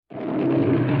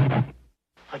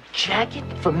jacket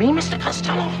for me, Mr.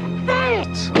 Costello?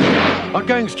 Thanks. A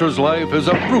gangster's life is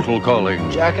a brutal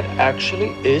calling. Jacket actually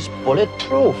is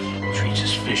bulletproof. Treats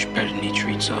his fish better than he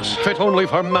treats us. Fit only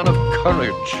for men of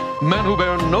courage. Men who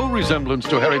bear no resemblance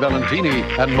to Harry Valentini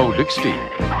and Mo Dixie.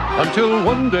 Until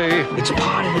one day, It's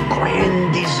part of the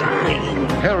grand design.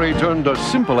 Harry turned a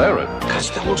simple errand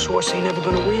Costello's horse ain't ever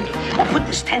gonna win. I'll put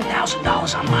this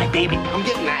 $10,000 on my baby. I'm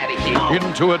getting out of here.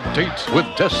 into a date with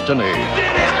destiny.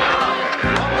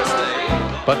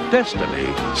 But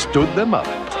destiny stood them up.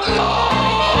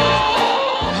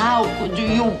 How could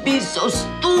you be so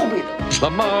stupid? The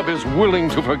mob is willing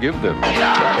to forgive them.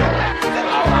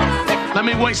 Let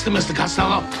me waste him, Mr.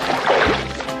 Costello.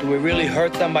 Do we really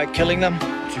hurt them by killing them?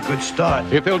 It's a good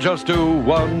start. If they'll just do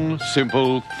one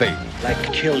simple thing. Like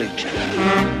kill each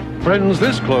other. Friends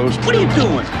this close What are you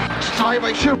doing? Sorry if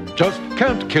I shoot. just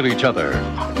can't kill each other.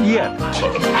 Yet.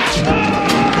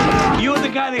 You're the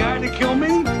guy they hired to kill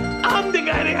me? I'm the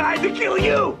guy they hired to kill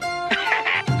you.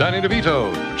 Danny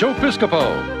DeVito, Joe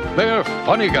Piscopo, they're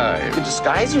funny guys.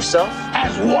 Disguise yourself.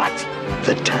 As what?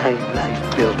 The Time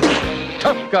Life Builder.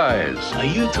 Tough guys. Are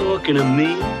you talking to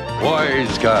me?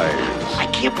 Wise guys. I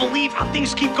can't believe how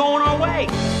things keep going our way.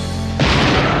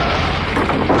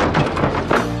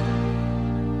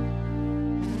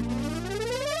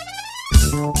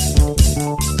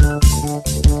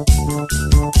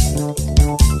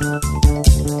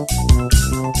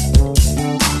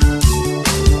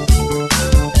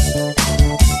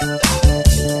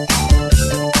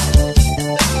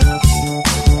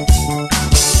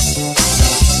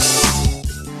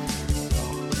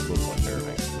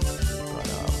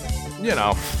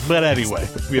 But anyway,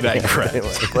 we digress.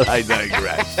 I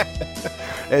digress.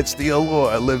 It's the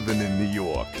allure of living in New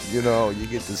York. You know, you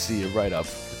get to see it right up.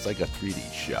 It's like a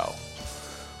 3D show.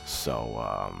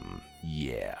 So,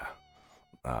 yeah.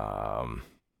 I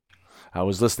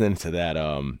was listening to that.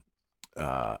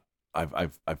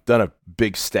 I've done a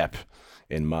big step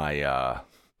in my I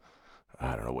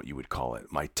don't know what you would call it,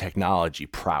 my technology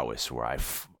prowess, where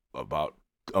about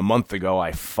a month ago,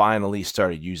 I finally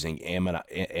started using Amazon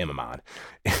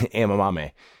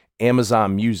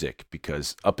Music,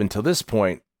 because up until this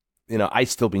point, you know, I'd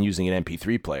still been using an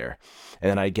MP3 player. And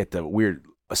then I get the weird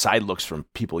side looks from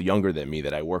people younger than me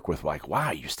that I work with, like,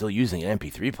 wow, you're still using an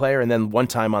MP3 player? And then one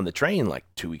time on the train, like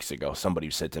 2 weeks ago, somebody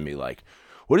said to me, like,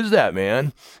 what is that,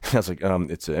 man? And I was like,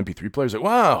 it's an MP3 player. I was like,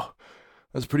 wow,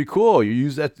 that's pretty cool. You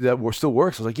use that still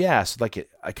works. I was like, yeah. So like it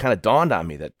kind of dawned on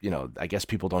me that, you know, I guess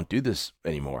people don't do this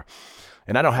anymore.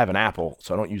 And I don't have an Apple,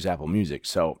 so I don't use Apple Music.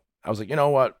 So I was like, you know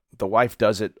what? The wife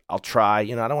does it. I'll try.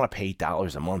 You know, I don't want to pay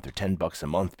 $8 a month or $10 a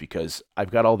month because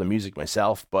I've got all the music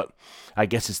myself, but I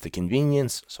guess it's the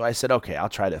convenience. So I said, okay, I'll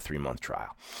try the 3-month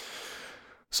trial.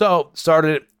 So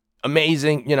started it.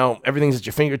 Amazing. You know, everything's at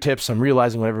your fingertips. I'm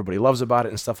realizing what everybody loves about it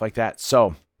and stuff like that.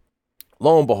 So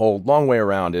lo and behold, long way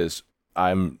around is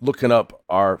I'm looking up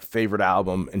our favorite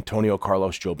album, Antonio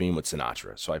Carlos Jobim with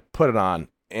Sinatra. So I put it on,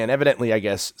 and evidently, I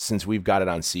guess, since we've got it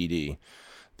on CD,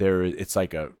 it's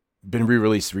like been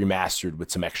re-released, remastered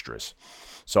with some extras.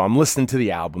 So I'm listening to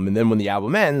the album, and then when the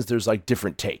album ends, there's like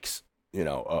different takes, you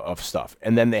know, of stuff.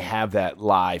 And then they have that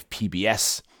live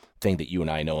PBS thing that you and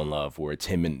I know and love, where it's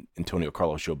him and Antonio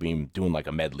Carlos Jobim doing like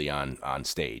a medley on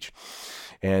stage.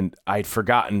 And I'd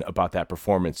forgotten about that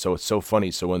performance, so it's so funny.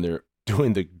 So when they're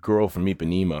doing The Girl from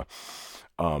Ipanema,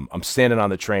 I'm standing on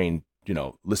the train, you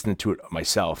know, listening to it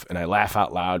myself, and I laugh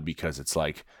out loud because it's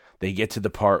like they get to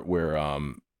the part where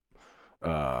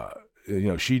you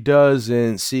know, she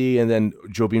doesn't see, and then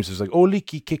Jobim says like, "Oli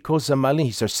que cosa mali."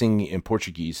 He starts singing in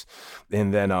Portuguese,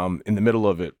 and then in the middle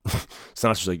of it,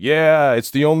 Sinatra's like, "Yeah,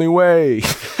 it's the only way."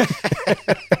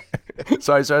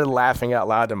 So I started laughing out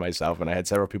loud to myself, and I had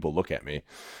several people look at me,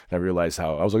 and I realized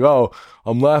how I was like, "Oh,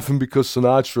 I'm laughing because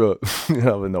Sinatra," you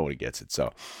know, and nobody gets it.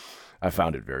 So I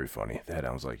found it very funny that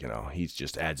I was like, you know, he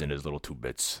just adds in his little 2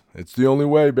 bits. It's the only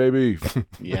way, baby.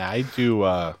 Yeah, I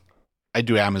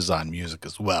do Amazon Music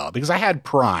as well, because I had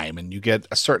Prime, and you get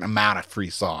a certain amount of free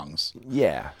songs.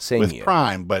 Yeah, same with here.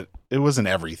 Prime, but it wasn't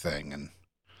everything, and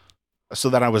so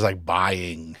then I was like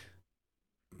buying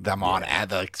them on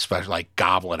like special like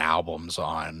Goblin albums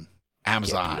on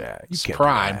Amazon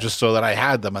Prime, just so that I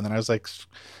had them, and then I was like,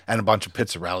 and a bunch of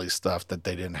Pizzarelli stuff that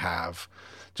they didn't have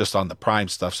just on the Prime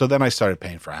stuff. So then I started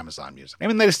paying for Amazon Music. I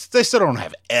mean, they still don't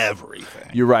have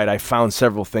everything. You're right. I found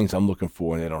several things I'm looking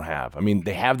for and they don't have. I mean,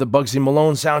 they have the Bugsy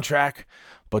Malone soundtrack,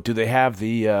 but do they have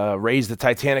the Raise the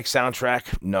Titanic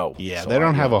soundtrack? No. Yeah, so they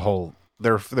don't have a whole,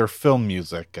 their film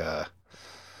music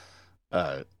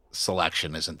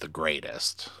selection isn't the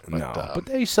greatest. But, no, but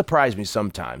they surprise me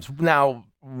sometimes. Now,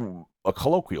 a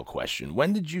colloquial question.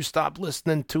 When did you stop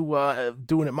listening to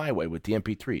Doing It My Way with the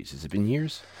MP3s? Has it been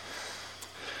years?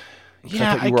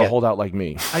 Yeah, I thought you were a holdout like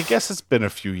me. I guess it's been a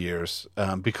few years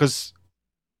because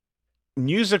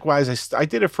music-wise, I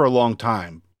did it for a long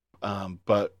time.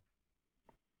 But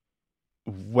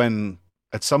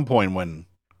at some point when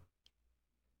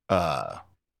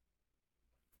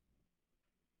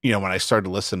when I started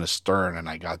to listen to Stern and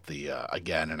I got the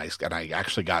again, and I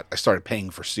started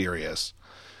paying for Sirius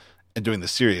and doing the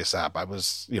Sirius app, I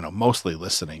was mostly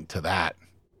listening to that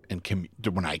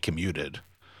when I commuted.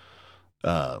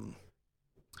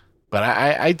 But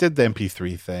I did the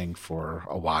MP3 thing for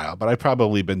a while, but I've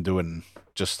probably been doing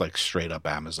just like straight up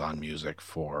Amazon Music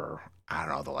for, I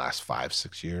don't know, the last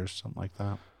 5-6 years, something like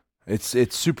that.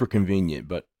 It's super convenient,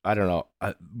 but I don't know.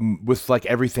 With like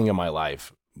everything in my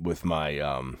life, with my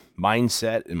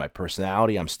mindset and my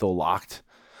personality, I'm still locked.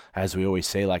 As we always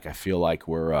say, like I feel like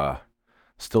we're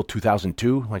still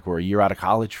 2002, like we're a year out of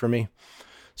college for me.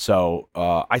 So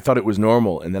I thought it was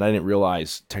normal, and then I didn't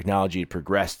realize technology had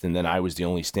progressed, and then I was the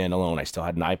only standalone. I still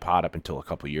had an iPod up until a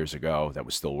couple of years ago that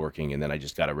was still working, and then I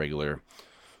just got a regular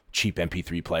cheap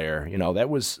MP3 player, that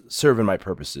was serving my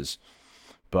purposes.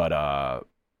 But I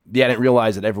didn't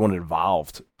realize that everyone had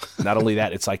evolved. Not only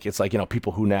that, it's like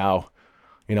people who now,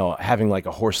 having like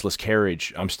a horseless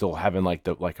carriage. I'm still having like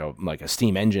a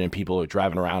steam engine, and people are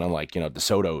driving around on like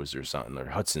DeSotos or something, or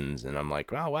Hudsons, and I'm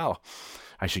like, oh wow.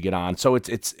 I should get on. So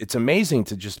it's amazing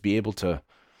to just be able to.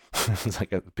 It's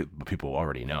like people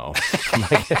already know.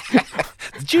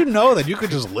 Did you know that you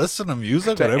could just listen to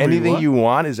music? Anything you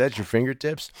want is at your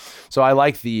fingertips. So I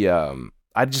like the.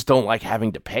 I just don't like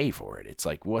having to pay for it. It's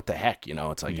like, what the heck,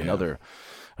 It's like another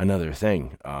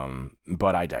thing.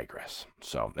 But I digress.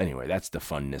 So anyway, that's the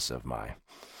funness of my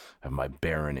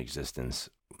barren existence.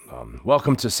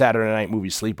 Welcome to Saturday Night Movie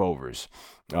Sleepovers.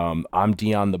 I'm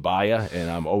Dion Baia, and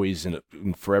I'm always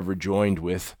forever joined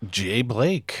with Jay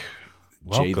Blake.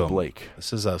 Welcome. Jay the Blake.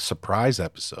 This is a surprise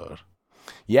episode.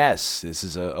 Yes, this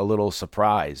is a little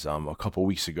surprise. A couple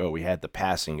weeks ago, we had the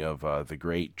passing of the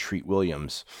great Treat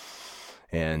Williams.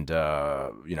 And,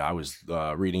 I was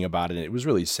reading about it, and it was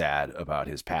really sad about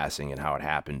his passing and how it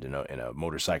happened in a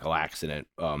motorcycle accident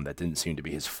that didn't seem to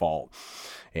be his fault.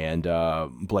 And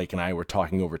Blake and I were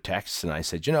talking over text, and I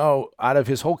said, out of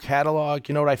his whole catalog,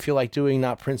 what I feel like doing?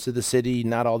 Not Prince of the City,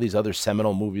 not all these other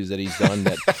seminal movies that he's done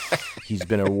that he's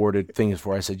been awarded things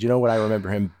for. I said, what I remember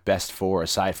him best for,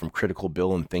 aside from Critical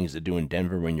Bill and Things to Do in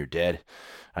Denver When You're Dead?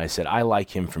 I said, I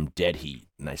like him from Dead Heat.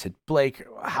 And I said, Blake,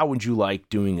 how would you like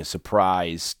doing a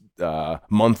surprise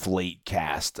month late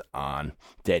cast on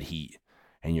Dead Heat?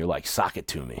 And you're like, sock it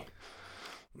to me.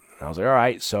 And I was like, all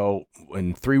right. So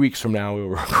in 3 weeks from now, we'll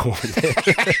record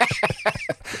it.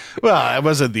 Well, it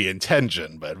wasn't the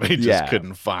intention, but we just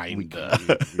couldn't find time.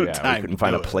 We couldn't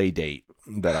find a play date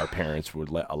that our parents would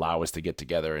allow us to get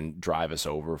together and drive us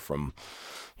over from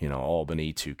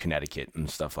Albany to Connecticut and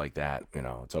stuff like that.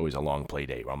 It's always a long play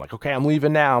date where I'm like, okay, I'm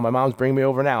leaving now. My mom's bringing me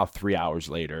over now. 3 hours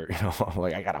later, I'm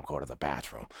like, I got to go to the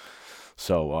bathroom.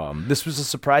 So this was a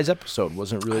surprise episode.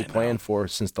 Wasn't really planned for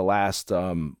since the last.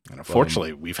 And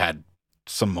unfortunately, we've had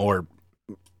some more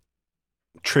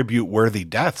tribute-worthy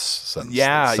deaths since.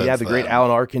 The great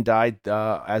Alan Arkin died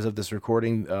as of this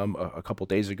recording a couple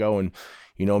days ago, and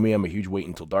you know me, I'm a huge Wait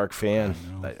Until Dark fan.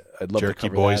 I'd love Jerky to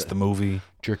cover Boys that. the movie.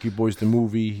 Jerky Boys the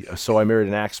movie. So I Married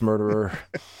an Axe Murderer.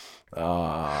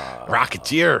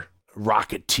 Rocketeer,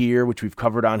 which we've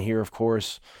covered on here, of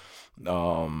course.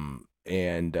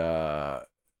 And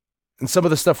some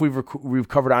of the stuff we've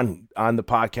covered on the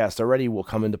podcast already will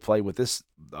come into play with this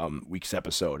week's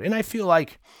episode. And I feel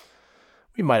like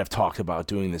we might have talked about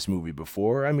doing this movie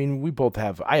before. I mean,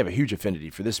 I have a huge affinity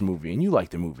for this movie, and you like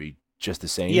the movie just the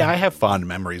same. Yeah, I have fond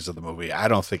memories of the movie. I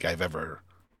don't think I've ever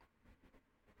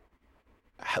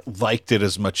liked it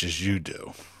as much as you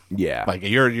do. Yeah, like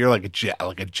you're like a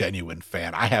genuine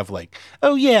fan. I have like,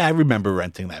 oh yeah, I remember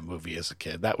renting that movie as a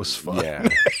kid. That was fun. Yeah,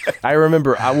 I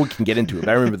remember. We can get into it. But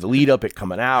I remember the lead up, it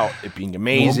coming out, it being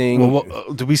amazing.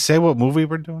 Did we say what movie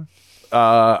we're doing?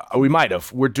 We might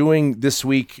have. We're doing this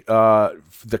week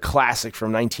the classic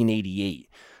from 1988,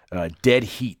 Dead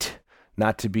Heat,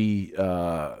 not to be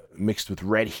mixed with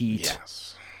Red Heat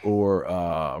or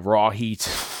Raw Heat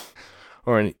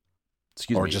or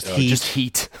just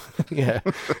Heat. Yeah,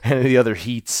 and the other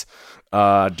Heats,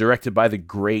 directed by the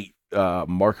great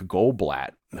Mark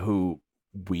Goldblatt, who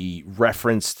we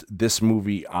referenced this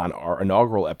movie on our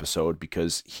inaugural episode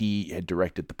because he had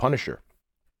directed The Punisher,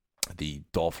 the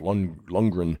Dolph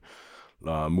Lundgren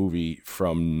movie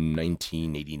from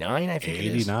 1989, I think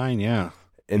 89, yeah.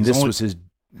 And this was his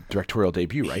directorial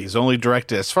debut, right? He's only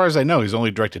directed, as far as I know, he's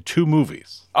only directed 2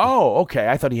 movies. Oh, okay.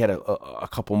 I thought he had a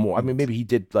couple more. I mean, maybe he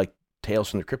did like Tales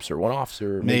from the Crypts or one-offs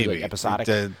or maybe like episodic.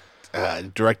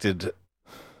 He directed.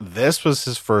 This was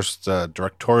his first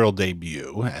directorial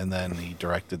debut, and then he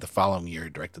directed the following year. He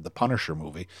directed the Punisher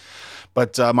movie.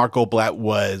 But Mark Goldblatt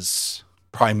was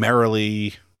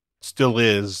primarily, still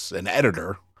is, an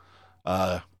editor.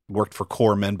 Worked for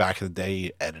Corman back in the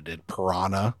day. Edited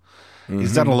Piranha.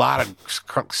 He's done a lot of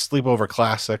sleepover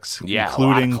classics,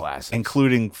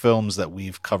 including films that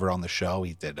we've covered on the show.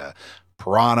 He did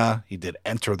Piranha. He did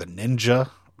Enter the Ninja.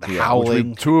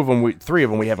 Howling. 3 of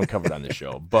them we haven't covered on the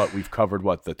show, but we've covered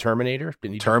the Terminator?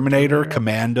 Terminator,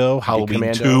 Commando,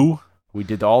 Halloween 2. We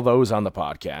did all those on the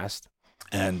podcast.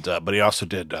 And but he also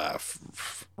did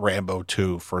Rambo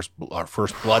 2, First Blood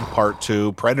Part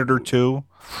 2, Predator 2,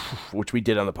 which we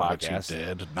did on the podcast. Which he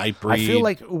did. Nightbreed. I feel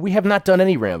like we have not done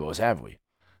any Rambos, have we?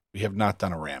 We have not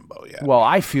done a Rambo yet. Well,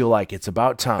 I feel like it's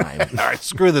about time. All right,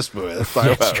 screw this movie.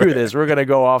 Screw this. We're gonna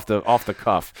go off the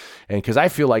cuff, and because I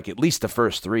feel like at least the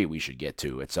first 3 we should get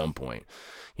to at some point.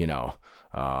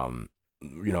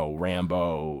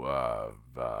 Rambo,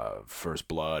 First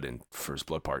Blood, and First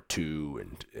Blood Part 2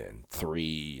 and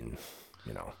 3,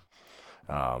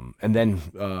 and then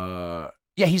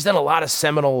he's done a lot of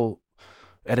seminal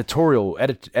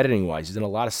editing wise. He's done a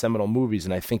lot of seminal movies,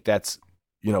 and I think that's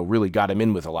really got him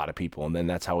in with a lot of people. And then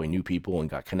that's how he knew people and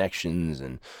got connections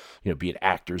and, be it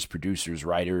actors, producers,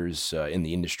 writers in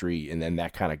the industry. And then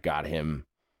that kind of got him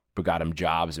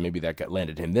jobs. And maybe that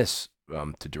landed him this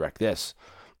to direct this.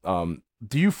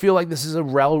 Do you feel like this is a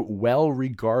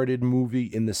well-regarded movie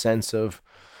in the sense of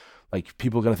like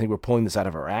people are going to think we're pulling this out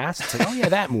of our ass? It's like, oh yeah,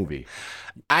 that movie.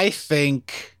 I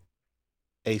think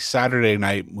a Saturday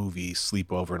Night Movie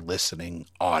Sleepover listening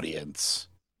audience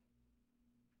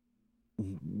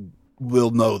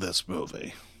will know this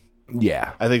movie.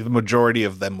 Yeah. I think the majority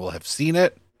of them will have seen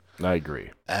it. I agree.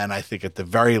 And I think at the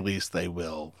very least they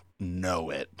will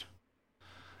know it.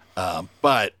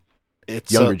 But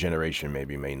it's younger generation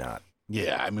maybe may not.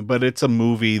 Yeah, I mean, but it's a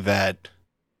movie that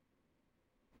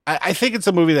I think it's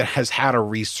a movie that has had a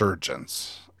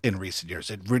resurgence in recent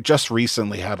years. It just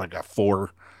recently had like a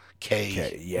 4K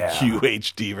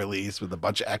UHD release with a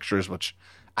bunch of extras, which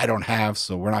I don't have,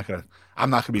 so I'm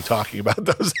not gonna be talking about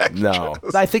those extras. No,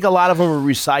 I think a lot of them were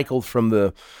recycled from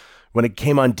when it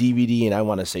came on DVD, and I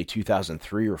want to say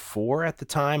 2003 or 4 at the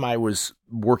time. I was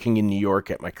working in New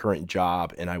York at my current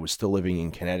job, and I was still living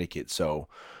in Connecticut. So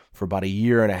for about a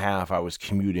year and a half, I was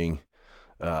commuting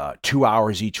 2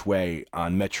 hours each way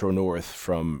on Metro North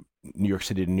from New York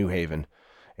City to New Haven.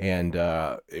 And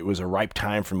it was a ripe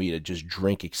time for me to just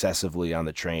drink excessively on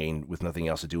the train with nothing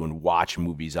else to do and watch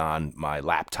movies on my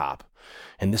laptop.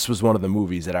 And this was one of the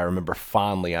movies that I remember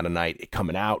fondly on a night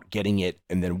coming out, getting it,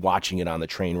 and then watching it on the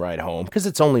train ride home. Because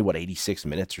it's only, 86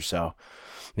 minutes or so.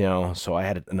 So I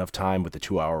had enough time with the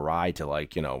 2-hour ride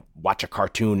to watch a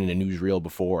cartoon and a newsreel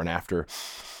before and after.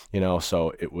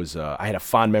 So it was, I had a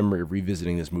fond memory of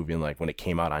revisiting this movie and when it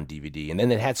came out on DVD. And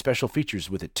then it had special features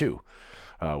with it too.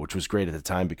 Which was great at the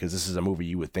time because this is a movie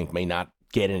you would think may not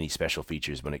get any special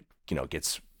features when it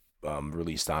gets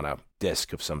released on a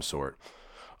disc of some sort.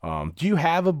 Do you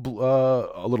have a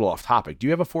little off topic? Do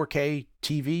you have a 4K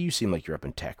TV? You seem like you're up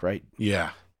in tech, right?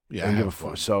 Yeah.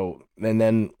 So and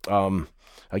then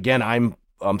again,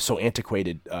 I'm so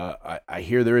antiquated. I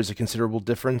hear there is a considerable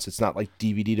difference. It's not like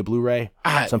DVD to Blu-ray.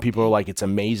 Some people are like, it's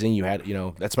amazing.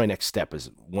 That's my next step.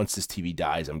 Is once this TV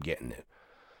dies, I'm getting it.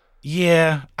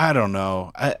 Yeah, I don't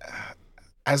know.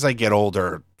 As I get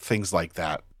older, things like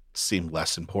that seem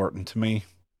less important to me.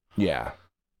 Yeah.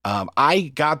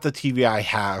 I got the TV I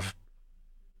have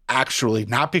actually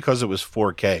not because it was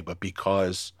 4K, but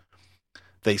because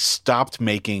they stopped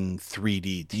making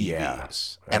 3D TVs. Yeah,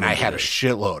 and I had a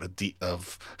shitload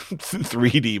of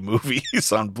 3D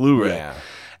movies on Blu-ray. Yeah.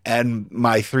 And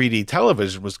my 3D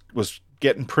television was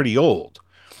getting pretty old.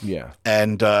 Yeah.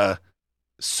 And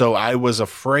so I was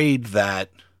afraid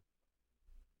that,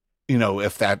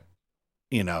 if that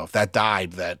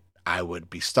died, that I would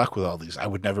be stuck with all these. I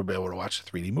would never be able to watch the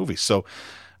 3D movies. So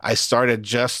I started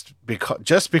just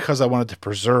because I wanted to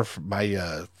preserve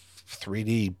my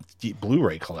 3D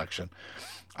Blu-ray collection.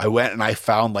 I went and I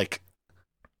found at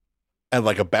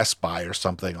a Best Buy or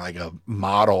something, like a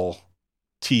model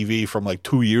TV from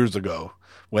 2 years ago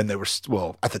when they were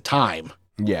at the time.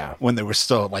 Yeah. When they were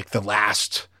still the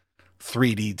last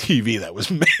 3D TV that was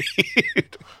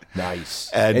made. Nice.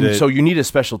 And so you need a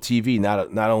special TV,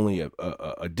 not only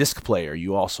a disc player,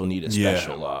 you also need a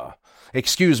special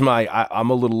excuse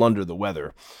I'm a little under the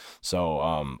weather. So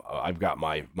I've got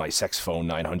my sex phone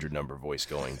 900 number voice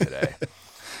going today.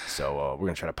 So we're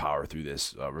gonna try to power through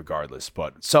this regardless.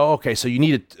 But so you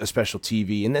need a special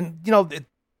TV, and then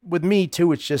with me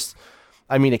too, it's just.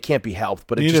 I mean, it can't be helped,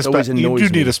 but it just always annoys me. You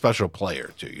do need a special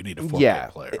player, too. You need a 4K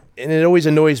player. And it always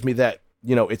annoys me that,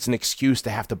 it's an excuse to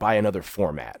have to buy another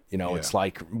format. It's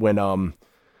like when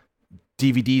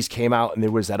DVDs came out and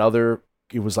there was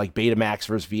it was like Betamax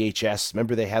versus VHS.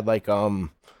 Remember they had like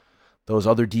those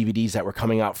other DVDs that were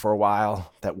coming out for a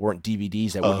while that weren't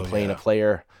DVDs that wouldn't play in a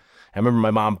player. I remember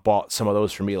my mom bought some of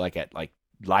those for me like at like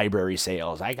library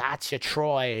sales. I got you,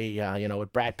 Troy,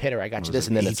 with Brad Pitt, or I got you this,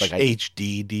 and then it's like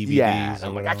HD DVDs. Yeah,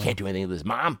 I'm like, I can't do anything with this,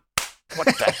 Mom. What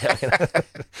the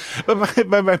hell?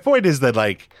 But my point is that,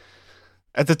 like,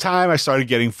 at the time I started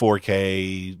getting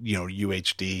 4K,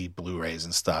 UHD Blu-rays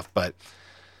and stuff, but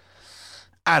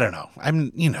I don't know.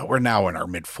 We're now in our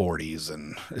mid 40s,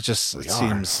 and it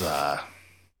seems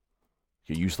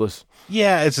you're useless.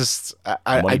 Yeah, it's just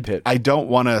I don't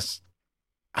want to.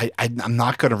 I'm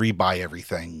not going to rebuy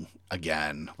everything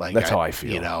again. Like that's how I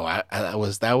feel.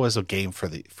 That was a game for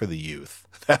the youth.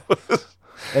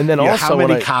 And then also, how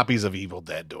many copies of Evil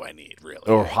Dead do I need, really?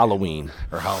 Or Halloween,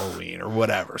 or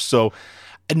whatever. So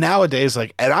nowadays,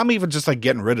 like, and I'm even just like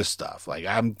getting rid of stuff. Like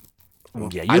I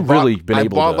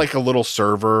bought like a little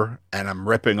server, and I'm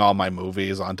ripping all my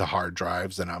movies onto hard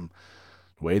drives, and I'm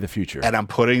way the future, and I'm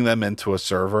putting them into a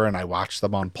server, and I watch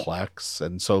them on Plex,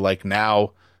 and so like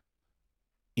now.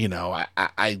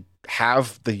 I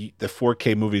have the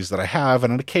 4K movies that I have,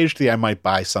 and occasionally I might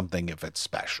buy something if it's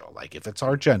special, like if it's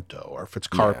Argento or if it's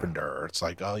Carpenter. It's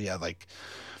like, oh yeah, like.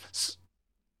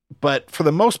 But for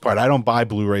the most part, I don't buy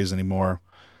Blu-rays anymore,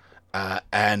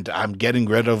 and I'm getting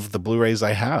rid of the Blu-rays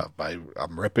I have.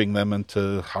 I'm ripping them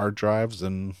into hard drives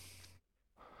and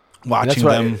watching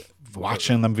them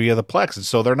via the Plex, and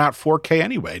so they're not 4K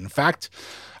anyway. In fact,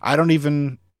 I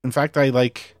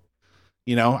like.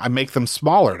 I make them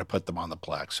smaller to put them on the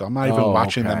Plex. So I'm not even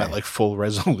watching them at like full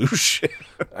resolution.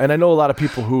 And I know a lot of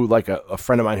people who, like a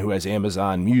friend of mine who has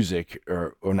Amazon Music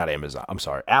or not Amazon, I'm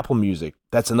sorry, Apple Music.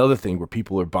 That's another thing where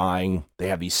people are buying, they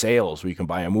have these sales where you can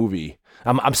buy a movie.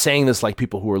 I'm saying this like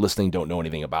people who are listening don't know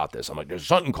anything about this. I'm like, there's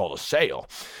something called a sale.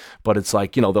 But it's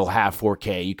like, they'll have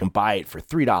 4K. You can buy it for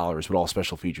 $3 with all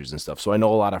special features and stuff. So I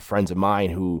know a lot of friends of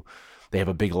mine who they have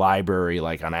a big library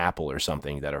like on Apple or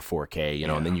something that are 4K,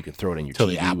 and then you can throw it in your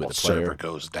TV the Apple with a player. Server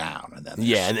goes down, and then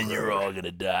and then you're all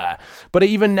gonna die. But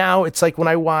even now, it's like when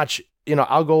I watch,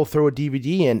 I'll go throw a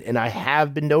DVD in, and I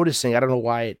have been noticing. I don't know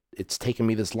why it's taken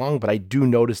me this long, but I do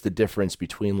notice the difference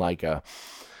between like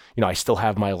I still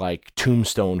have my like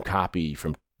Tombstone copy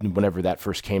from whenever that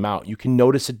first came out. You can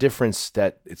notice a difference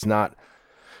that it's not.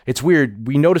 It's weird.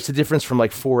 We noticed a difference from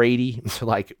like 480 to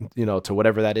like to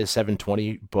whatever that is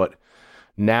 720, but.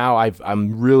 Now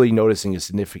I'm really noticing a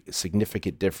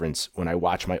significant difference when I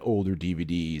watch my older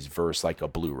DVDs versus like a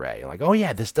Blu-ray. Like, oh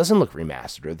yeah, this doesn't look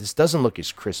remastered, or this doesn't look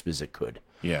as crisp as it could.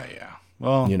 Yeah.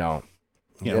 Well, and I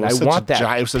want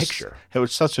that picture. It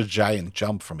was such a giant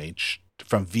jump from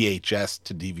VHS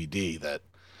to DVD that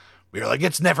we were like,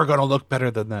 it's never going to look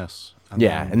better than this.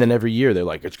 And then every year they're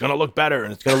like, it's going to look better,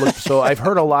 and it's going to look. So I've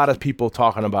heard a lot of people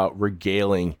talking about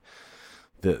regaling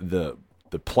the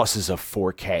pluses of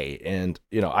 4K. And,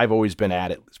 I've always been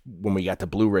at it when we got the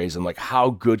Blu-rays. I'm like, how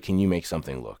good can you make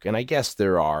something look? And I guess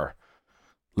there are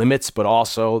limits, but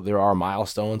also there are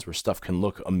milestones where stuff can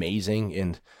look amazing.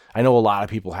 And I know a lot of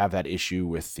people have that issue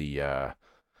with the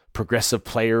progressive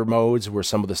player modes where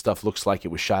some of the stuff looks like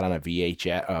it was shot on a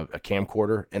VHS, a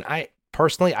camcorder. And I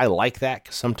personally like that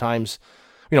because sometimes,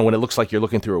 when it looks like you're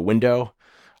looking through a window,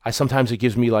 sometimes it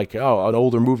gives me like, an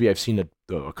older movie I've seen a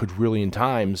quadrillion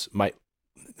times might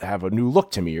have a new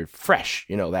look to me or fresh,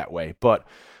 that way. But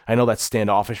I know that's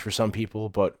standoffish for some people,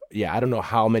 but yeah, I don't know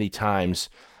how many times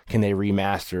can they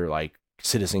remaster like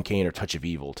Citizen Kane or Touch of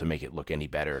Evil to make it look any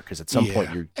better. Because at some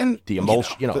point the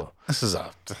emotion, this is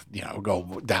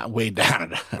go down, way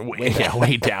down.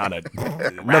 way down.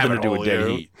 Nothing to do with Dead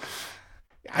Heat.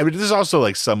 I mean, there's also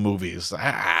like some movies.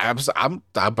 I'm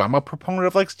a proponent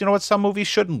of like, some movies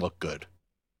shouldn't look good.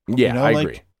 Yeah, I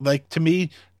agree. Like to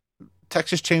me,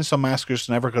 Texas Chainsaw Massacre is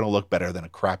never going to look better than a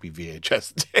crappy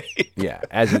VHS tape. Yeah,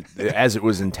 as it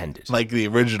was intended. Like the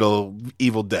original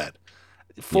Evil Dead.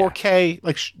 4K,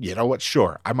 like, what?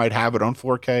 Sure, I might have it on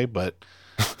 4K, but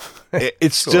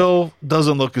it still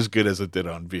doesn't look as good as it did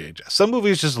on VHS. Some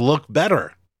movies just look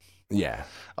better. Yeah,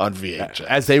 on VHS.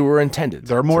 As they were intended.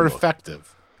 They're more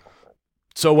effective.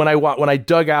 So when I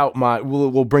dug out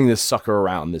we'll bring this sucker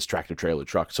around, this tractor trailer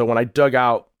truck. So when I dug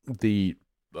out the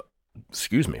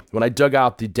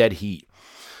Dead Heat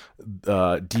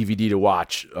DVD to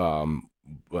watch,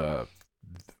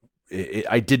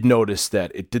 I did notice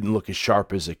that it didn't look as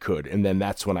sharp as it could. And then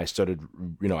that's when I started,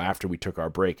 after we took our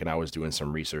break and I was doing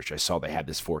some research, I saw they had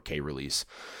this 4K release.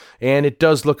 And it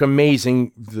does look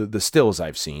amazing, the stills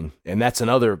I've seen. And that's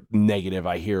another negative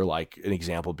I hear, like an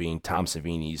example being Tom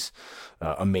Savini's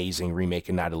amazing remake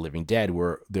of Night of the Living Dead,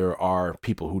 where there are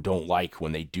people who don't like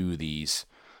when they do these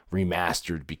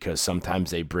remastered because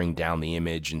sometimes they bring down the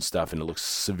image and stuff and it looks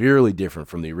severely different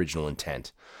from the original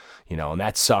intent. And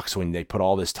that sucks when they put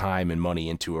all this time and money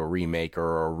into a remake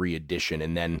or a re-edition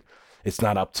and then it's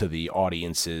not up to the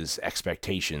audience's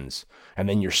expectations. And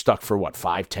then you're stuck for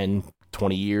 5, 10,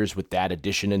 20 years with that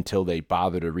edition until they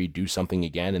bother to redo something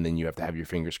again. And then you have to have your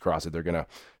fingers crossed that they're going to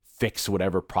fix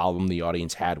whatever problem the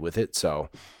audience had with it. So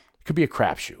it could be a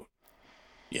crapshoot.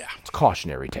 Yeah. It's a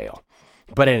cautionary tale.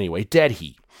 But anyway, Dead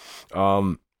Heat.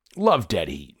 Love Dead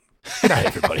Heat. Good night,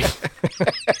 everybody.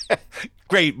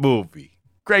 Great movie.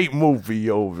 Great movie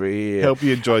over here. Hope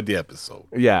you enjoyed the episode.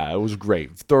 Yeah, it was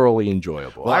great. Thoroughly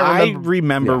enjoyable. Well, I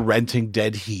remember renting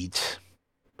Dead Heat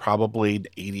probably in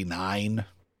 89.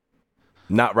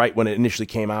 Not right when it initially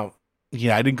came out.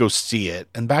 Yeah, I didn't go see it.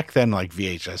 And back then,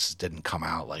 VHS didn't come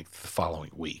out the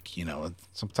following week.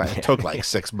 Sometimes it took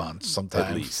 6 months. Sometimes.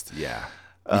 At least, yeah.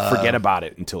 You forget about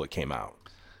it until it came out.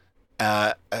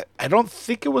 I don't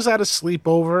think it was at a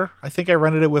sleepover. I think I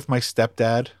rented it with my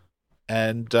stepdad.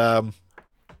 And,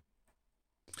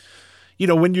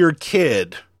 when you're a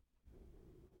kid,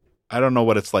 I don't know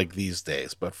what it's like these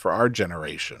days, but for our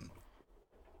generation,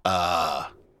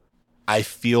 I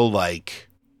feel like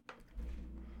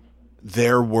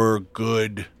there were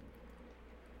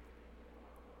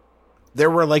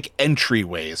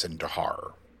entryways into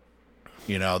horror.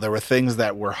 There were things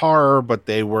that were horror, but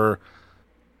they were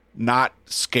not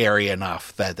scary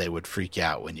enough that they would freak you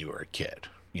out when you were a kid.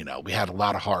 We had a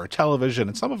lot of horror television,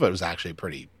 and some of it was actually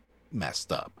pretty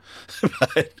messed up.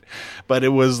 but it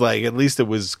was at least it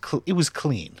was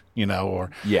clean,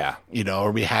 or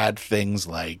we had things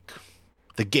like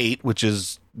The Gate, which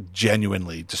is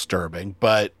genuinely disturbing,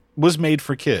 but was made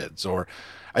for kids. Or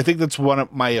I think that's one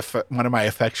of my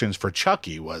affections for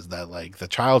Chucky was that the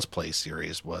Child's Play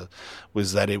series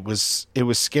was that it was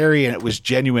scary and it was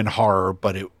genuine horror,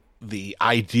 but the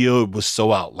idea was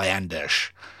so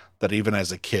outlandish that even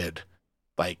as a kid,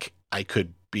 I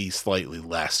could be slightly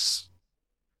less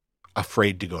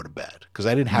afraid to go to bed because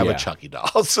I didn't have a Chucky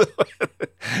doll.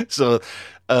 So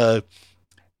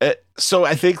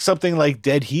I think something like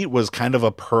Dead Heat was kind of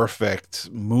a perfect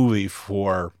movie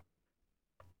for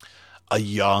a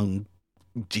young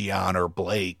Dion or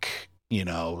Blake,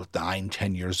 9,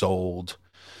 10 years old.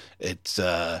 It's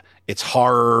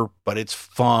horror, but it's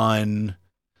fun.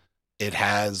 It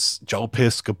has Joe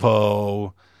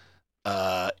Piscopo.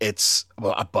 It's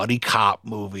a buddy cop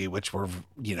movie, which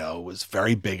was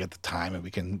very big at the time, and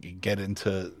we can get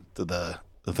into the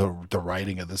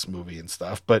writing of this movie and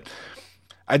stuff. But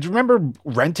I remember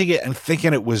renting it and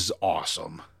thinking it was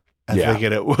awesome, and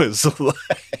thinking it was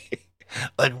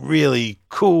really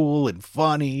cool and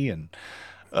funny, and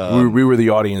we were the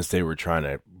audience they were trying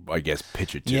to, I guess,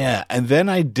 pitch it to. Yeah, and then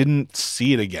I didn't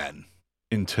see it again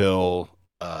until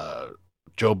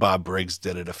Joe Bob Briggs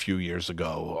did it a few years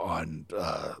ago on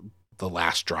the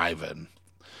Last Drive-In,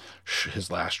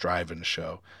 his Last Drive-In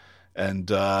show, and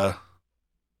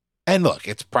look,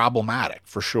 it's problematic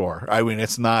for sure. I mean,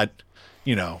 it's not,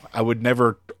 I would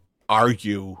never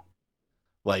argue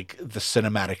the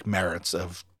cinematic merits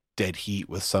of Dead Heat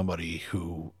with somebody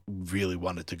who really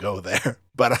wanted to go there,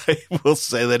 but I will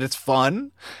say that it's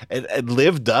fun. It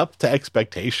lived up to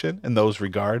expectation in those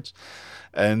regards,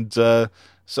 and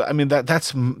so I mean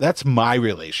that's my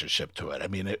relationship to it. I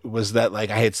mean, it was that I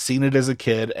had seen it as a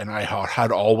kid, and I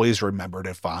had always remembered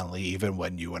it fondly, even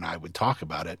when you and I would talk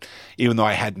about it, even though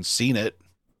I hadn't seen it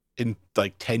in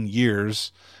 10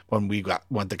 years when we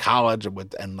went to college and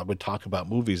would talk about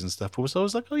movies and stuff. It was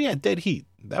always oh yeah, Dead Heat.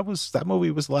 That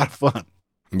movie was a lot of fun.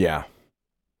 Yeah.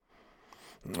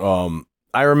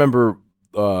 I remember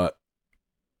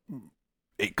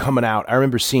it coming out. I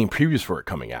remember seeing previews for it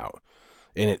coming out.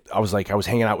 And I was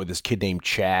hanging out with this kid named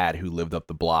Chad who lived up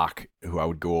the block, who I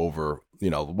would go over,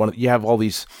 you have all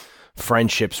these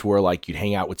friendships where you'd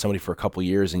hang out with somebody for a couple of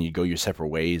years and you'd go your separate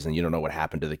ways and you don't know what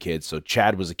happened to the kids. So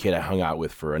Chad was a kid I hung out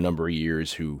with for a number of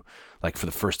years who, for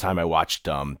the first time I watched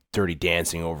Dirty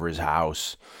Dancing over his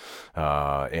house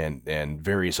and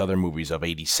various other movies of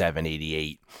 87,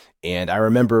 88. And I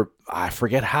remember, I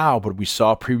forget how, but we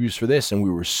saw previews for this and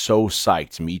we were so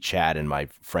psyched, me, Chad, and my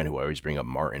friend who I always bring up,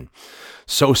 Martin,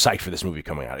 so psyched for this movie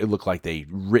coming out. It looked like they'd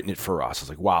written it for us. I was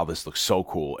like, wow, this looks so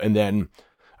cool. And then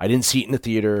I didn't see it in the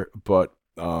theater, but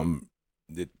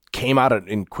it came out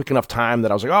in quick enough time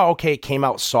that I was like, oh, okay, it came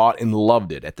out, saw it, and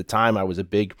loved it. At the time,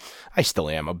 I still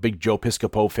am, a big Joe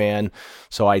Piscopo fan.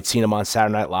 So I'd seen him on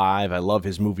Saturday Night Live. I love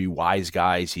his movie Wise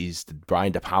Guys. He's the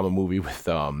Brian De Palma movie with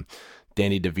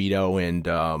Danny DeVito and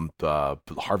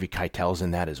Harvey Keitel's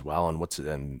in that as well. And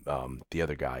the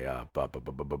other guy,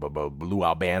 Lou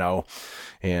Albano.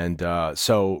 And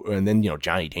then,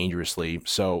 Johnny Dangerously.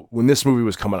 So when this movie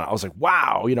was coming out, I was like,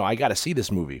 wow, I got to see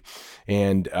this movie.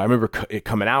 And I remember it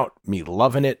coming out, me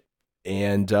loving it.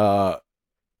 And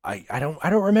I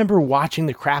don't remember watching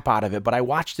the crap out of it, but I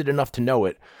watched it enough to know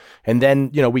it. And then,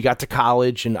 we got to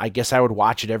college, and I guess I would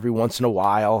watch it every once in a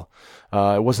while.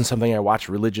 It wasn't something I watched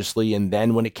religiously. And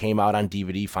then when it came out on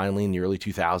DVD, finally in the early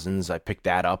 2000s, I picked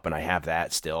that up, and I have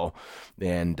that still.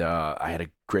 And I had a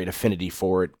great affinity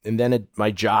for it. And then at my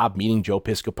job, meeting Joe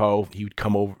Piscopo, he would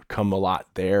come a lot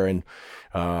there, and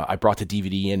I brought the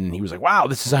DVD in, and he was like, wow,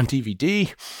 this is on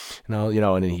DVD.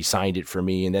 And then he signed it for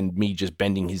me, and then me just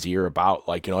bending his ear about,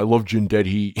 like, I loved you in Dead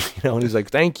Heat, and he's like,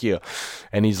 thank you.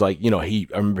 And he's like, I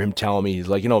remember him telling me, he's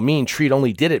like, me and Treat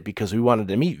only did it because we wanted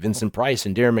to meet Vincent Price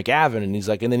and Darren McGavin. And he's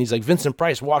like, Vincent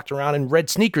Price walked around in red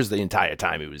sneakers the entire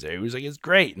time he was there. He was like, it's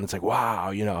great. And it's like,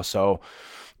 wow, so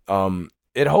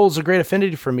it holds a great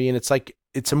affinity for me. And it's like,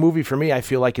 it's a movie for me I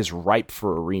feel like is ripe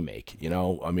for a remake. I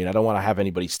don't want to have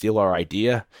anybody steal our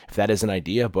idea, if that is an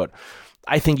idea, but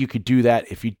I think you could do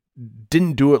that if you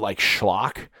didn't do it like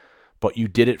schlock, but you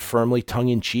did it firmly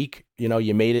tongue-in-cheek.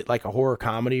 You made it like a horror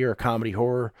comedy or a comedy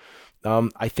horror.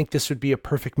 I think this would be a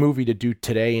perfect movie to do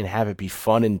today and have it be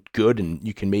fun and good, and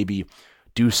you can maybe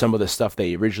do some of the stuff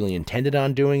they originally intended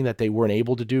on doing that they weren't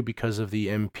able to do because of the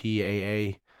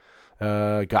MPAA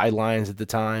guidelines at the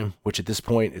time, which at this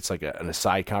point it's like an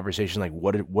aside conversation. Like,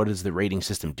 what does the rating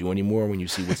system do anymore when you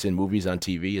see what's in movies on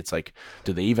TV? It's like,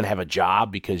 do they even have a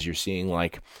job, because you're seeing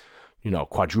like,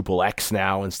 quadruple X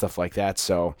now and stuff like that.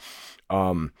 So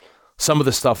some of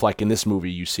the stuff like in this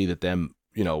movie, you see that them,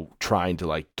 trying to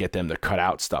like get them to cut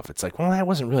out stuff. It's like, well, that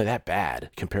wasn't really that bad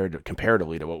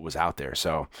comparatively to what was out there.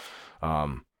 So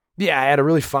yeah, I had a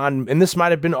really fun, and this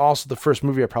might have been also the first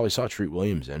movie I probably saw Treat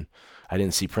Williams in. I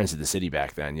didn't see Prince of the City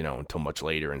back then, until much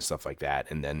later and stuff like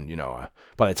that. And then,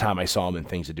 by the time I saw him in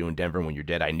Things to Do in Denver When You're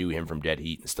Dead, I knew him from Dead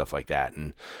Heat and stuff like that.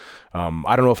 And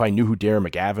I don't know if I knew who Darren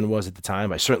McGavin was at the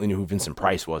time. I certainly knew who Vincent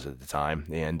Price was at the time.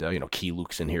 And, Key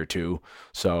Luke's in here too.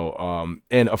 So,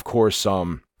 and of course,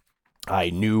 I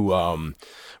knew,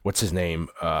 what's his name?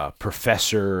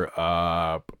 Professor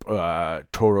Toro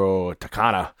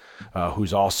Takana,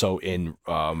 who's also in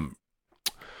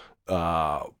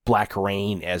Black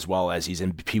Rain, as well as he's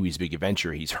in Pee-wee's Big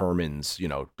Adventure. He's Herman's,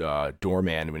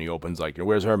 doorman when he opens, like,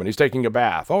 where's Herman? He's taking a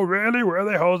bath. Oh, really? Where are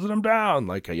they hosing him down?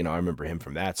 Like, I remember him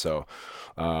from that. So,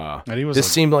 and he was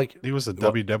seemed like he was a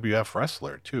WWF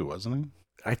wrestler too, wasn't he?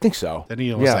 I think so. Then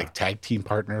he was like tag team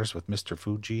partners with Mr.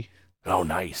 Fuji. Oh,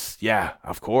 nice. Yeah,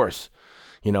 of course.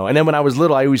 And then when I was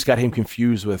little, I always got him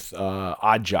confused with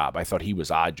Odd Job. I thought he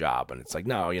was Odd Job, and it's like,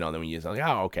 no, then when you're like,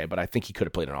 oh, okay, but I think he could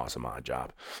have played an awesome Odd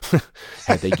Job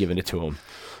had they given it to him.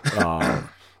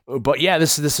 But yeah,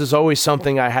 this is always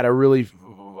something I had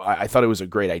I thought it was a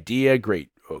great idea, great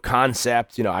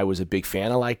concept. I was a big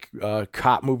fan of like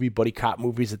buddy cop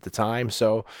movies at the time.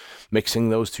 So mixing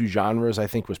those two genres, I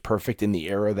think, was perfect in the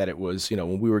era that it was,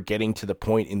 when we were getting to the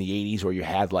point in the 80s where you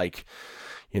had like,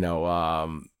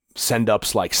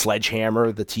 send-ups like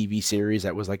Sledgehammer, the TV series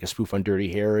that was like a spoof on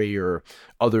Dirty Harry, or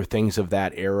other things of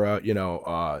that era,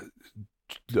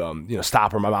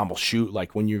 Stop or My Mom Will Shoot.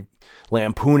 Like, when you're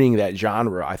lampooning that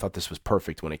genre, I thought this was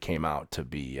perfect when it came out to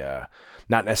be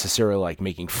not necessarily like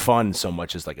making fun so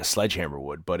much as like a Sledgehammer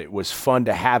would, but it was fun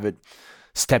to have it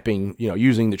stepping,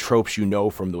 using the tropes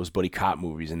from those buddy cop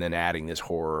movies, and then adding this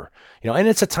horror, and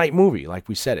it's a tight movie. Like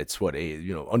we said, it's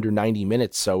under 90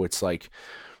 minutes. So it's like,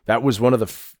 that was one of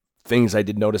the things I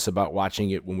did notice about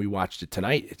watching it when we watched it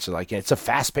tonight. It's like, it's a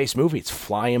fast-paced movie. It's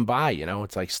flying by,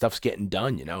 it's like stuff's getting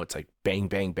done, it's like bang,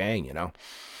 bang, bang,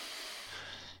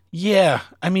 Yeah,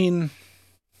 I mean,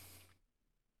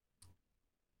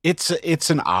 it's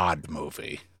an odd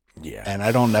movie. Yeah. And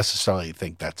I don't necessarily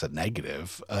think that's a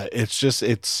negative. It's just,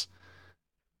 it's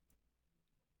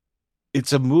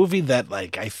a movie that,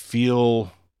 like, I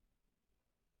feel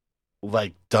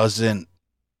like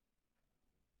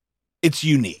it's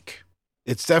unique.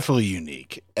 It's definitely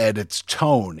unique. And its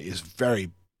tone is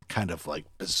very kind of like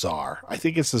bizarre. I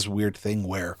think it's this weird thing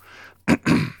where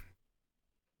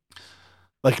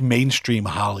like mainstream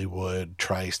Hollywood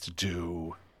tries to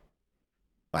do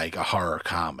like a horror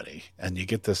comedy, and you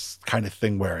get this kind of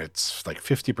thing where it's like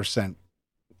 50%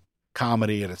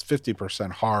 comedy and it's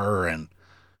 50% horror, and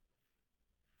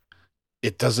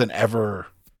it doesn't ever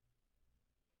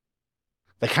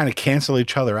they kind of cancel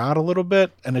each other out a little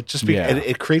bit, and it just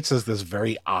it creates this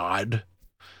very odd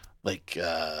like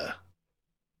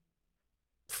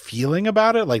feeling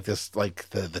about it, like this, like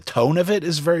the tone of it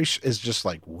is just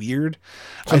like weird.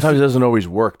 Sometimes it doesn't always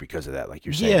work because of that, like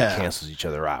you're saying. It cancels each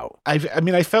other out. I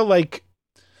mean, I felt like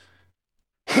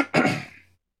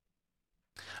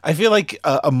I feel like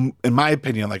in my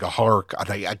opinion, like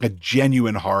a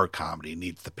genuine horror comedy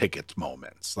needs to pick its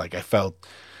moments. Like I feel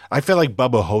like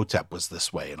Bubba Hotep was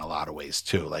this way in a lot of ways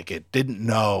too. Like it didn't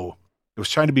know, it was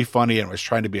trying to be funny and it was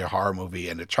trying to be a horror movie,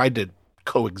 and it tried to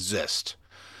coexist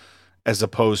as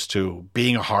opposed to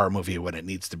being a horror movie when it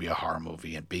needs to be a horror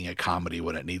movie and being a comedy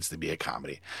when it needs to be a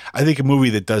comedy. I think a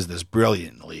movie that does this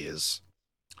brilliantly is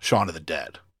Shaun of the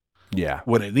Dead. Yeah.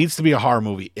 When it needs to be a horror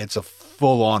movie, it's a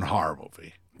full-on horror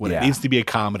movie. When it needs to be a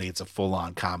comedy, it's a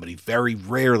full-on comedy. Very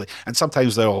rarely, and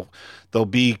sometimes there'll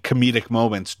be comedic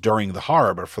moments during the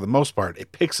horror, but for the most part,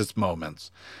 it picks its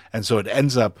moments, and so it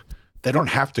ends up they don't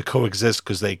have to coexist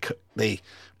because they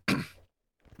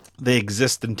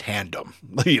exist in tandem.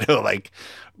 You know, like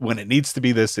when it needs to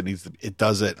be this, it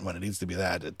does it, and when it needs to be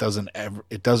that, it doesn't ever.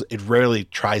 It rarely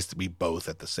tries to be both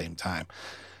at the same time.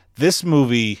 This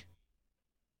movie,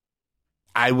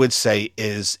 I would say,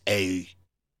 is a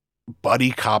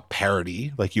buddy cop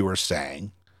parody, like you were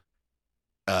saying,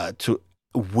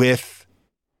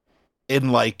 in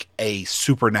like a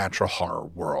supernatural horror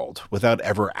world without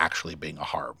ever actually being a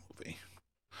horror movie.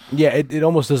 Yeah, it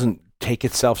almost doesn't take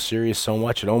itself serious so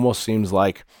much. It almost seems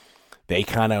like they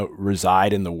kind of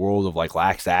reside in the world of like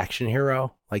Last Action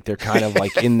Hero. Like they're kind of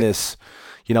like in this,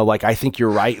 you know, like I think you're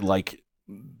right. Like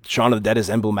Shaun of the Dead is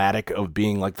emblematic of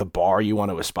being like the bar you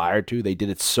want to aspire to. They did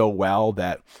it so well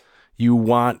that you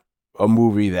want a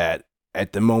movie that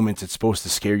at the moments it's supposed to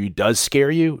scare you does scare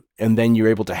you, and then you're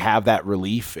able to have that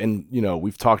relief. And you know,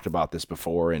 we've talked about this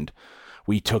before, and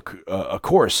we took a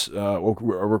course, a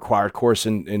required course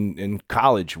in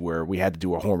college where we had to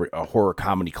do a horror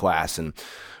comedy class and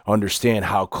understand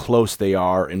how close they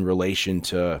are in relation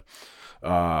to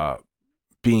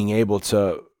being able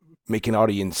to make an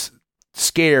audience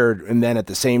scared and then at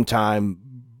the same time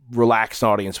relax an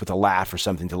audience with a laugh or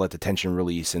something to let the tension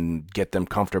release and get them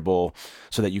comfortable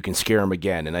so that you can scare them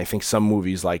again. And I think some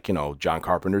movies like, you know, John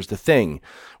Carpenter's The Thing,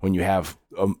 when you have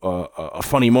a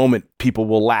funny moment, people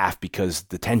will laugh because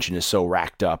the tension is so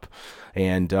racked up.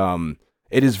 And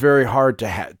it is very hard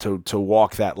to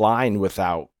walk that line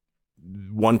without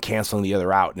one canceling the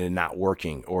other out and it not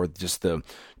working, or just the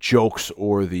jokes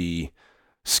or the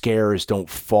scares don't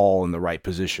fall in the right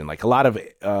position. Like a lot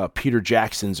of Peter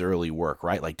Jackson's early work,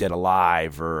 right? Like Dead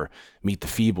Alive or Meet the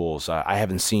Feebles. I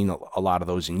haven't seen a lot of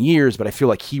those in years, but I feel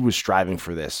like he was striving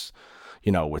for this,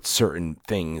 you know, with certain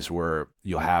things where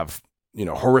you'll have, you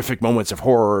know, horrific moments of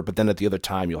horror, but then at the other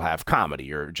time you'll have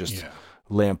comedy or just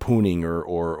lampooning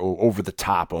or over the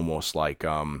top, almost like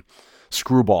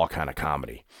screwball kind of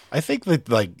comedy. I think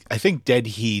Dead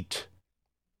Heat,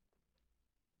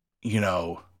 you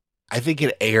know, I think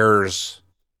it airs,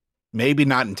 maybe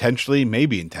not intentionally,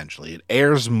 maybe intentionally. It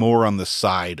airs more on the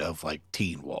side of like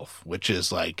Teen Wolf, which is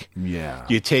like,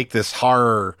 you take this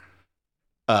horror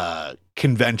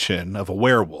convention of a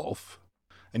werewolf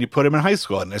and you put him in high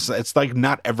school, and it's like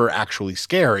not ever actually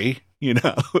scary, you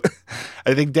know.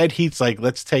 I think Dead Heat's like,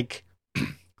 let's take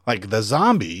like the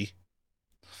zombie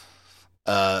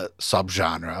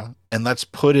subgenre and let's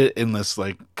put it in this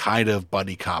like kind of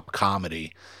buddy cop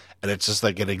comedy. And it's just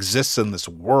like it exists in this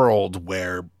world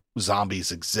where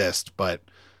zombies exist, but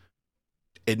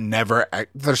it never,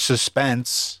 there's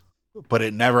suspense, but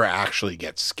it never actually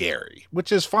gets scary,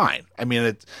 which is fine. I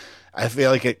mean, I feel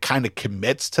like it kind of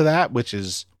commits to that, which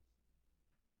is,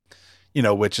 you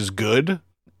know, which is good.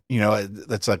 You know,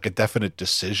 that's like a definite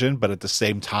decision, but at the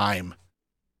same time,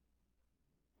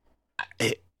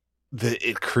 it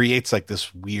creates like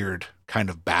this weird kind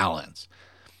of balance.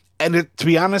 And to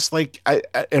be honest, like, I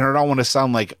don't want to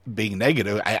sound like being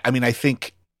negative. I mean, I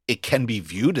think it can be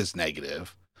viewed as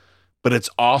negative, but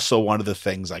it's also one of the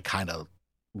things I kind of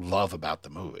love about the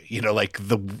movie. You know, like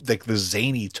the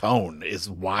zany tone is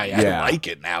why I like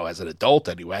it now as an adult.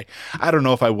 Anyway, I don't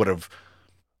know if I would have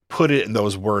put it in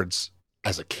those words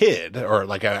as a kid, or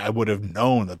like I would have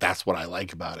known that that's what I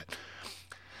like about it.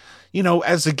 You know,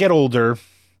 as I get older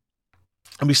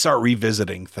and we start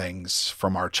revisiting things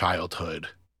from our childhood.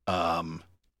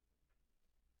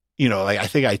 You know, like I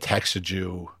think I texted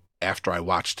you after I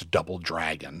watched Double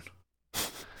Dragon,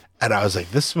 and I was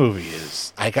like, "This movie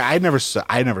is like I never saw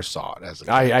it as a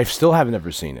kid. I still have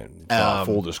never seen it.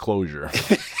 Full disclosure,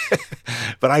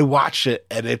 but I watched it,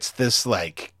 and it's this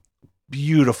like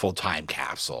beautiful time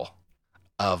capsule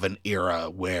of an era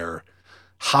where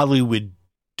Hollywood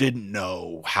didn't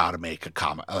know how to make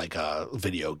a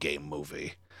video game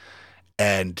movie.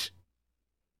 And,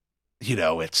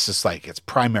 it's just like, it's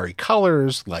primary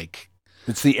colors, like.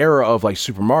 It's the era of like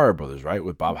Super Mario Brothers, right?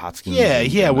 With Bob Hoskins.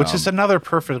 Yeah, which is another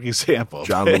perfect example.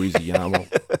 John Leguizamo.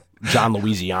 John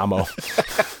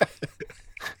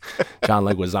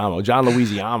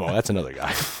Leguizamo, that's another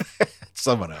guy.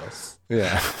 Someone else.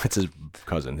 Yeah, it's his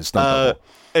cousin, his stunt double.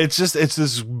 It's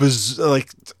this like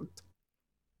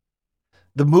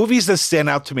the movies that stand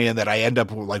out to me and that I end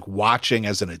up like watching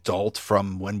as an adult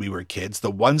from when we were kids.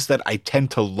 The ones that I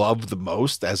tend to love the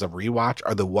most as a rewatch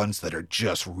are the ones that are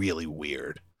just really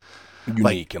weird,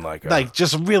 unique, and like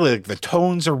just really like the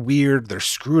tones are weird. They're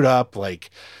screwed up, like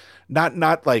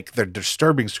not like they're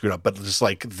disturbing screwed up, but just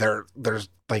like they're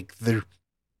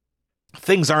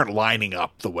things aren't lining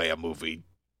up the way a movie.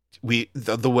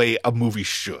 The way a movie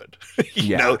should.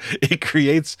 It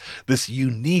creates this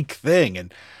unique thing.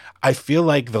 And I feel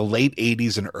like the late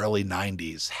 80s and early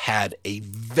 90s had a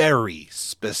very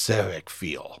specific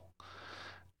feel.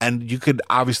 And you could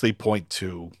obviously point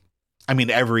to,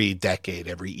 every decade,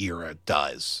 every era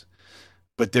does.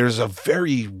 But there's a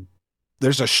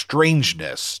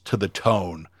strangeness to the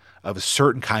tone of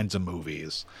certain kinds of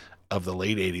movies of the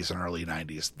late 80s and early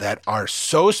 90s that are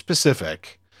so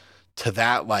specific to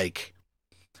that like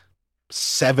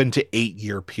 7 to 8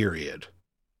 year period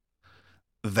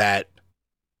that,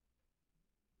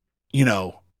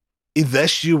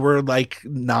 unless you were like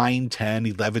 9, 10,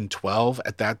 11, 12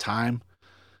 at that time,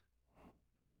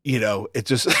 it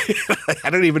just, I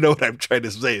don't even know what I'm trying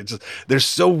to say. It's just, they're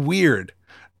so weird.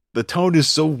 The tone is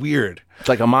so weird. It's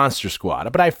like a Monster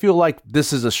Squad. But I feel like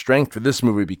this is a strength for this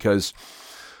movie because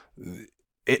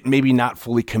it maybe not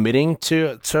fully committing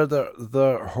to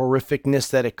the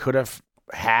horrificness that it could have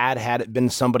had it been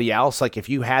somebody else. Like if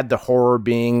you had the horror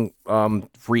being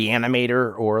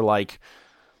Reanimator or like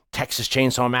Texas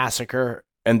Chainsaw Massacre,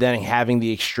 and then having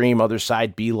the extreme other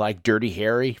side be like Dirty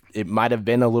Harry, it might have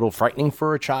been a little frightening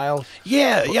for a child.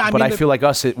 Yeah. But I feel like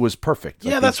it was perfect.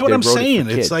 Yeah, that's what I'm saying.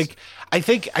 It's like I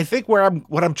think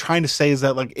what I'm trying to say is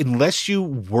that like unless you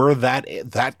were that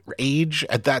age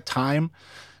at that time,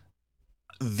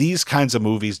 these kinds of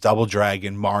movies, Double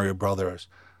Dragon, Mario Brothers,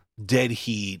 Dead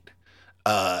Heat,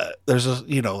 there's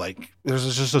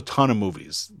just a ton of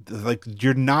movies. Like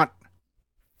you're not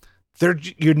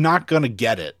gonna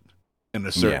get it in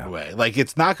a certain way. Like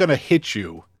it's not gonna hit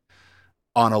you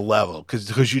on a level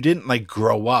because you didn't like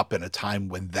grow up in a time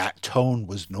when that tone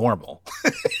was normal.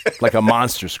 Like a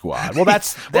Monster Squad. Well,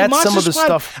 that's some of the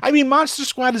stuff. Monster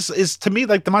Squad is to me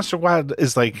like the Monster Squad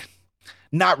is like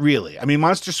not really.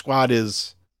 Monster Squad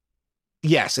is.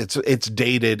 Yes, it's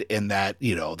dated in that,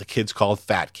 the kid's called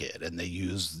Fat Kid and they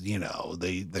use,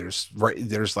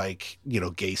 there's like,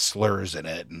 gay slurs in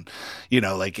it and,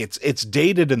 like it's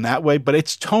dated in that way, but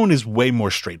its tone is way more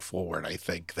straightforward, I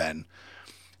think, than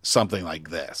something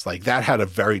like this. Like that had a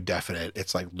very definite,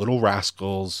 it's like Little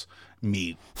Rascals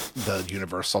meet the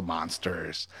Universal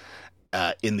Monsters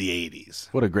in the 80s.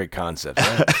 What a great concept.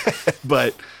 Right?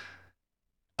 But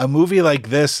a movie like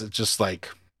this, it's just like,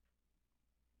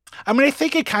 I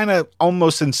think it kind of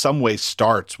almost in some ways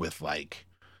starts with like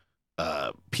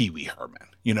Pee Wee Herman,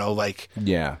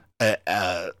 yeah.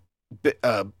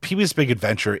 Pee Wee's Big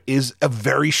Adventure is a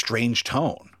very strange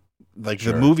tone. Like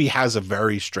the movie has a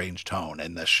very strange tone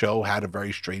and the show had a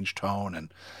very strange tone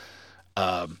and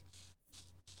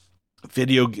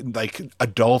like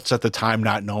adults at the time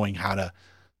not knowing how to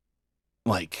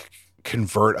like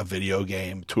convert a video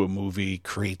game to a movie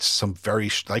creates some very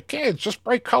like, hey, it's just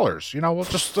bright colors, we'll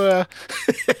just the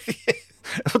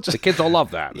kids will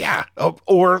love that. Yeah.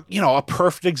 Or a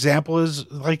perfect example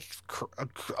is like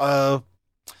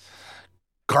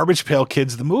Garbage Pail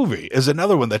Kids the movie is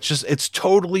another one that's just it's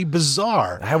totally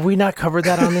bizarre. Have we not covered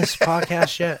that on this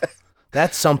podcast yet?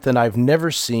 That's something I've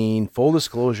never seen, full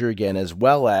disclosure again, as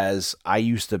well as I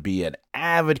used to be an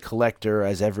avid collector,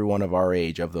 as everyone of our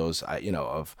age, of those, I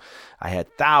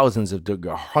had thousands of,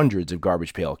 hundreds of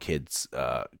Garbage Pail Kids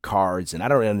cards, and I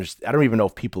don't even know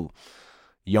if people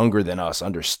younger than us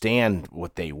understand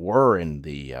what they were and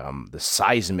the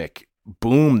seismic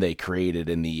boom they created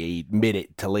in the mid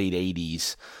to late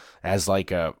 80s as like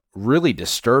a really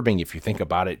disturbing, if you think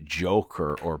about it, joke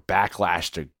or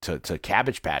backlash to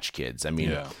Cabbage Patch Kids.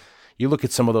 You look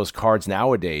at some of those cards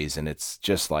nowadays and it's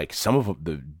just like some of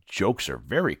the jokes are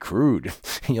very crude.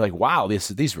 And you're like, wow,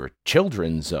 these were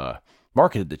children's,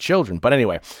 marketed to children. But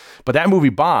anyway, that movie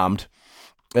bombed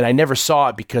and I never saw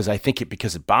it because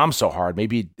it bombed so hard.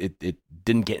 Maybe it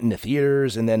didn't get into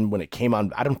theaters. And then when it came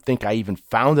on, I don't think I even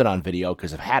found it on video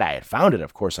because I had found it,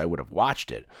 of course I would have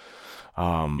watched it.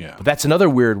 But that's another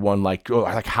weird one, like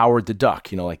Howard the Duck.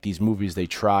 Like these movies, they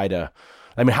try to.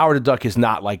 I mean, Howard the Duck is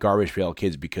not like Garbage Pail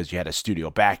Kids because you had a studio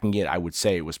backing it. I would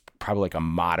say it was probably like a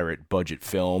moderate budget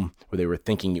film where they were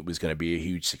thinking it was going to be a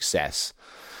huge success,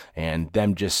 and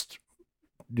them just,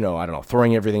 I don't know,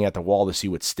 throwing everything at the wall to see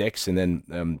what sticks, and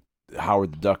then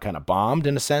Howard the Duck kind of bombed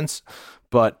in a sense.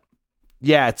 But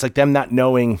yeah, it's like them not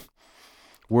knowing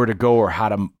where to go or how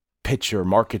to pitch or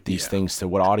market these things to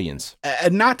what audience.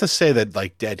 And not to say that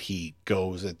like Dead Heat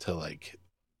goes into like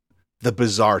the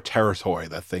bizarre territory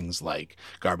that things like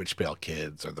Garbage Pail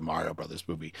Kids or the Mario Brothers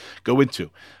movie go into,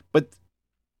 but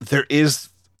there is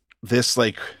this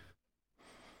like,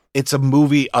 it's a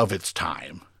movie of its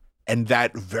time, and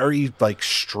that very like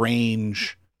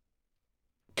strange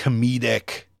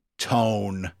comedic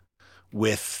tone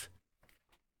with,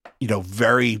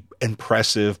 very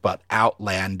impressive but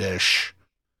outlandish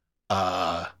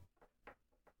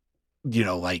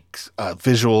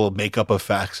visual makeup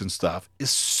effects and stuff is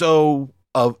so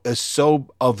of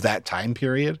that time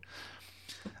period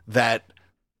that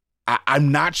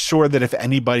I'm not sure that if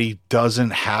anybody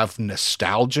doesn't have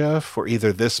nostalgia for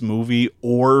either this movie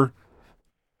or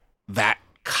that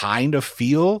kind of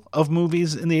feel of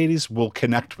movies in the 80s will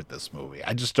connect with this movie.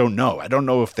 I just don't know. I don't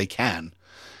know if they can.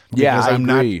 Yeah, I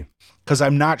agree. Because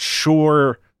I'm not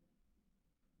sure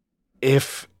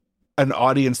if an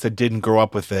audience that didn't grow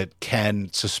up with it can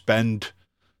suspend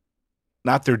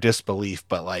not their disbelief,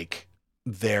 but like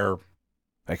their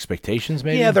expectations,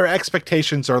 maybe. Yeah, their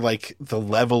expectations are like the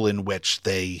level in which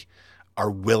they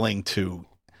are willing to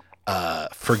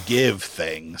forgive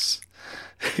things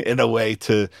in a way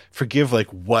to forgive like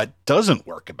what doesn't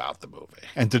work about the movie,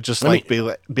 and to just be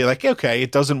like, okay,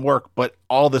 it doesn't work, but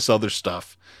all this other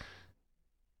stuff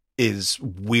is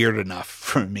weird enough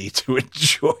for me to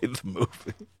enjoy the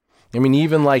movie. I mean,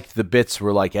 even like the bits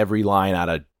where like every line out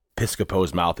of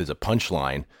Piscopo's mouth is a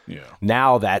punchline. Yeah.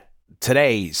 Now that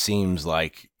today seems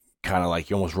like kind of like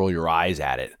you almost roll your eyes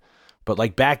at it. But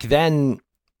like back then,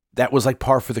 that was like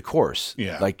par for the course.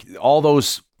 Yeah. Like all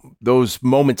those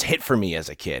moments hit for me as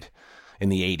a kid in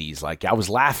the 80s. Like I was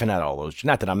laughing at all those.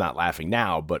 Not that I'm not laughing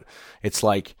now, but it's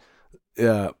like,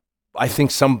 I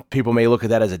think some people may look at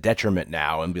that as a detriment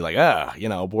now and be like,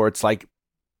 where it's like,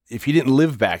 if you didn't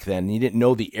live back then, you didn't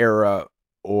know the era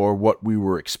or what we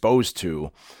were exposed to,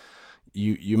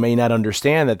 you may not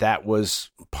understand that was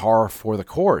par for the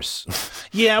course.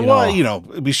 Yeah,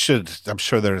 we should. I'm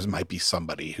sure there might be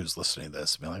somebody who's listening to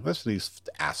this and be like, listen to these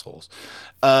assholes.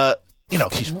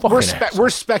 We're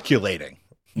speculating,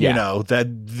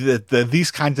 that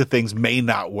these kinds of things may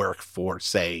not work for,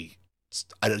 say,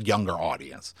 a younger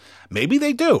audience. Maybe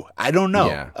they do. I don't know.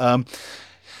 Yeah.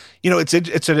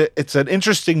 It's an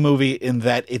interesting movie in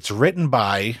that it's written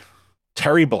by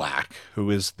Terry Black, who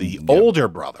is the older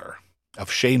brother of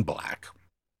Shane Black.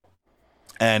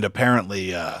 And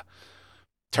apparently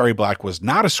Terry Black was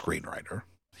not a screenwriter.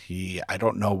 I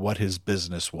don't know what his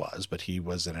business was, but he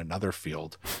was in another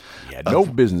field. He had no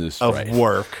business of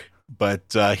work.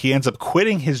 But he ends up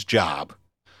quitting his job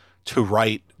to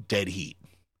write Dead Heat.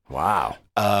 Wow.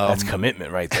 That's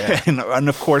commitment right there. And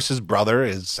of course, his brother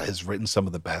has written some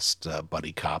of the best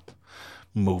buddy cop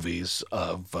movies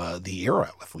of the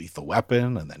era with Lethal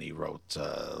Weapon, and then he wrote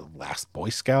Last Boy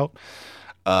Scout.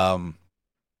 So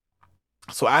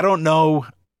I don't know.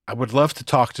 I would love to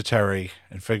talk to Terry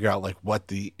and figure out like what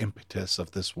the impetus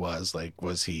of this was. Like,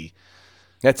 was he?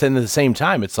 That's in the same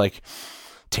time. It's like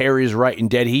Terry's writing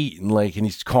Dead Heat, and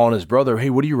he's calling his brother, "Hey,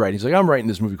 what are you writing?" He's like, "I'm writing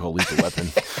this movie called Lethal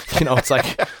Weapon." It's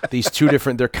like these two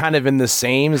different. They're kind of in the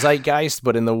same zeitgeist,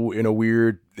 but in a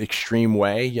weird, extreme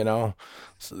way.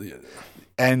 So,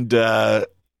 and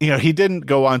he didn't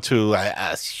go on to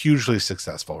a hugely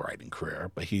successful writing career,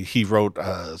 but he wrote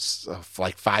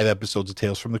like 5 episodes of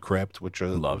Tales from the Crypt, which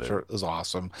is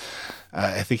awesome.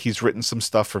 I think he's written some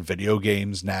stuff for video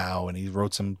games now, and he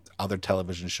wrote some other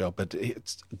television show, but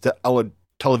it's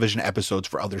television episodes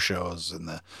for other shows in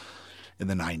the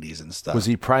 90s and stuff. Was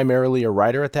he primarily a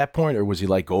writer at that point, or was he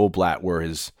like Goldblatt, where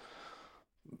his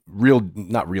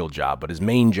not real job, but his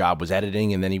main job was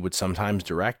editing, and then he would sometimes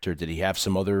direct, or did he have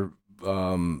some other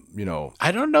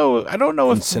I don't know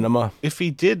if cinema, if he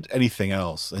did anything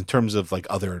else in terms of like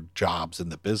other jobs in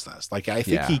the business. Like I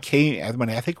think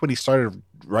I think when he started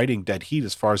writing Dead Heat,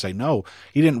 as far as I know,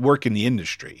 he didn't work in the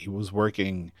industry. He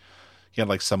had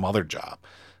like some other job.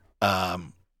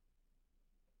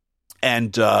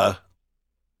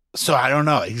 So I don't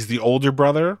know. He's the older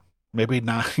brother. Maybe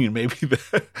not. Maybe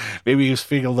he was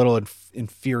feeling a little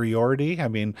inferiority. I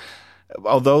mean,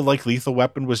 although like Lethal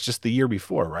Weapon was just the year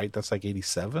before, right? That's like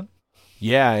 87.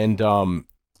 Yeah, and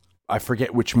I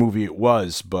forget which movie it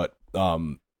was, but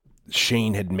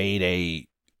Shane had made a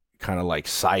kind of like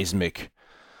seismic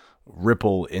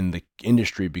ripple in the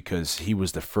industry because he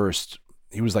was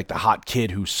like the hot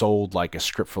kid who sold like a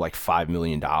script for like $5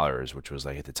 million, which was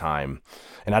like at the time.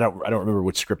 And I don't remember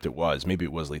which script it was. Maybe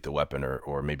it was Lethal Weapon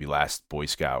or maybe Last Boy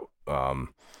Scout.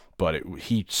 But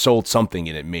he sold something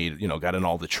and it made, got in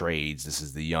all the trades. This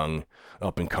is the young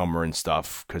up and comer and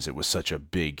stuff because it was such a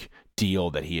big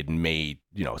deal that he had made,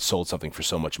 sold something for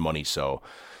so much money. So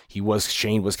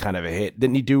Shane was kind of a hit.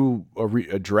 Didn't he do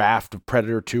a draft of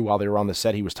Predator 2 while they were on the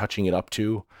set? He was touching it up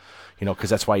too,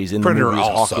 because that's why he's in Predator the movies.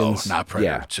 also, Hawkins. not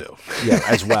Predator 2. Yeah,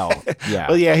 as well. Yeah.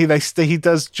 Well, yeah, he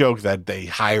does joke that they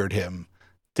hired him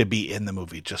to be in the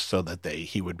movie just so that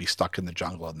he would be stuck in the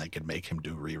jungle and they could make him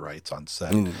do rewrites on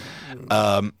set.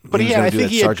 But he I think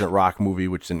think that Sergeant Rock movie,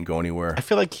 which didn't go anywhere. I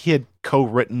feel like he had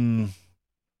co-written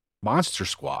Monster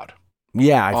Squad.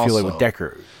 Yeah, I feel like with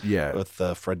Decker. Yeah, with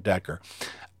Fred Decker.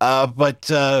 But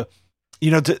to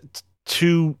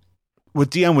what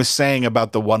Dion was saying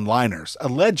about the one-liners,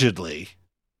 allegedly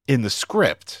in the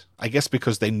script, I guess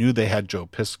because they knew they had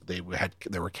they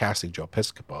were casting Joe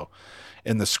Piscopo.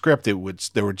 In the script, there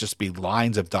would just be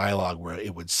lines of dialogue where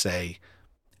it would say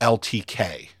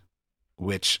LTK,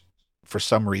 which for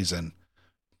some reason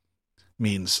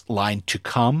means line to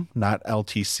come, not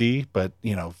LTC. But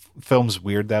film's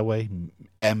weird that way.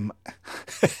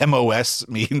 MOS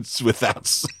means without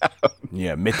sound.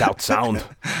 Yeah, without sound.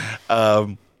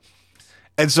 And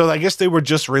so I guess they were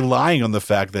just relying on the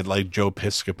fact that like Joe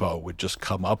Piscopo would just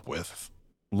come up with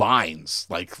lines,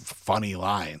 like funny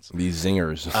lines. These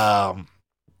zingers.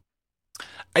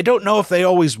 I don't know if they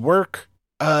always work.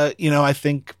 I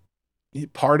think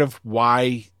part of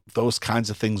why those kinds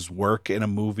of things work in a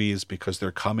movie is because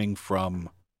they're coming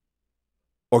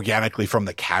organically from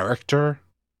the character.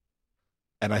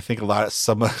 And I think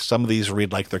some of these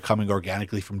read like they're coming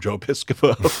organically from Joe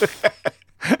Piscopo.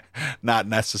 Not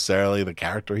necessarily the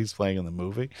character he's playing in the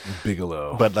movie.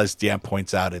 Bigelow. But as Dan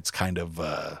points out, it's kind of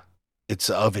it's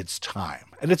of its time.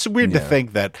 And it's weird to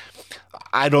think that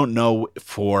I don't know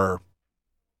for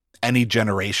any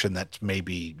generation that's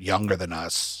maybe younger than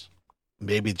us,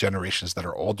 maybe generations that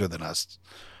are older than us,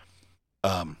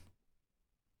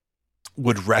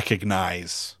 would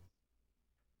recognize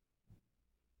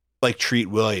like Treat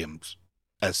Williams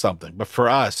as something. But for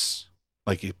us,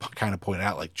 like you kind of pointed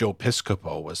out, like Joe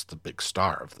Piscopo was the big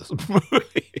star of this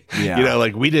movie. Yeah.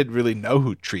 Like we didn't really know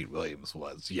who Treat Williams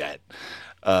was yet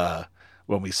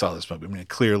when we saw this movie. I mean,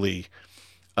 clearly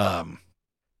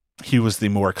he was the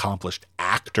more accomplished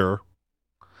actor.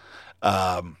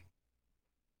 But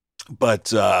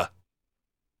to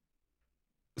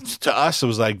us, it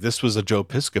was like this was a Joe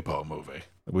Piscopo movie,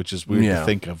 which is weird to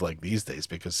think of like these days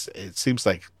because it seems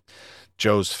like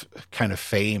Joe's kind of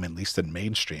fame, at least in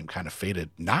mainstream, kind of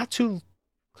faded not too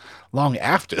long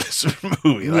after this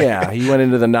movie. He went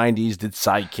into the 90s, did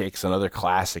Sidekicks, another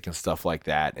classic and stuff like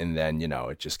that. And then,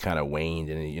 it just kind of waned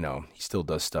and, he still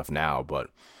does stuff now, but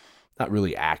not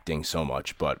really acting so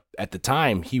much. But at the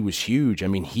time, he was huge. I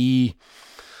mean,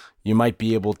 you might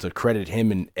be able to credit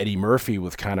him and Eddie Murphy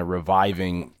with kind of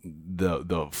reviving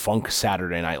the funk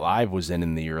Saturday Night Live was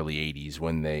in the early 80s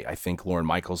when I think Lorne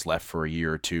Michaels left for a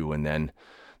year or two, and then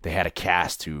they had a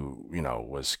cast who,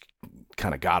 was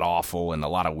kind of god awful and a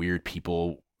lot of weird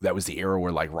people. That was the era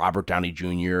where like Robert Downey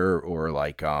Jr. or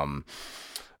like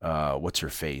what's her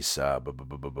face? I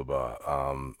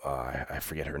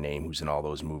forget her name. Who's in all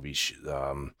those movies?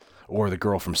 Or the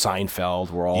girl from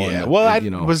Seinfeld. We're all in the,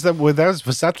 was that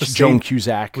the Joan same,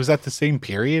 Cusack? Was that the same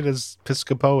period as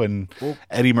Piscopo and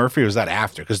Eddie Murphy? Or was that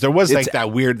after? Because there was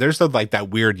that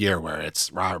weird year where it's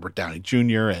Robert Downey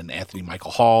Jr. and Anthony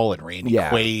Michael Hall and Randy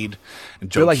Quaid and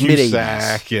Joe like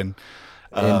Cusack and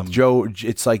Joe.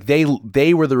 It's like they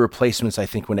were the replacements. I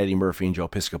think when Eddie Murphy and Joe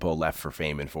Piscopo left for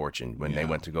fame and fortune when they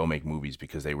went to go make movies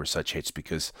because they were such hits.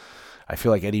 Because I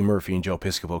feel like Eddie Murphy and Joe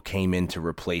Piscopo came in to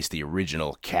replace the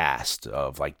original cast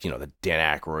of like, the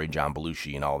Dan Aykroyd, John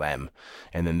Belushi and all them.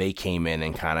 And then they came in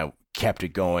and kind of kept it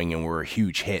going and were a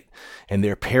huge hit. And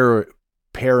their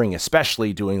pairing,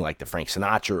 especially doing like the Frank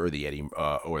Sinatra or the Eddie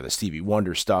or the Stevie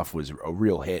Wonder stuff was a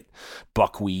real hit.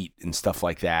 Buckwheat and stuff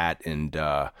like that. And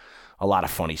a lot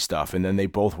of funny stuff. And then they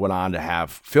both went on to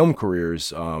have film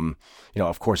careers.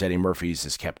 Of course, Eddie Murphy's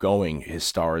has kept going. His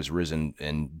star has risen,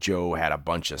 and Joe had a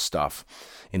bunch of stuff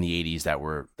in the 80s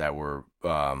that were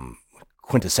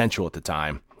quintessential at the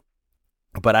time.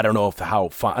 But I don't know how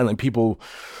people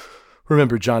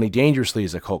remember Johnny Dangerously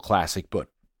as a cult classic, but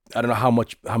I don't know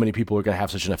how many people are going to have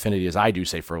such an affinity as I do,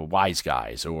 say, for Wise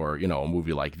Guys or, a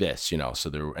movie like this, so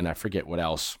there, and I forget what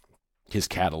else his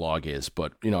catalog is,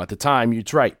 but at the time,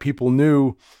 it's right. People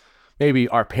knew maybe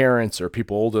our parents or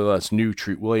people older than us knew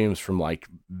Treat Williams from, like,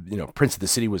 Prince of the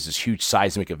City was this huge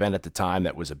seismic event at the time.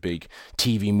 That was a big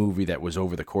TV movie that was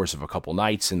over the course of a couple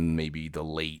nights in maybe the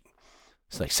late,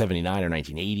 it's like 79 or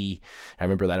 1980. I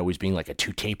remember that always being like a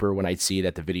 2-taper when I'd see it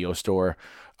at the video store.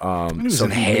 He was in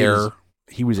Hair.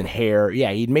 He was in Hair.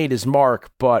 Yeah, he'd made his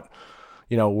mark, but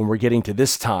when we're getting to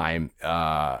this time,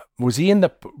 was he in the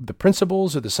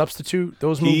Principals or the Substitute?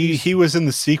 Those movies. He was in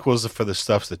the sequels for the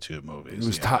Substitute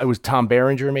movies. It was Tom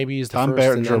Berenger. Maybe he's the Tom first.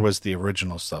 Berenger was the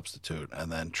original Substitute,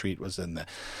 and then Treat was in the.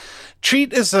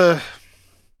 Treat is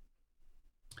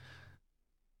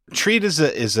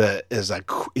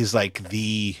like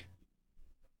the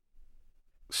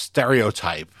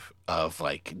stereotype of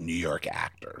like New York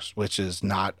actors, which is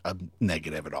not a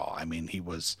negative at all. I mean, he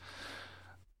was.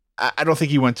 I don't think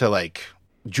he went to like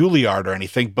Juilliard or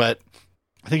anything, but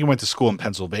I think he went to school in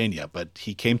Pennsylvania. But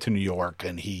he came to New York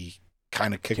and he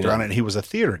kind of kicked around, and he was a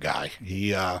theater guy.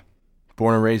 He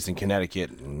born and raised in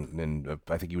Connecticut, and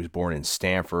I think he was born in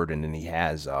Stamford, and then he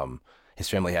has his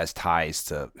family has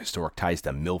historic ties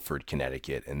to Milford,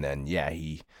 Connecticut, and then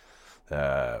he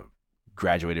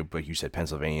graduated, like you said,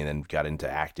 Pennsylvania, and then got into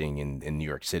acting in New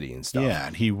York City and stuff. Yeah,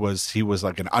 and he was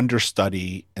like an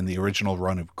understudy in the original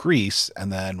run of Grease,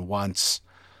 and then once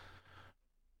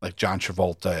like John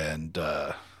Travolta and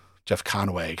Jeff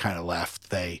Conaway kind of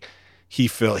left,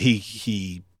 he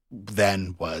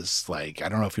then was like, I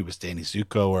don't know if he was Danny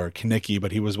Zuko or Kinnicky,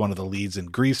 but he was one of the leads in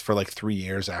Grease for like 3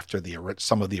 years after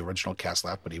some of the original cast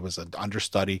left, but he was an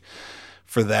understudy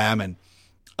for them, and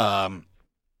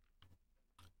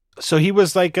so he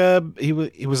was like he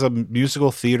was a musical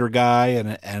theater guy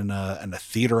and a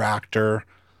theater actor,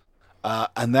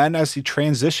 and then as he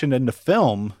transitioned into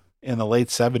film in the late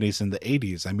 70s and the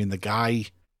 80s, I mean, the guy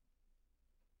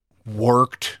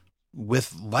worked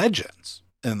with legends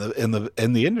in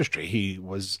the industry. He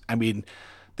was, I mean,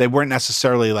 they weren't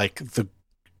necessarily like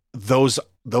those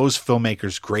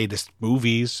filmmakers' greatest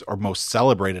movies or most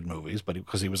celebrated movies, but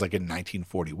because he was like in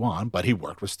 1941, but he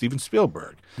worked with Steven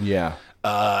Spielberg. Yeah.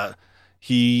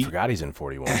 He forgot he's in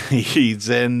 41. He's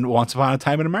in Once Upon a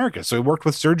Time in America. So he worked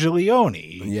with Sergio Leone.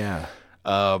 Yeah.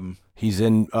 He's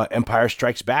in Empire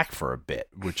Strikes Back for a bit,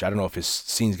 which I don't know if his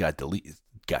scenes got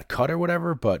cut or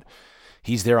whatever, but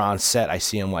he's there on set. I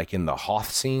see him like in the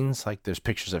Hoth scenes. Like there's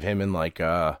pictures of him in like,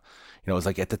 it was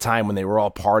like at the time when they were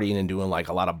all partying and doing like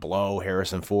a lot of blow,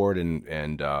 Harrison Ford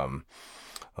and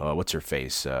what's her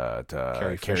face?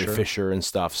 Carrie Fisher and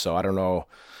stuff. So I don't know,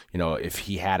 if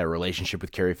he had a relationship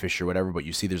with Carrie Fisher or whatever, but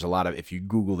you see if you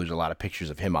Google, there's a lot of pictures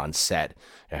of him on set,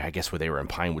 I guess where they were in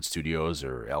Pinewood Studios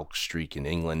or Elk Street in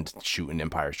England shooting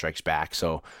Empire Strikes Back.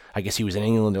 So I guess he was in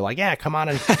England. They're like, yeah, come on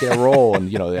and get a role.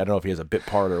 And, I don't know if he has a bit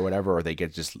part or whatever, or they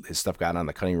get just his stuff got on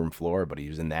the cutting room floor, but he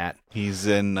was in that. He's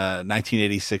in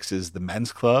 1986's The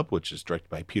Men's Club, which is directed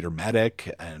by Peter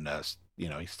Medic. And,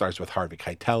 he stars with Harvey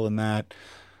Keitel in that.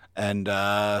 And,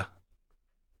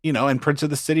 and Prince of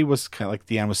the City was kind of like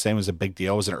Dion was saying, was a big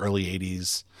deal. It was an early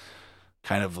 80s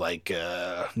kind of like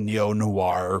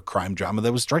neo-noir crime drama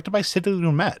that was directed by Sidney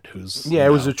Lumet, who's... Yeah, it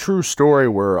was a true story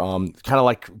where kind of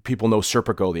like people know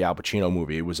Serpico, the Al Pacino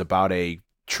movie. It was about a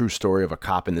true story of a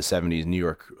cop in the 70s, New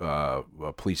York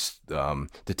police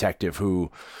detective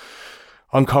who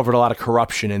uncovered a lot of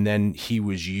corruption, and then he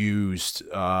was used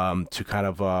to kind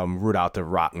of root out the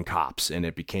rotten cops, and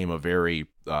it became a very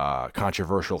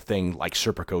controversial thing, like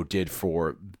Serpico did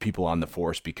for people on the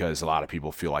force, because a lot of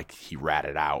people feel like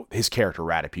his character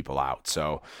ratted people out.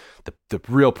 So the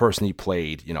real person he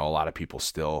played, a lot of people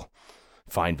still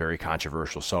find very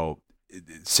controversial. So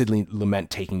Sidney Lumet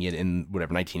taking it in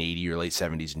 1980 or late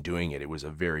 70s and doing it, it was a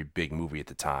very big movie at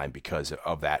the time because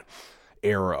of that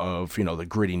era of, the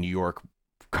gritty New York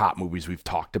cop movies we've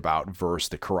talked about versus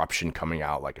the corruption coming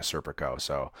out like a Serpico.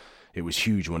 So it was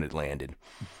huge when it landed.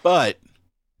 But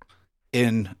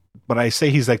I say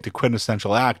he's like the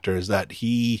quintessential actor is that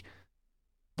he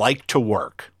liked to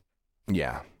work.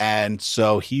 Yeah. And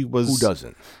so he was... Who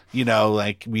doesn't?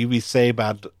 Like we say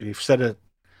about... We've said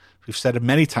it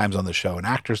many times on the show, an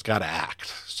actor's got to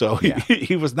act. So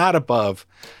he was not above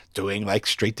doing like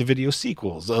straight to video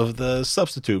sequels of the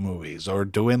Substitute movies or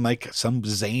doing like some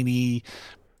zany,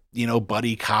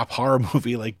 buddy cop horror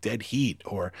movie like Dead Heat,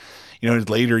 or, in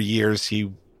later years,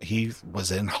 he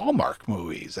was in Hallmark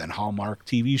movies and Hallmark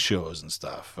TV shows and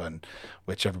stuff, and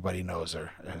which everybody knows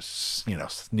are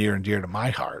near and dear to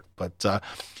my heart. But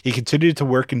he continued to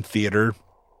work in theater,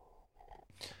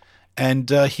 and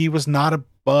he was not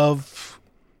above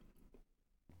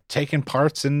taking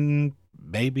parts in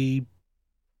maybe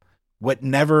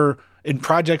in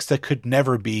projects that could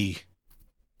never be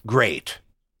great,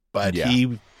 but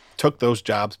he took those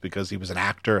jobs because he was an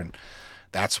actor, and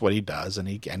that's what he does. And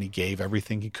he gave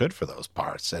everything he could for those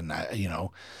parts. And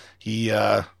he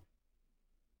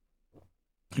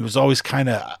was always kind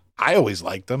of. I always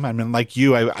liked him. I mean, like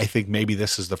you, I think maybe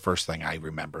this is the first thing I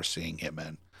remember seeing him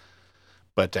in.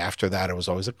 But after that, it was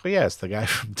always like, oh, yeah, it's the guy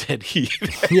from Dead Heat.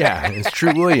 Yeah, it's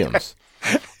Treat Williams.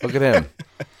 Look at him.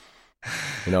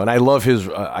 And I love his,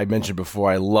 I mentioned before,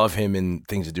 I love him in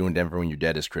Things to Do in Denver When You're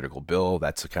Dead as Critical Bill.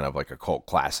 That's kind of like a cult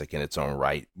classic in its own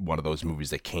right. One of those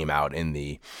movies that came out in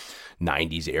the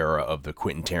 90s era of the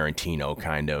Quentin Tarantino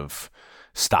kind of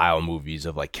style movies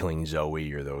of like Killing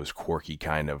Zoe or those quirky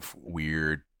kind of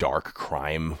weird dark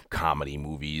crime comedy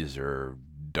movies or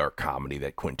dark comedy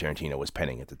that Quentin Tarantino was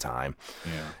penning at the time.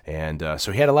 Yeah. And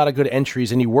so he had a lot of good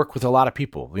entries, and he worked with a lot of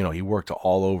people. He worked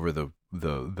all over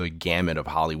the gamut of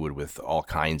Hollywood with all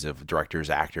kinds of directors,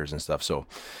 actors, and stuff. So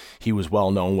he was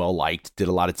well known, well liked, did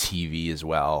a lot of TV as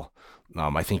well.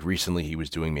 I think recently he was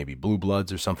doing maybe Blue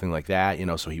Bloods or something like that,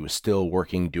 so he was still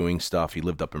working, doing stuff. He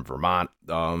lived up in Vermont,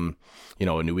 a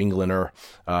New Englander.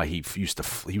 He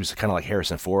was kind of like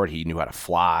Harrison Ford. He knew how to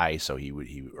fly. So he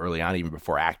early on, even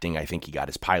before acting, I think he got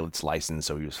his pilot's license.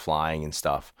 So he was flying and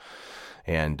stuff.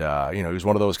 And, he was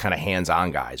one of those kind of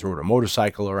hands-on guys, rode a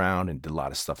motorcycle around and did a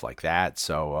lot of stuff like that.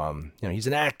 So, he's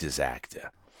an actor's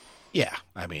actor. Yeah.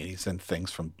 I mean, he's in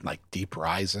things from like Deep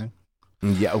Rising.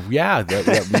 Yeah.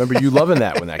 Remember you loving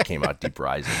that when that came out, Deep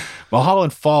Rising.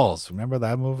 Mulholland Falls. Remember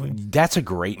that movie? That's a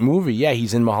great movie. Yeah,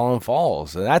 he's in Mulholland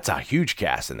Falls. That's a huge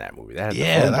cast in that movie.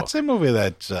 That's a movie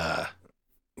that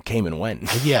came and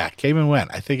went. Yeah, came and went.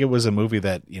 I think it was a movie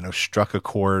that, struck a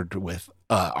chord with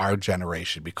our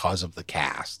generation because of the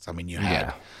cast. I mean, you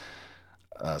had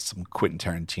some Quentin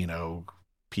Tarantino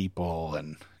people,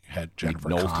 and you had Jennifer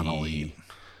Connelly.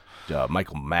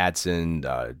 Michael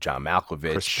Madsen, John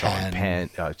Malkovich, Sean Penn.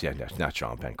 Not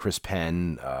Sean Penn. Chris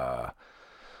Penn.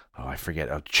 I forget.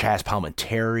 Chaz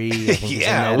Palminteri.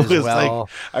 Yeah, it was like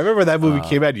I remember that movie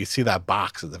came out. You see that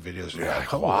box of the videos. You're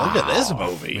like, oh, wow, look at this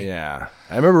movie. Yeah,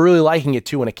 I remember really liking it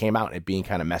too when it came out and it being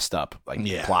kind of messed up, like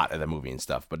the plot of the movie and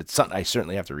stuff. But it's something I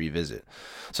certainly have to revisit.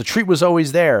 So Treat was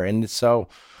always there, and so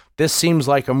this seems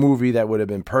like a movie that would have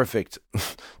been perfect.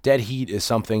 Dead Heat is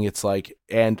something. It's like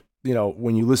and.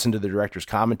 When you listen to the director's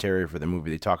commentary for the movie,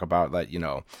 they talk about that,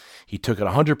 he took it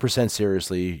 100%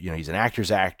 seriously. He's an actor's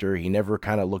actor. He never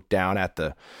kind of looked down at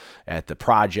the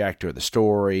project or the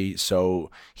story.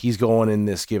 So he's going in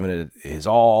this, giving it his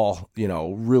all,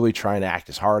 really trying to act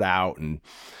his heart out. And,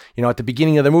 at the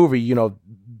beginning of the movie,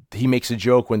 he makes a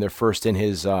joke when they're first in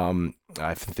his, I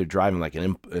think they're driving like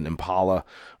an Impala,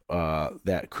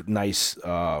 that nice,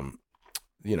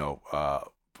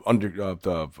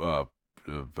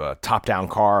 top-down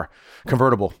car,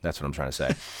 convertible. That's what I'm trying to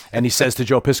say. And he says to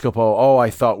Joe Piscopo, "Oh,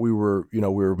 I thought we were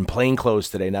in plain clothes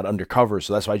today, not undercover."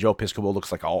 So that's why Joe Piscopo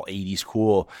looks like all 80s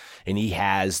cool. And he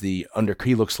has he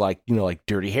looks like, like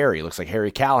Dirty Harry. He looks like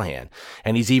Harry Callahan.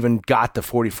 And he's even got the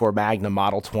 44 Magnum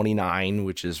Model 29,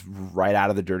 which is right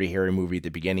out of the Dirty Harry movie at the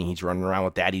beginning. He's running around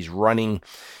with that. He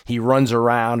runs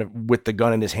around with the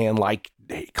gun in his hand like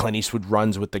Clint Eastwood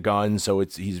runs with the gun, so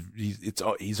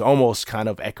he's almost kind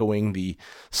of echoing the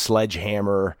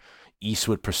Sledgehammer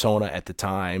Eastwood persona at the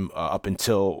time, up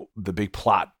until the big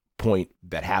plot point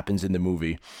that happens in the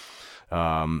movie.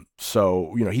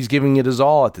 So he's giving it his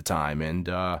all at the time, and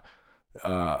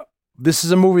this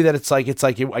is a movie that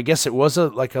I guess it was a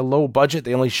low budget.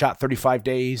 They only shot 35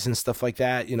 days and stuff like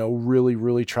that. Really,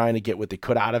 really trying to get what they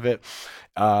could out of it.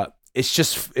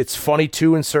 It's funny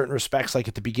too in certain respects, like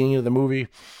at the beginning of the movie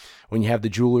when you have the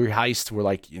jewelry heist where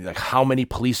like how many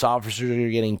police officers are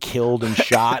getting killed and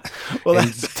shot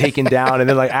and taken down, and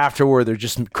then like afterward they're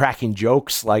just cracking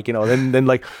jokes, like then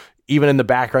like even in the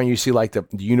background you see like the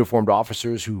uniformed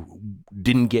officers who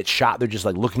didn't get shot, they're just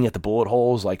like looking at the bullet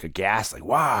holes like aghast, like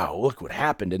wow, look what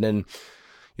happened. And then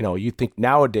you think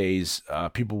nowadays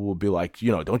people will be like,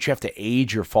 don't you have to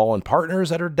age your fallen partners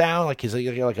that are down? Like, is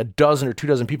like a dozen or 2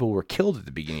 dozen people were killed at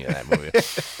the beginning of that movie.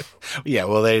 Yeah,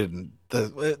 well,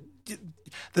 the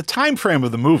time frame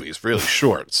of the movie is really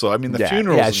short. So I mean, the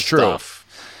funerals and stuff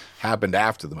happened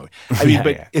after the movie. I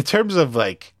mean, in terms of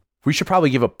like, we should probably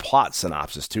give a plot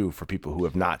synopsis too for people who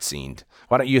have not seen.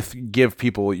 Why don't you give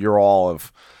people your all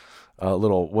of a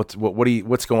little what's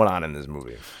going on in this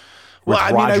movie? Well,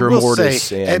 I mean, Roger I will Mortis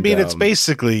say, and, it's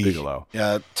basically Bigelow.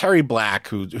 Terry Black,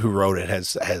 who wrote it,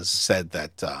 has said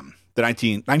that the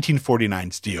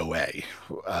 1949's DOA,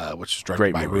 which was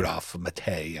directed by Rudolph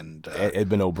Mattei and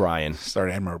Edmund O'Brien,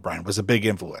 was a big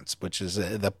influence. Which is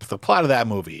the plot of that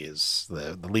movie is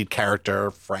the lead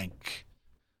character Frank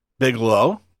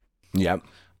Bigelow, yep,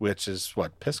 which is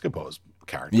what Piscopo's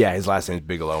character. Yeah, his last name is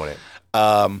Bigelow in it.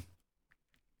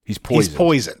 He's poisoned. He's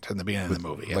poisoned in the beginning of the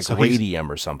movie. Like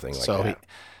radium or something like that.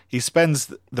 He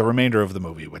spends the remainder of the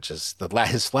movie, which is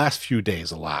his last few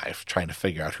days alive, trying to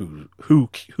figure out who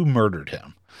murdered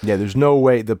him. Yeah, there's no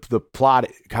way. The plot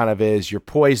kind of is you're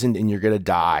poisoned and you're going to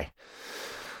die.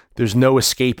 There's no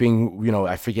escaping,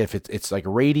 I forget if it's like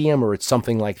radium or it's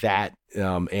something like that.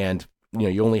 And,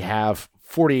 you only have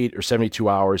 48 or 72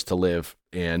 hours to live,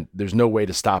 and there's no way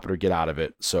to stop it or get out of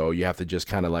it. So you have to just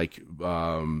kind of like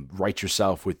write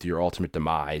yourself with your ultimate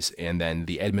demise. And then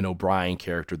the Edmund O'Brien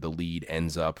character, the lead,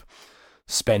 ends up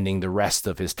spending the rest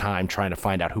of his time trying to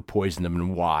find out who poisoned him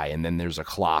and why. And then there's a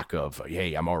clock of,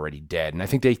 hey, I'm already dead. And I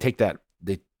think they take that,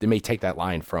 they may take that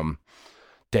line from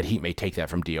Dead Heat, may take that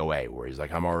from DOA, where he's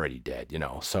like, I'm already dead,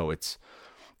 So it's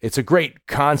a great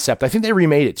concept. I think they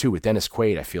remade it too with Dennis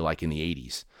Quaid. I feel like in the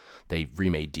 80s they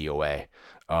remade DOA,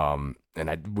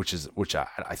 which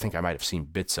I think I might have seen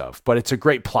bits of. But it's a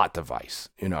great plot device,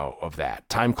 of that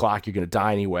time clock. You're going to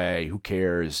die anyway. Who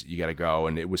cares? You got to go.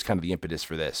 And it was kind of the impetus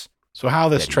for this. So how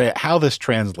this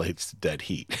translates to Dead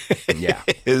Heat? Yeah,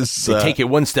 is they take it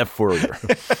one step further.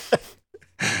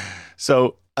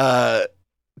 So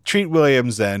Treat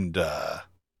Williams and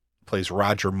plays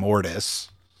Roger Mortis,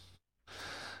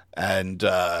 and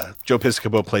Joe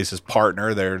Piscopo plays his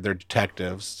partner. They're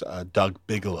detectives. Doug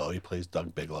Bigelow. He plays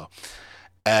Doug Bigelow,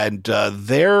 and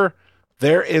there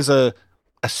is a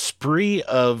spree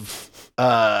of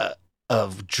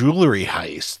jewelry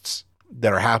heists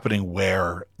that are happening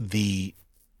where the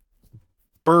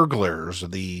burglars,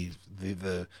 the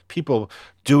people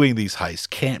doing these heists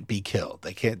can't be killed.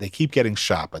 They keep getting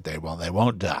shot, but they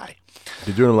won't die.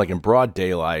 They're doing them like in broad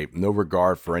daylight, no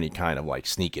regard for any kind of like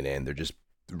sneaking in. They're just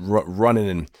running,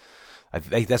 and I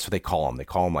think that's what they call them. They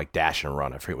call them like dash and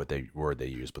run. I forget what word they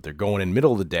use, but they're going in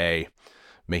middle of the day,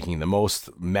 making the most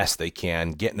mess they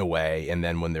can, getting away, and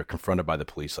then when they're confronted by the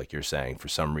police, like you're saying, for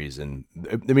some reason,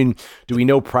 I mean, do we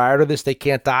know prior to this they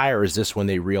can't die, or is this when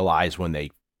they realize when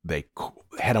they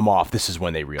head them off? This is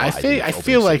when they realize. I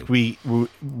feel like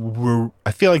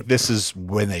I feel like this is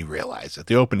when they realize it.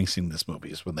 The opening scene of this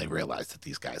movie is when they realize that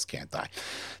these guys can't die.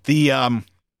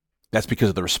 That's because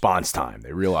of the response time.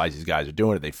 They realize these guys are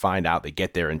doing it. They find out. They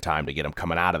get there in time to get them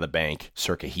coming out of the bank,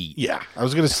 circa heat. Yeah, I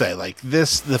was gonna say like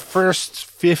this. The first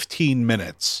 15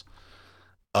 minutes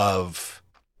of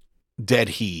Dead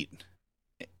Heat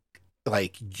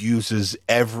like uses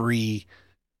every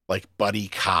like buddy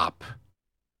cop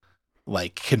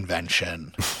like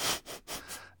convention.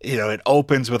 It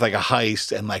opens with like a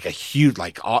heist and like a huge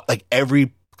like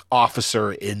every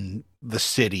officer in the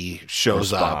city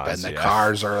shows up, and the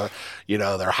cars are,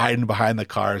 they're hiding behind the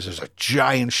cars. There's a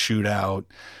giant shootout.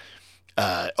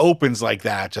 Opens like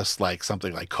that, just like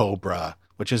something like Cobra,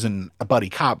 which isn't a buddy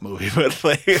cop movie, but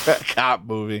like a cop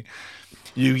movie.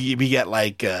 You get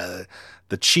like the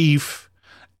chief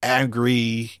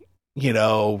angry,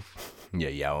 yelling,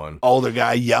 older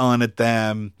guy yelling at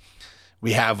them.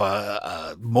 We have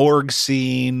a morgue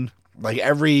scene, like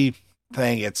everything.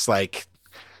 It's like,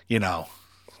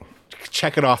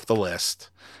 check it off the list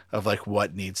of like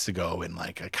what needs to go in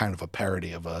like a kind of a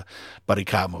parody of a buddy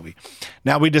cop movie.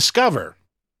 Now we discover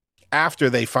after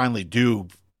they finally do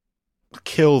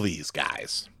kill these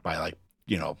guys by like,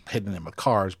 hitting them with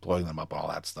cars, blowing them up, all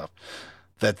that stuff,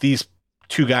 that these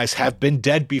two guys have been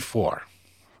dead before.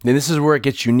 And this is where it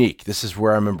gets unique. This is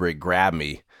where I remember it grabbed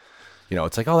me.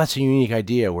 It's like, oh, that's a unique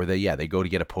idea where they go to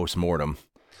get a postmortem,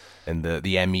 and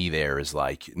the ME there is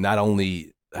like, not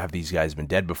only have these guys been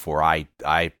dead before, I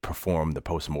perform the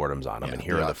postmortems on them, and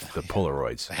here are the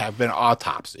Polaroids. They have been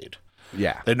autopsied.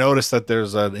 Yeah. They notice that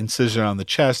there's an incision on the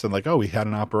chest, and like, oh, he had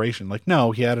an operation. Like,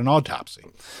 no, he had an autopsy.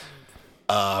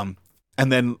 And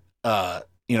then, Darren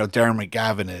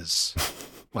McGavin is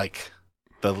like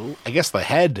the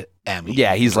head ME.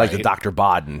 Yeah, he's right? Like the Dr.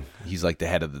 Bodden. He's like the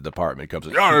head of the department. Comes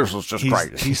like, oh, this was just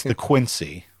great. He's the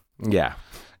Quincy. Yeah.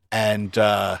 And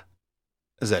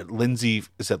is that Lindsay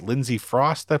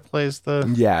Frost that plays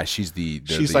the? Yeah, she's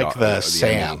she's like the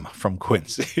Sam from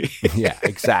Quincy. Yeah,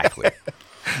 exactly.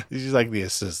 She's like the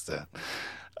assistant.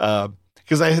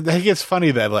 Because I think it's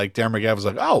funny that like Darren McGavin's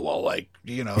like, oh well, like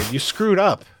you screwed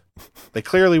up. They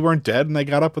clearly weren't dead, and they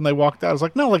got up and they walked out. I was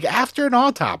like, no, like after an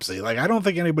autopsy, like I don't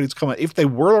think anybody's coming. If they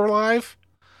were alive,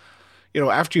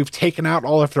 after you've taken out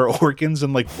all of their organs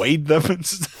and like weighed them and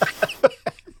stuff,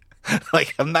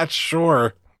 like I'm not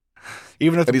sure.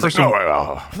 Even if the person,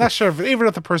 I'm not sure even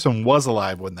if the person was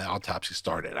alive when the autopsy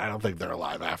started. I don't think they're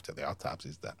alive after the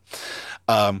autopsy's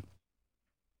done.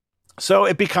 So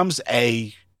it becomes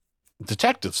a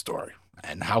detective story.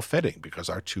 And how fitting, because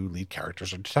our two lead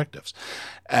characters are detectives.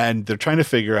 And they're trying to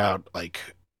figure out like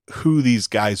who these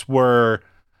guys were,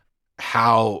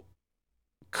 how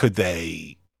could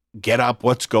they get up,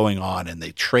 what's going on, and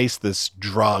they trace this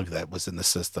drug that was in the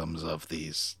systems of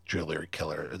these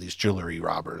jewelry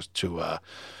robbers to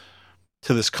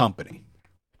this company.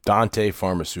 Dante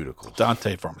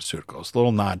Pharmaceuticals.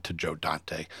 Little nod to Joe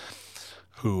Dante,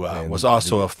 who was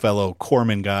also a fellow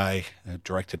Corman guy,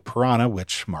 directed Piranha,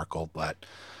 which Mark Goldblatt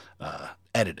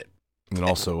edited. And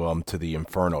also to the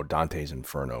Inferno, Dante's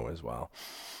Inferno as well.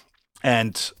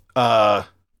 And long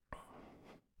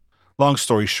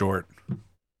story short,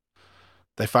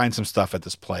 they find some stuff at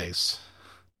this place.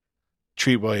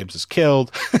 Treat Williams is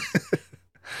killed,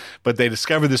 but they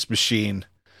discover this machine,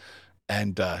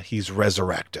 and he's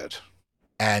resurrected.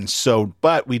 And so,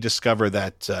 but we discover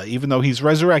that even though he's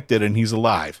resurrected and he's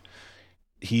alive,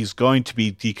 he's going to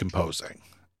be decomposing,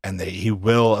 and he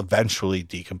will eventually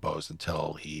decompose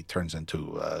until he turns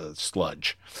into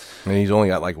sludge. And he's only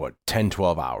got 10,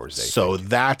 12 hours. So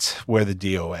that's where the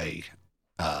DOA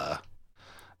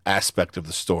aspect of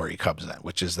the story comes in,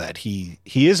 which is that he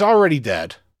is already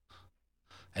dead.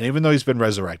 And even though he's been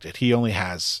resurrected, he only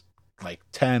has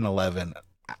 10, 11,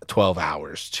 12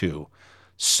 hours to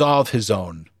solve his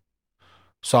own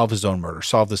murder,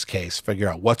 solve this case, figure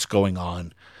out what's going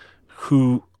on,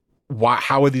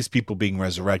 how are these people being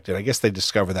resurrected? I guess they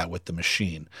discover that with the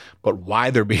machine, but why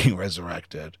they're being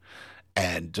resurrected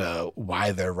and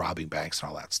why they're robbing banks and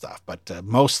all that stuff. But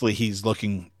mostly he's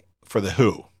looking for the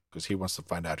who, because he wants to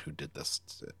find out who did this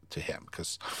to him.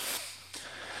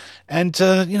 And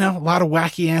a lot of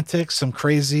wacky antics, some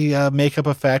crazy makeup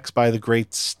effects by the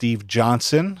great Steve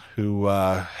Johnson, who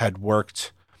had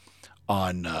worked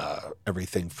on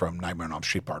everything from Nightmare on Elm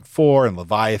Street Part 4 and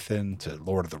Leviathan to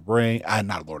Lord of the Rings,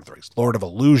 not Lord of the Rings, Lord of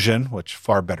Illusion, which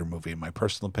far better movie in my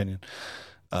personal opinion.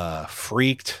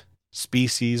 Freaked,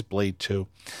 Species, Blade 2.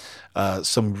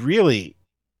 Some really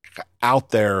out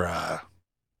there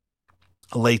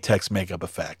latex makeup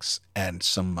effects and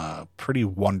some pretty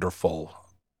wonderful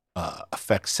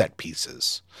effect set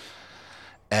pieces.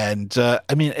 And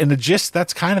in the gist,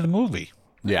 that's kind of the movie.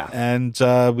 Yeah. And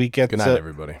we get good night,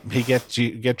 everybody. We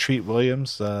get Treat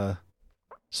Williams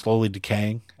slowly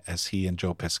decaying as he and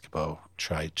Joe Piscopo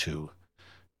try to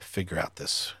figure out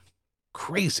this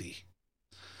crazy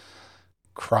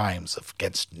crimes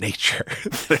against nature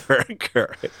that are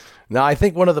occurring. Now, I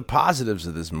think one of the positives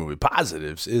of this movie,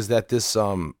 is that this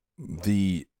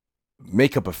the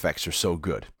makeup effects are so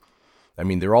good. I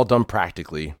mean, they're all done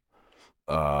practically,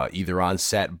 either on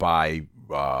set by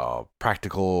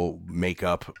practical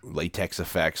makeup, latex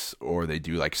effects, or they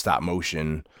do stop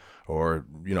motion, or,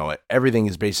 everything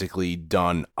is basically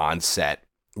done on set,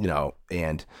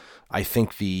 and I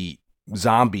think the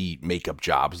zombie makeup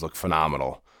jobs look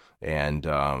phenomenal. And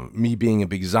me being a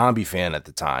big zombie fan at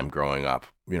the time growing up,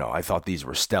 I thought these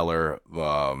were stellar,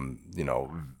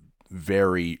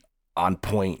 very on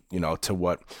point, to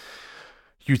what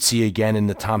you'd see again in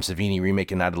the Tom Savini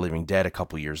remake of Night of the Living Dead a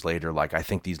couple years later. I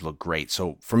think these look great.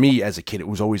 So for me as a kid, it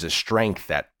was always a strength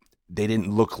that they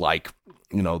didn't look like,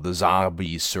 the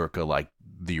zombies circa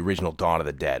the original Dawn of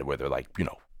the Dead, where they're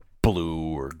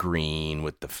blue or green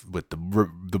with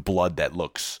the blood that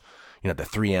looks, the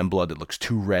 3M blood that looks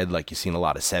too red, like you see in a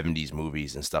lot of 70s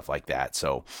movies and stuff like that.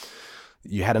 So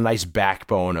you had a nice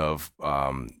backbone of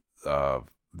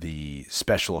the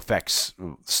special effects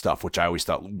stuff, which I always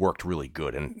thought worked really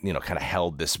good and, kind of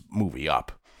held this movie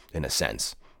up in a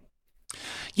sense.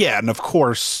 Yeah. And of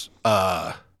course,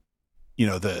 the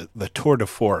tour de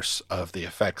force of the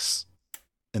effects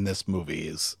in this movie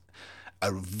is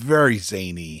a very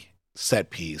zany set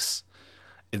piece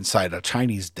inside a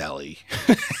Chinese deli.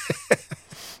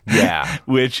 Yeah.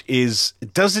 Which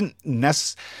doesn't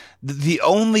the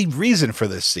only reason for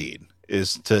this scene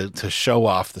is to show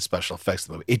off the special effects of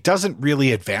the movie. It doesn't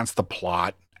really advance the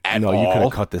plot at all. No, you could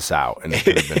have cut this out, and it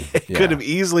could have been. It could have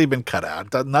easily been cut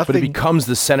out. Nothing. But it becomes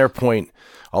the center point.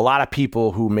 A lot of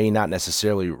people who may not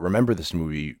necessarily remember this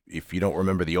movie, if you don't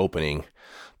remember the opening,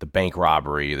 the bank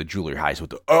robbery, the jewelry heist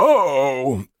with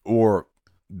or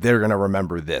they're gonna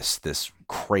remember this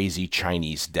crazy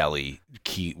Chinese deli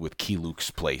with Key Luke's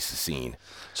place scene.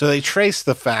 So they trace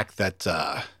the fact that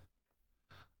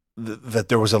that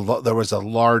there was a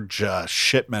large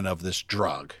shipment of this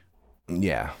drug.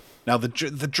 Yeah. Now the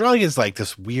drug is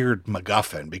this weird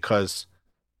MacGuffin because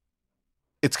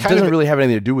it's It kind doesn't of really have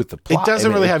anything to do with the plot. it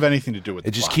doesn't really have anything to do with it.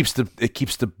 The Just plot.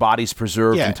 keeps the bodies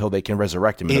preserved until they can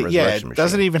resurrect him in the resurrection machine. It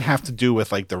doesn't even have to do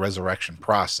with like the resurrection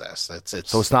process.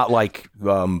 So it's not like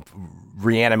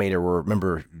Reanimator, where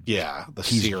remember, the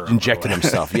he's serum injecting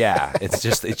himself. Yeah, it's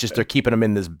just they're keeping him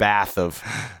in this bath of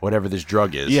whatever this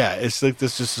drug is. Yeah, it's like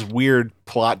this weird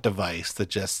plot device that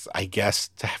just, I guess,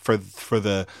 for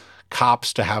the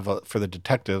cops to have for the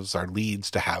detectives, our leads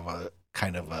to have a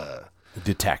kind of a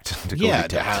detect.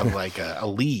 To have like a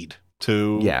lead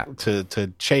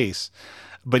to chase.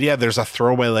 But yeah, there's a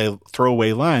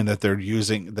throwaway line that they're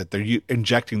using, that they're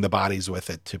injecting the bodies with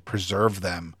it to preserve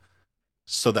them,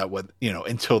 so that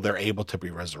until they're able to be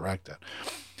resurrected.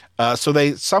 So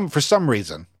for some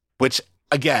reason, which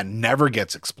again never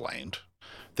gets explained,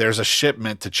 there's a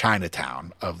shipment to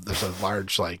Chinatown there's a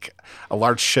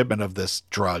large shipment of this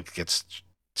drug gets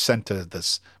sent to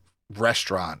this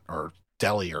restaurant or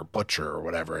deli or butcher or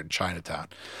whatever in Chinatown.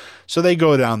 So they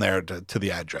go down there to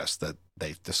the address that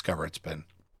they discover it's been.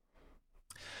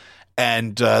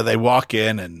 And they walk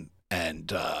in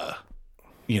and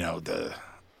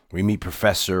we meet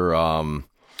Professor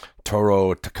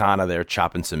Toro Takana there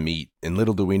chopping some meat. And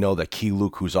little do we know that Key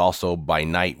Luke, who's also by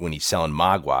night when he's selling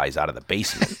mogwai, is out of the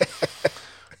basement.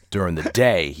 During the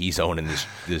day, he's owning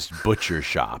this butcher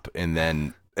shop. And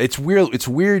then it's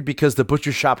weird because the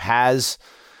butcher shop has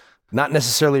not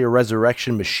necessarily a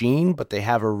resurrection machine, but they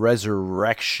have a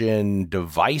resurrection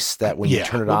device that when you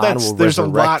turn it on will there's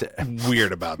resurrect. There's a lot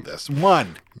weird about this.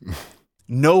 One,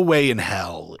 no way in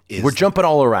hell is... We're jumping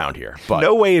all around here. But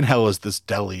no way in hell is this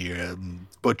deli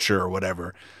butcher or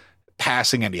whatever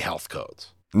passing any health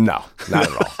codes. No,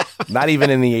 not at all. Not even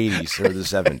in the 80s or the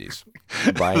 70s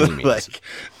by any means. Like,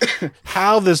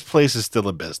 how this place is still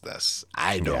a business,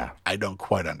 I don't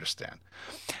quite understand.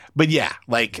 But yeah,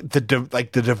 like the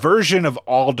diversion of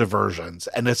all diversions,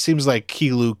 and it seems like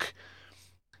Key Luke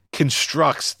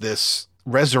constructs this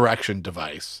resurrection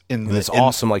device in this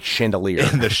awesome like chandelier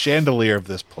in the chandelier of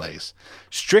this place,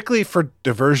 strictly for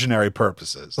diversionary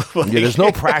purposes. There's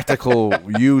no practical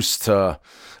use to.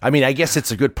 I mean, I guess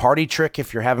it's a good party trick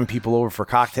if you're having people over for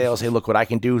cocktails. Hey, look what I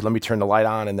can do. Let me turn the light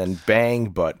on and then bang.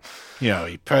 But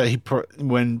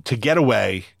when to get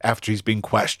away after he's being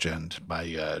questioned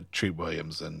by Treat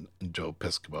Williams and Joe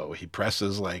Piscopo, he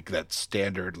presses like that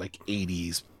standard like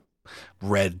 80s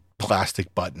red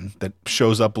plastic button that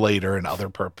shows up later in other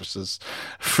purposes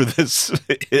for this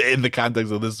in the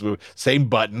context of this movie. Same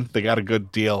button. They got a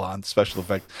good deal on special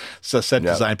effects. So set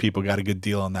design people got a good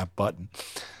deal on that button.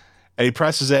 And he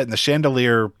presses it, and the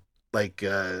chandelier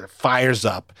fires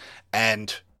up,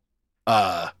 and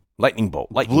lightning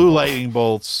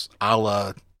bolts, a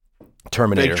la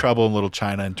Terminator, Big Trouble in Little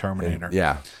China, and Terminator.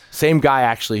 Yeah, same guy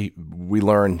actually. We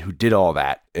learned who did all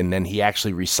that, and then he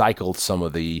actually recycled some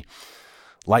of the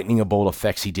lightning bolt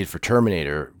effects he did for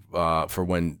Terminator for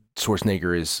when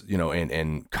Schwarzenegger is,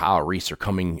 and Kyle Reese are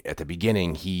coming at the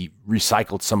beginning. He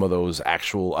recycled some of those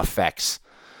actual effects.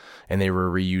 And they were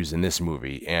reused in this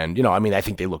movie. And, I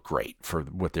think they look great for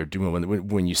what they're doing.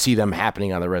 When you see them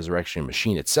happening on the resurrection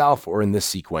machine itself or in this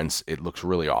sequence, it looks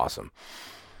really awesome.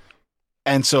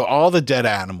 And so all the dead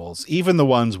animals, even the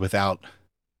ones without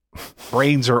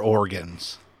brains or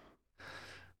organs,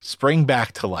 spring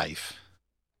back to life.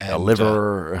 And, a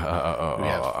liver,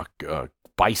 a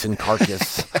bison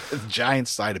carcass. Giant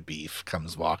side of beef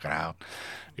comes walking out.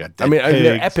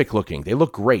 They're epic looking. They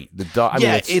look great.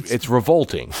 It's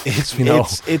revolting.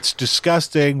 It's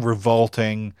disgusting,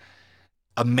 revolting,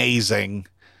 amazing.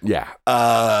 Yeah.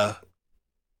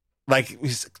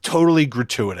 It's totally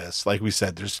gratuitous. Like we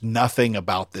said, there's nothing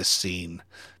about this scene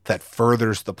that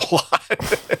furthers the plot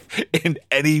in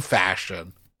any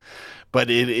fashion.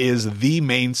 But it is the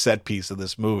main set piece of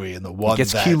this movie, and the one that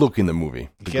gets Key Luke in the movie.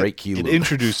 The great Key Luke. It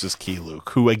introduces Key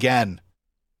Luke, who again,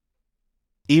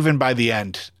 even by the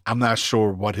end, I'm not sure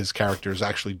what his character is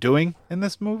actually doing in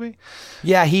this movie.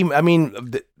 Yeah,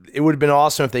 it would have been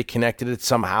awesome if they connected it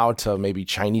somehow to maybe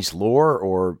Chinese lore,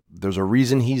 or there's a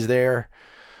reason he's there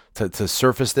to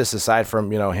surface this, aside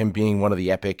from, him being one of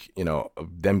the epic,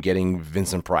 them getting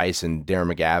Vincent Price and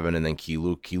Darren McGavin, and then Key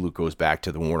Luke. Key Luke goes back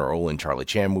to the Warner Olin, Charlie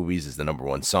Chan movies as the number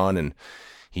one son, and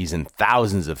he's in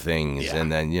thousands of things. Yeah.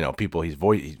 And then,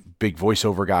 he's big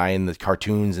voiceover guy in the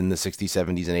cartoons in the 60s,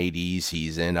 70s, and 80s.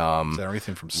 He's in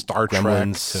everything from Star Gremlins,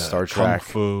 Trek to Star Trek.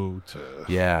 Kung Fu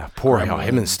to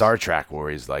him in Star Trek,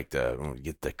 where he's like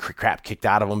get the crap kicked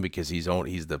out of him because he's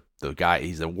the guy,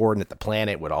 he's the warden at the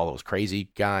planet with all those crazy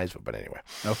guys. But anyway,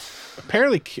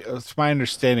 apparently, it's my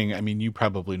understanding. I mean, you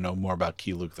probably know more about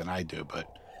Key Luke than I do,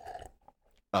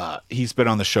 but he's been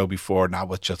on the show before, not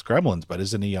with just Gremlins, but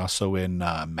isn't he also in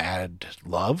Mad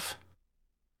Love?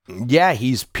 Yeah,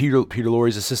 he's Peter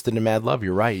Lorre's assistant in Mad Love.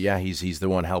 You're right. Yeah, he's the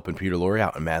one helping Peter Lorre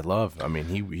out in Mad Love. I mean,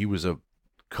 he was an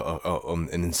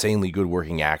insanely good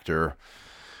working actor,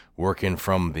 working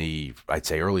from the, I'd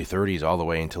say, early 30s all the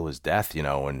way until his death,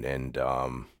 and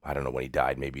I don't know when he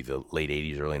died, maybe the late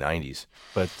 80s, early 90s.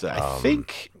 But I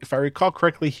think, if I recall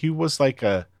correctly, he was like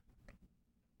a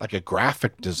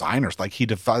graphic designer. Like he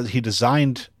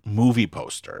designed movie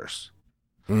posters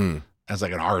as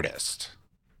like an artist.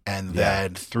 And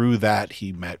then through that,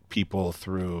 he met people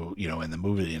through, in the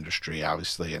movie industry,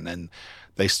 obviously. And then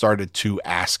they started to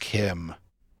ask him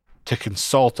to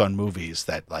consult on movies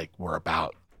that like were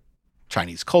about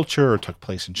Chinese culture or took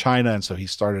place in China. And so he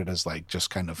started as like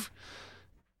just kind of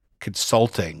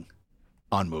consulting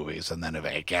on movies. And then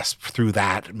I guess through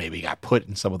that, maybe he got put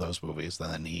in some of those movies.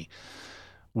 And then he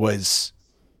was,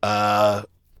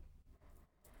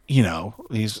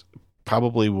 he's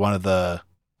probably one of the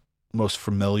most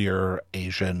familiar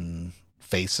Asian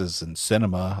faces in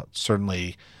cinema.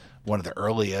 Certainly one of the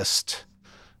earliest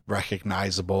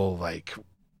recognizable, like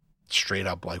straight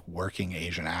up like working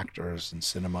Asian actors in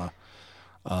cinema.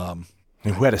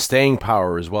 Who had a staying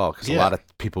power as well, because a lot of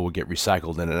people would get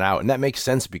recycled in and out. And that makes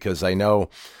sense because I know,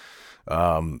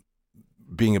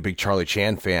 being a big Charlie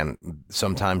Chan fan,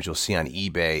 sometimes you'll see on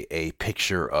eBay a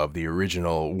picture of the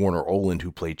original Warner Oland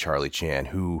who played Charlie Chan,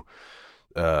 who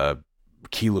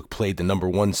Ki-Luk played the number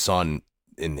one son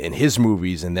in his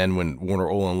movies, and then when Warner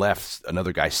Oland left,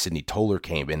 another guy, Sidney Toler,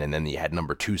 came in, and then you had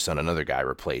number two son, another guy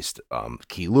replaced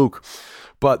Ki-Luk.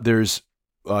 But there's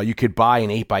you could buy an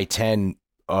 8x10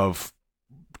 of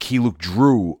Ki-Luk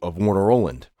drew of Warner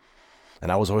Oland.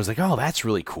 And I was always like, oh, that's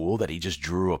really cool that he just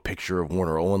drew a picture of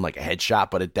Warner Oland, like a headshot,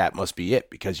 but that must be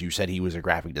it, because you said he was a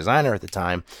graphic designer at the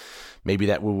time. Maybe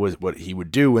that was what he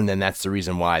would do, and then that's the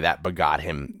reason why that begot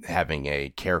him having a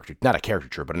character, not a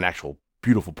caricature, but an actual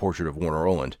beautiful portrait of Warner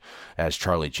Oland as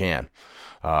Charlie Chan.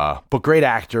 But great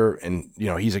actor, and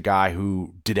he's a guy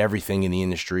who did everything in the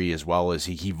industry, as well as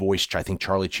he voiced, I think,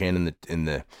 Charlie Chan in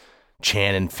the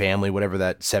Chan and Family, whatever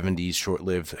that 70s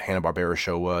short-lived Hanna-Barbera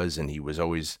show was, and he was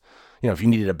always, if you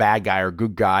needed a bad guy or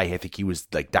good guy, I think he was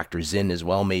like Dr. Zinn as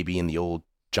well, maybe in the old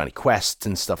Johnny Quest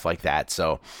and stuff like that.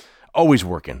 So always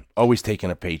working, always taking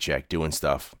a paycheck, doing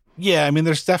stuff. Yeah, I mean,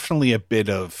 there's definitely a bit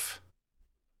of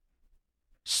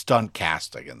stunt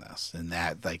casting in this, in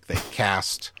that like they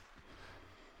cast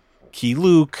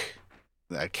Ki-Luk,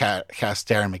 they cast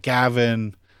Darren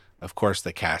McGavin, of course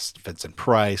they cast Vincent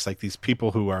Price, like these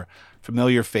people who are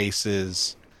familiar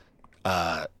faces.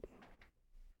 I'm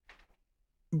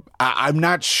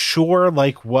not sure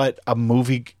like what a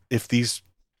movie, if these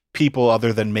people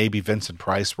other than maybe Vincent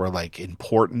Price were like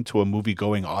important to a movie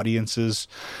going audiences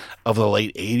of the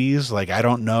late 80s. Like, I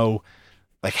don't know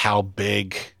like how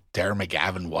big Darren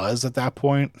McGavin was at that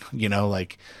point,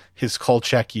 like his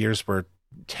Kolchak years were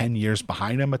 10 years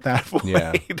behind him at that point.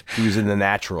 Yeah, he was in The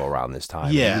Natural around this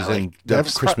time. Yeah, he was in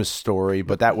the Christmas Story,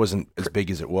 but that wasn't as big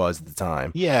as it was at the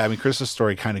time. Yeah, I mean, Christmas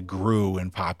Story kind of grew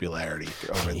in popularity.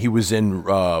 He was in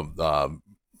Raw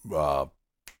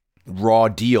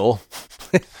Deal.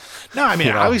 No, I mean,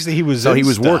 obviously he was. So he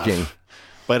was stuff, working,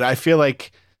 but I feel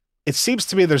like it seems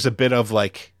to me there's a bit of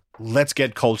like, let's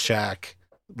get Kolchak,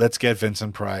 let's get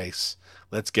Vincent Price,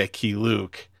 let's get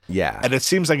Ki-Luk. Yeah. And it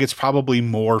seems like it's probably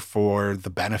more for the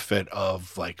benefit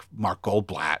of like Mark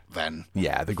Goldblatt than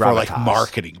the for like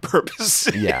marketing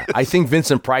purposes. Yeah. I think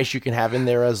Vincent Price you can have in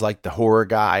there as like the horror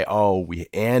guy.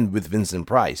 And with Vincent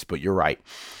Price, but you're right.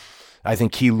 I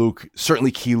think Ki-Luk,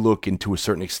 and to a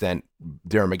certain extent,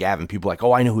 Darren McGavin, people are like,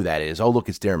 oh, I know who that is. Oh, look,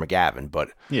 it's Darren McGavin.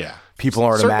 But yeah, people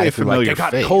aren't automatically like, they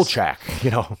got Kolchak,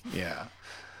 Yeah.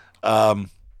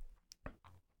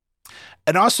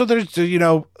 And also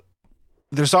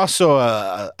there's also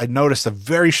I noticed a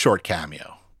very short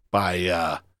cameo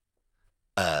by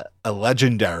a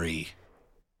legendary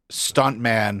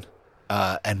stuntman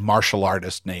and martial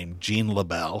artist named Gene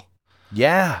LaBelle.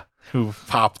 Yeah, who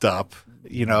popped up.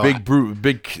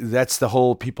 Big. That's the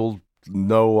whole, people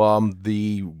know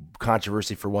the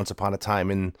controversy for Once Upon a Time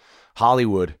in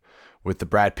Hollywood with the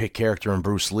Brad Pitt character and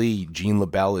Bruce Lee. Gene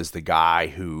LaBelle is the guy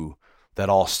who that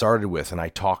all started with, and I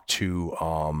talked to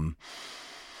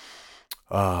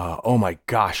oh my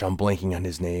gosh, I'm blanking on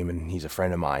his name, and he's a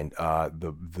friend of mine.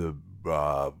 The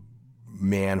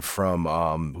man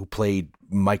from who played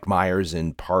Mike Myers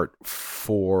in Part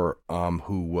 4,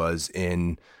 who was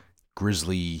in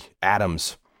Grizzly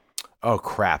Adams. Oh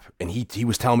crap! And he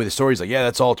was telling me the story. He's like, yeah,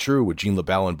 that's all true with Gene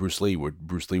LaBelle and Bruce Lee. Where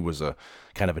Bruce Lee was a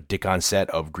kind of a dick on set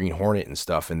of Green Hornet and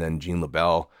stuff, and then Gene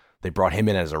LaBelle, they brought him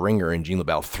in as a ringer, and Gene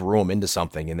LaBelle threw him into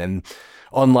something, and then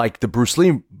unlike the Bruce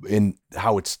Lee in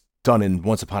how it's done in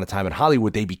Once Upon a Time in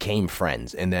Hollywood, they became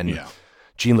friends. And then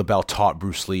Gene LaBelle taught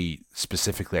Bruce Lee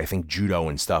specifically, I think, judo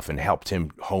and stuff, and helped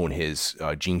him hone his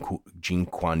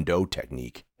Jeet Kune Do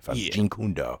technique. Jeet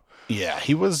Kune Do. Yeah,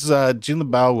 he was Gene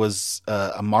LaBelle was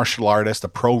a martial artist, a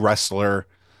pro wrestler.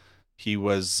 He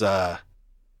was I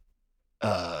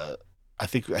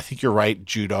think you're right,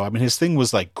 judo. I mean, his thing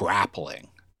was like grappling.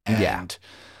 And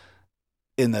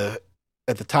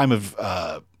at the time of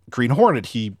Green Hornet,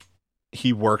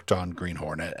 he worked on Green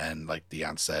Hornet, and like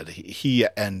Dion said, he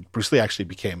and Bruce Lee actually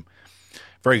became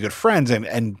very good friends,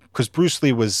 and because Bruce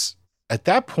Lee was at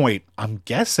that point, I'm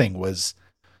guessing, was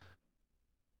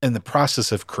in the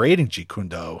process of creating Jeet Kune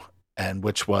Do, and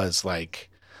which was like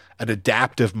an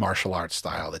adaptive martial arts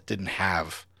style that didn't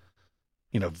have,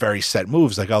 very set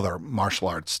moves like other martial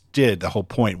arts did. The whole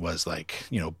point was like,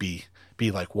 be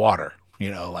like water,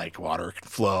 like water can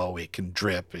flow, it can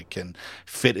drip, it can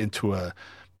fit into a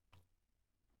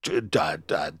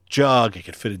jug, it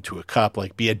could fit into a cup,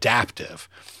 like be adaptive.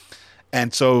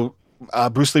 And so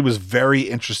Bruce Lee was very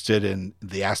interested in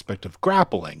the aspect of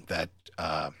grappling that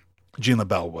Gene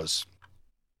LaBelle was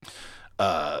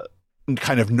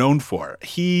kind of known for.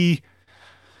 He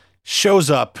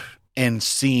shows up in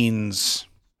scenes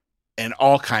in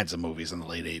all kinds of movies in the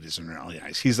late 80s and early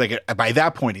 90s. He's like, by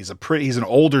that point, he's an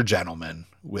older gentleman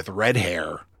with red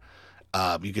hair.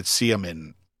 You could see him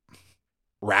in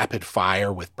Rapid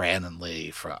Fire with Brandon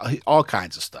Lee, for all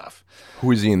kinds of stuff.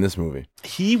 Who is he in this movie?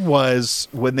 He was,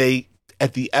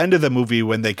 at the end of the movie,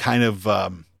 when they kind of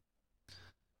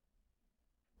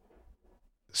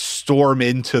storm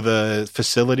into the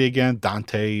facility again,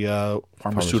 Dante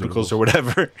Pharmaceuticals or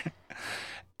whatever.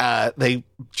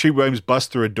 Chief Williams busts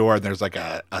through a door, and there's like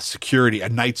a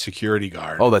night security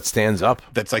guard. Oh, that stands up.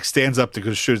 That's like stands up to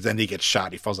go shoot. Then he gets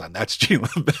shot. He falls on. That's Gene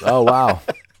LaBelle. Oh wow.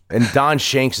 And Don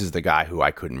Shanks is the guy who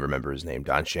I couldn't remember his name.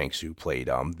 Don Shanks, who played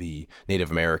the Native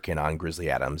American on Grizzly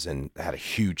Adams and had a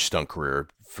huge stunt career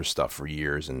for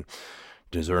years, and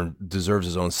deserves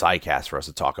his own sidecast for us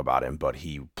to talk about him. But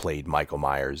he played Michael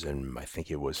Myers in, I think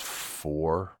it was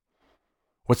 4.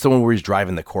 What's the one where he's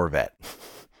driving the Corvette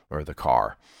or the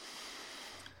car?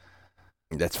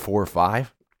 That's 4 or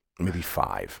 5, maybe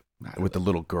 5, with the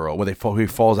little girl when he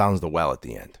falls down the well at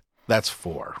the end. That's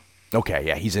 4. Okay,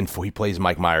 yeah, he's in 4. He plays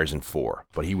Mike Myers in 4,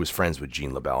 but he was friends with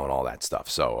Gene LaBelle and all that stuff.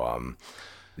 So,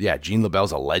 Gene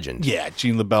LaBelle's a legend. Yeah,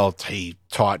 Gene LaBelle, he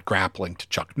taught grappling to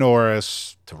Chuck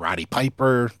Norris, to Roddy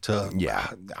Piper, to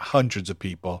hundreds of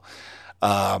people.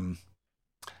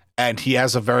 And he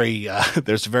has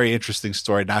there's a very interesting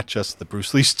story, not just the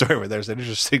Bruce Lee story, but there's an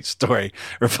interesting story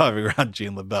revolving around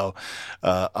Gene LaBelle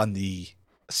on the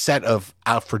set of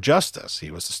Out for Justice.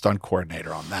 He was the stunt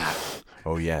coordinator on that.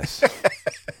 Oh, yes.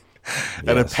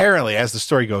 And apparently, as the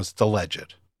story goes, it's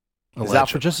alleged. Is it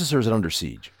Out for Justice or is it Under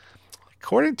Siege?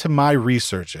 According to my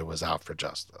research, it was Out for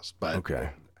Justice. But okay,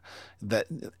 the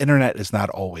internet is not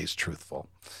always truthful.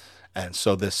 And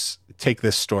so take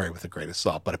this story with a grain of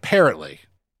salt. But apparently,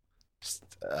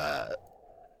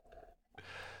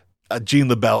 Gene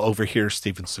LaBelle overhears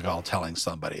Steven Seagal telling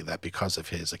somebody that because of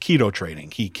his Aikido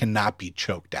training, he cannot be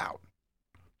choked out.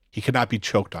 He cannot be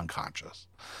choked unconscious.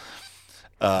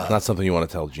 It's not something you want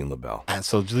to tell Gene LaBelle. And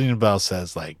so Gene LaBelle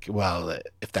says, like, well,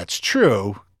 if that's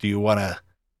true, do you want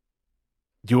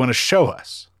to show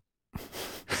us?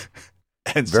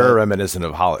 And very reminiscent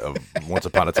of Once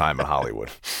Upon a Time in Hollywood.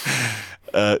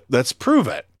 Let's prove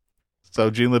it.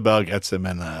 So Gene LaBelle gets him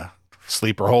in a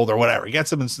sleeper hold or whatever. He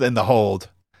gets him in the hold,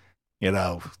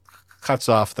 cuts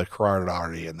off the carotid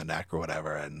artery in the neck or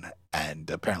whatever. And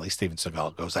apparently Steven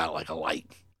Seagal goes out like a light.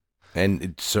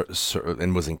 And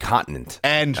and was incontinent.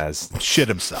 And shit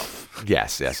himself.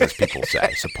 Yes, as people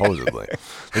say, supposedly.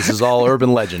 This is all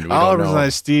urban legend. We don't know.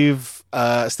 Steven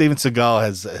Seagal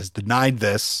has denied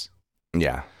this.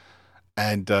 Yeah.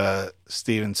 And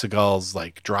Steven Seagal's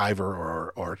like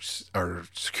driver or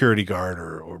security guard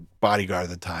or bodyguard at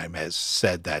the time has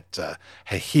said that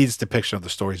his depiction of the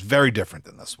story is very different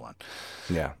than this one.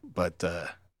 Yeah. But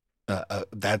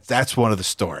that's one of the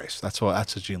stories. That's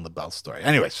a Gene LaBelle story.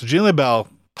 Anyway, so Gene LaBelle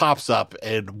pops up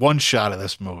in one shot of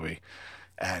this movie,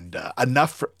 and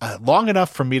long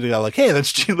enough for me to go like, "Hey,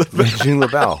 that's Gene LaBelle." Gene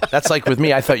LaBelle. That's like with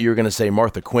me. I thought you were going to say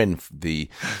Martha Quinn, the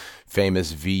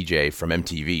famous VJ from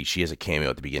MTV. She has a cameo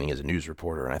at the beginning as a news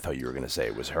reporter, and I thought you were going to say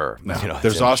it was her. No,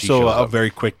 there's also a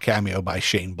very quick cameo by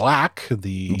Shane Black,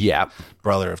 the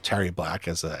brother of Terry Black,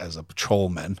 as a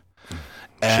patrolman,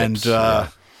 and.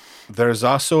 There's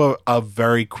also a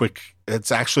very quick,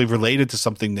 it's actually related to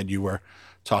something that you were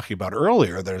talking about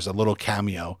earlier. There's a little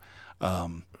cameo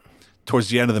towards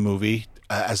the end of the movie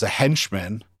as a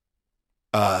henchman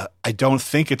I don't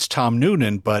think it's Tom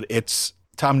Noonan, but it's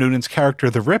Tom Noonan's character,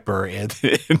 the Ripper, in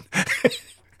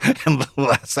The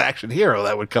Last Action Hero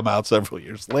that would come out several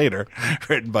years later,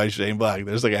 written by Shane Black.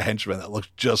 There's like a henchman that looks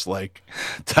just like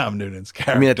Tom Noonan's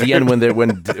character. I mean, at the end when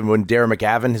Darren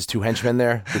McGavin, his two henchmen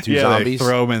there, the two zombies, they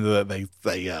throw him into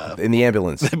in the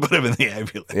ambulance. They put him in the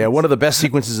ambulance. Yeah, one of the best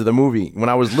sequences of the movie. When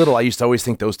I was little, I used to always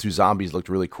think those two zombies looked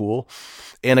really cool.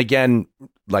 And again,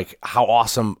 like how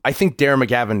awesome. I think Darren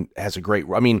McGavin has a great.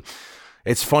 I mean,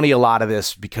 it's funny a lot of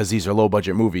this because these are low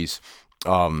budget movies.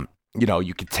 You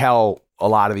could tell a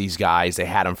lot of these guys, they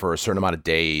had them for a certain amount of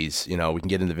days. We can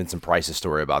get into Vincent Price's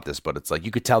story about this, but it's like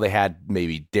you could tell they had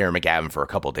maybe Darren McGavin for a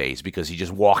couple of days because he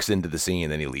just walks into the scene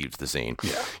and then he leaves the scene.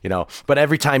 Yeah. But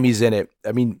every time he's in it,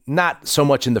 I mean, not so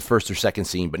much in the first or second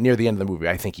scene, but near the end of the movie,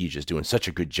 I think he's just doing such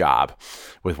a good job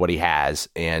with what he has.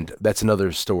 And that's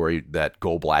another story that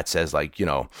Goldblatt says, like,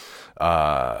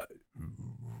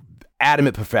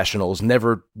 adamant professionals,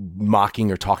 never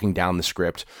mocking or talking down the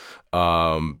script.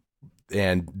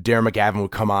 And Darren McGavin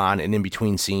would come on, and in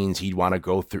between scenes, he'd want to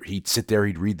go through, he'd sit there,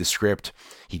 he'd read the script,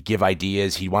 he'd give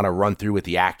ideas, he'd want to run through with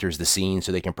the actors the scene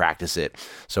so they can practice it.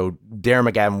 So Darren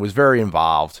McGavin was very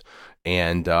involved,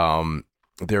 and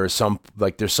there's some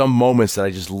moments that I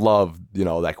just love,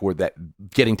 like where that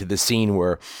getting to the scene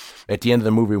where at the end of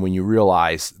the movie when you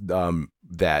realize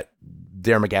that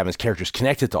Darren McGavin's character is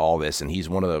connected to all this, and he's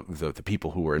one of the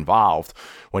people who were involved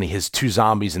when he has two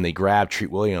zombies and they grab Treat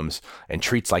Williams, and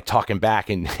Treat's like talking back,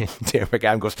 and Darren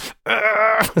McGavin goes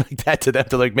like that to them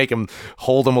to like make him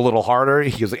hold him a little harder.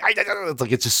 He goes like,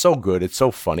 it's just so good, it's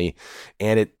so funny,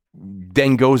 and it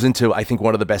then goes into I think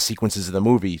one of the best sequences of the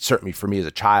movie, certainly for me as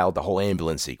a child, the whole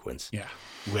ambulance sequence. Yeah,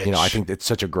 I think it's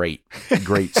such a great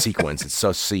sequence. It's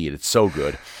so sweet, it's so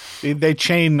good. They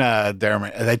chain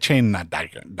Darren. They chain not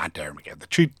Darren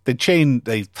McGavin.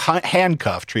 They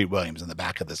handcuff Treat Williams in the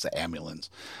back of this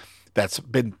ambulance that's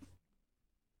been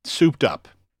souped up.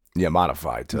 Yeah,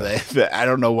 modified. I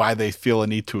don't know why they feel a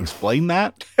need to explain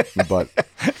that, but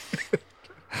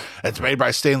it's made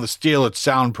by stainless steel. It's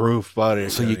soundproof, but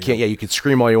so you can't. Yeah, you can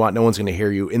scream all you want. No one's going to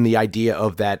hear you. In the idea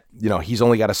of that, he's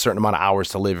only got a certain amount of hours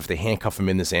to live. If they handcuff him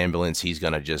in this ambulance, he's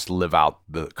going to just live out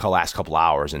the last couple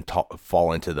hours and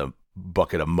fall into the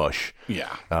bucket of mush.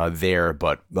 Yeah,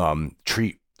 but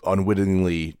Treat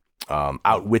unwittingly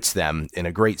outwits them in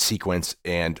a great sequence,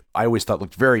 and I always thought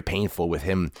looked very painful with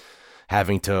him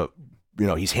having to,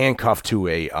 he's handcuffed to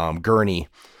a gurney.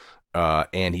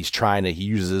 And he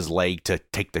uses his leg to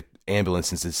take the ambulance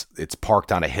since it's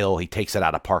parked on a hill. He takes it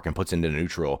out of park and puts it into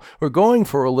neutral. We're going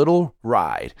for a little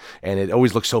ride. And it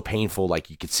always looks so painful, like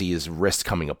you could see his wrist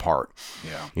coming apart.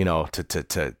 Yeah.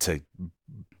 To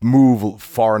move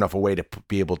far enough away to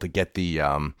be able to get the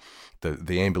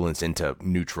ambulance into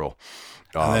neutral.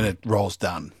 And then it rolls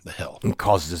down the hill. And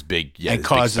causes this big, and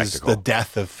causes the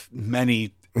death of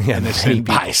many innocent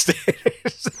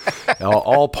bystanders.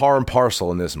 all par and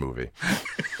parcel in this movie.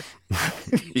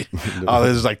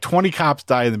 There's like 20 cops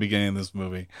die in the beginning of this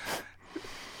movie.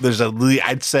 There's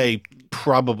I'd say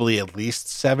probably at least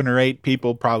 7 or 8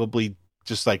 people probably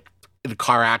just like in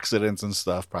car accidents and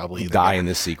stuff probably die in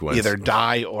this sequence. Either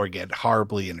die or get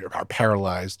horribly and are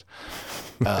paralyzed.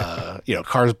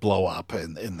 Cars blow up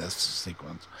in this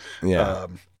sequence. Yeah.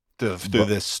 Through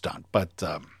this stunt, but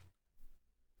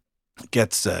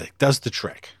does the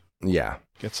trick. Yeah.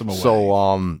 Gets them away.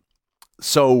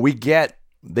 So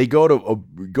they go to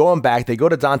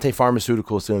Dante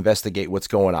Pharmaceuticals to investigate what's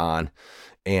going on.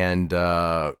 And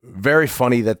very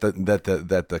funny that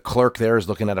the clerk there is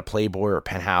looking at a Playboy or a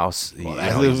Penthouse.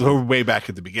 We're way back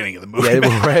at the beginning of the movie. Yeah,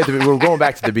 we're going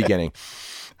back to the beginning.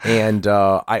 And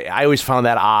I always found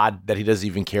that odd that he doesn't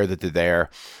even care that they're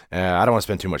there. I don't want to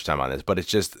spend too much time on this, but it's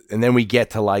just, and then we get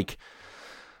to like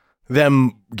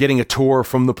them getting a tour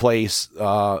from the place,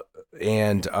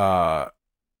 and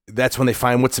that's when they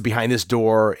find what's behind this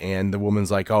door, and the woman's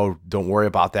like, "Oh, don't worry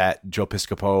about that." Joe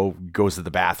Piscopo goes to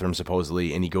the bathroom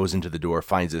supposedly, and he goes into the door,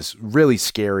 finds this really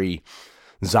scary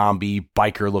zombie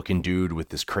biker looking dude with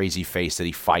this crazy face that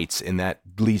he fights, and that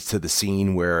leads to the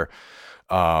scene where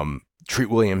Treat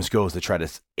Williams goes to try to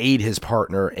aid his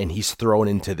partner, and he's thrown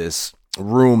into this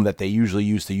room that they usually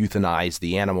use to euthanize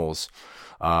the animals.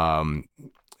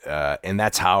 And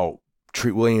that's how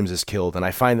Treat Williams is killed. And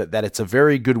I find that it's a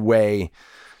very good way.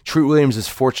 Treat Williams is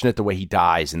fortunate the way he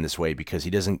dies in this way because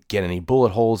he doesn't get any bullet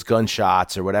holes,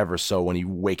 gunshots, or whatever. So when he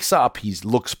wakes up, he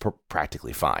looks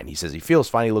practically fine. He says he feels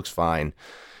fine, he looks fine.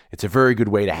 It's a very good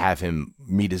way to have him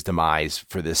meet his demise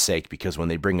for this sake, because when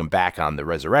they bring him back on the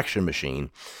resurrection machine,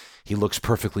 he looks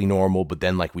perfectly normal. But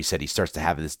then, like we said, he starts to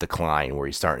have this decline where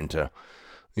he's starting to,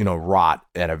 rot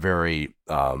at a very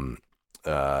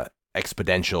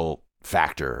exponential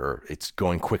factor, or it's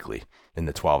going quickly in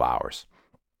the 12 hours.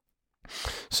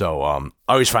 So I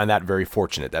always find that very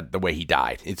fortunate, that the way he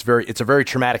died. It's a very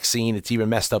traumatic scene. It's even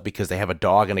messed up because they have a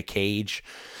dog in a cage,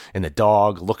 and the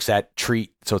dog looks at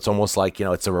Treat. So it's almost like,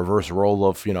 it's a reverse role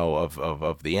of,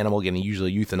 of the animal getting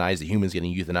usually euthanized, the humans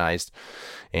getting euthanized.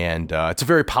 And it's a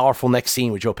very powerful next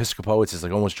scene with Joe Piscopo. It's this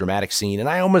like almost dramatic scene. And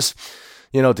I almost,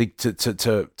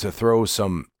 to throw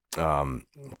some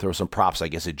props, I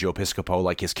guess, at Joe Piscopo.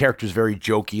 Like, his character's very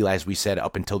jokey, as we said,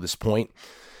 up until this point.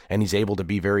 And he's able to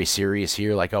be very serious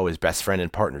here, like, his best friend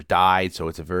and partner died. So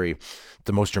it's the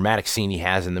most dramatic scene he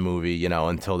has in the movie,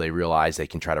 until they realize they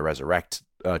can try to resurrect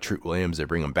Treat Williams. They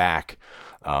bring him back.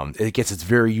 It's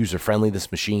very user-friendly,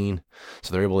 this machine.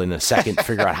 So they're able in a second to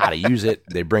figure out how to use it.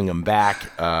 They bring him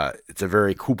back. It's a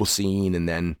very cool scene. And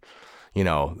then,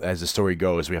 as the story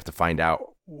goes, we have to find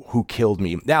out who killed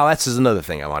me. Now, that's another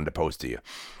thing I wanted to pose to you.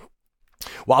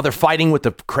 While they're fighting with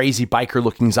the crazy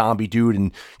biker-looking zombie dude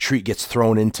and Treat gets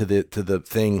thrown into the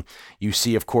thing, you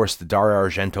see, of course, the Dario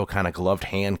Argento kind of gloved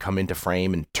hand come into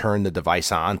frame and turn the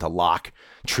device on to lock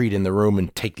Treat in the room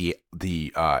and take the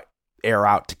air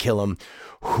out to kill him.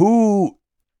 Who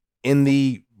in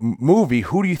the movie,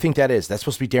 who do you think that is? That's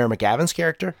supposed to be Darren McGavin's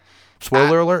character?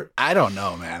 Spoiler alert. I don't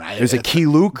know, man. Is it Key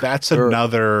Luke? That's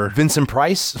another Vincent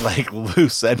Price, like,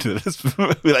 loose end to this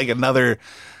movie. Like, another,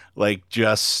 like,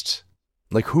 just...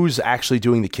 Like, who's actually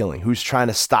doing the killing? Who's trying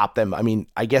to stop them? I mean,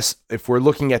 I guess if we're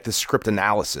looking at the script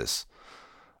analysis,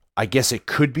 I guess it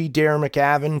could be Darren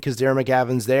McGavin because Darren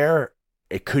McGavin's there.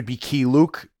 It could be Key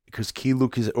Luke because Key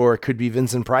Luke is, or it could be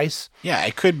Vincent Price. Yeah,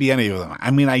 it could be any of them.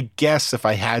 I mean, I guess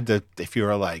if you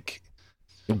were like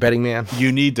a betting man,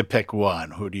 you need to pick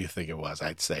one. Who do you think it was?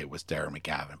 I'd say it was Darren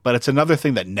McGavin. But it's another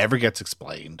thing that never gets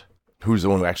explained. Who's the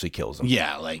one who actually kills him?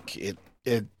 Yeah, like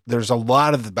there's a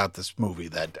lot about this movie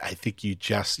that I think you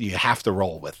have to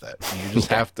roll with it. You just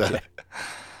have to,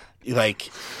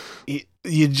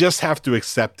 you just have to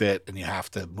accept it, and you have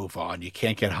to move on. You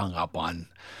can't get hung up on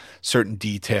certain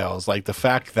details, like the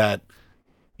fact that,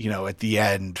 at the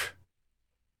end,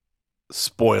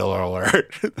 spoiler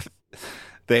alert,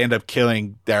 they end up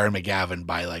killing Darren McGavin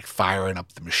by like firing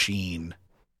up the machine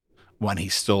when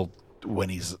he's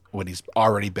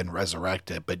already been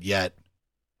resurrected, but yet,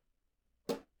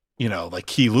 like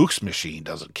Key Luke's machine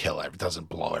doesn't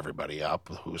blow everybody up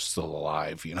who's still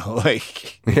alive,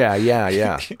 like.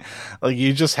 Yeah. Like,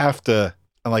 you just have to,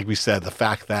 and like we said, the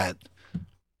fact that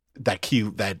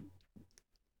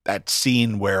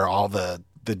scene where all the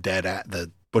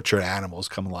butchered animals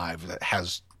come alive, that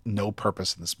has no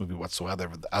purpose in this movie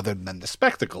whatsoever other than the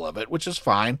spectacle of it, which is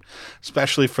fine,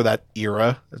 especially for that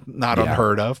era, not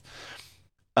unheard of.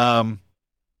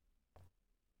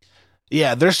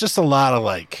 There's just a lot of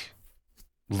like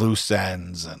loose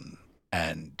ends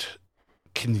and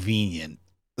convenient.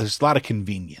 There's a lot of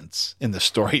convenience in the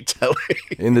storytelling.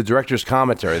 In the director's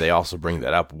commentary, they also bring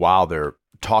that up while they're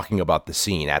talking about the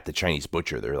scene at the Chinese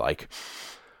butcher. They're like,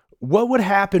 what would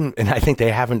happen? And I think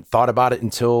they haven't thought about it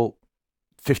until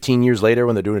 15 years later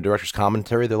when they're doing a director's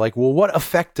commentary. They're like, well, what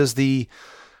effect does the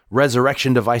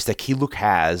resurrection device that Key Luke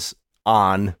has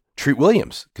on Treat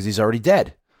Williams? Because he's already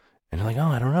dead. And they're like,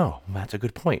 oh, I don't know. That's a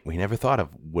good point. We never thought of,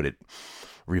 would it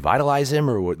revitalize him,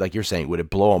 or like you're saying, would it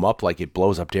blow him up like it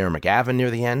blows up Darren McGavin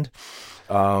near the end?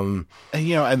 And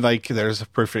like there's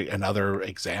another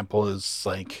example is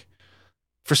like,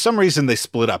 for some reason they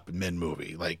split up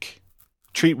mid-movie. Like,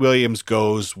 Treat Williams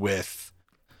goes with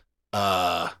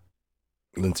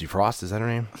Lindsay Frost, is that her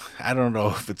name? I don't know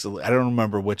if I don't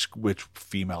remember which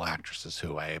female actress is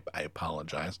who. I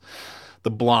apologize.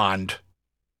 The blonde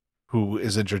who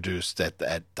is introduced at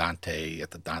the Dante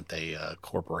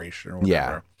Corporation or whatever.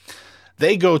 Yeah.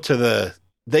 They go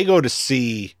to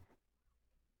see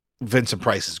Vincent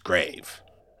Price's grave,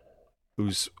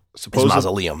 who's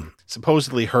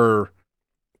supposedly her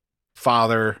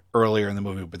father earlier in the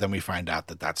movie, but then we find out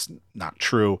that that's not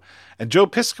true. And Joe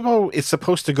Piscopo is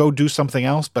supposed to go do something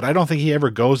else, but I don't think he ever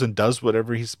goes and does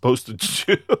whatever he's supposed to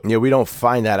do. Yeah, we don't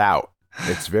find that out.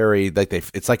 It's very like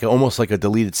it's like almost like a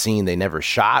deleted scene they never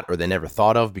shot or they never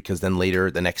thought of, because then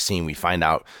later the next scene we find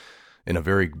out in a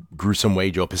very gruesome way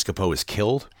Joe Piscopo is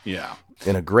killed. Yeah.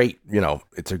 In a great,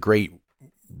 it's a great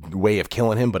way of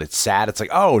killing him, but it's sad. It's like,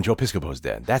 oh, Joe Piscopo's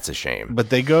dead. That's a shame.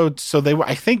 But I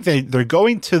think they're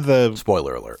going to the,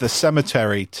 spoiler alert, the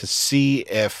cemetery to see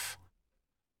if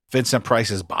Vincent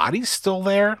Price's body's still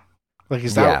there. Like,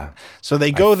 is that? Yeah. So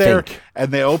they go there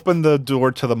and they open the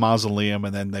door to the mausoleum,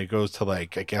 and then they go to,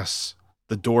 like, I guess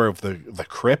the door of the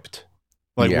crypt,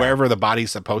 like wherever the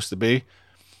body's supposed to be,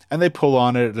 and they pull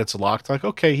on it and it's locked. Like,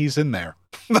 okay, he's in there.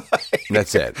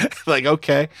 That's it. Like,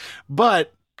 okay.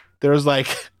 But there's like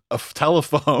a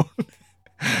telephone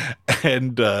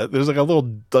and there's like a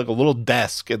little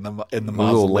desk in the mausoleum. A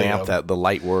little lamp that the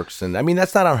light works. And I mean,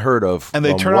 that's not unheard of. And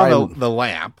they turn on the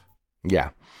lamp. Yeah.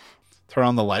 Turn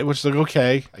on the light, which is like,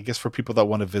 okay, I guess for people that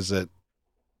want to visit.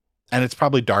 And it's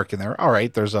probably dark in there. All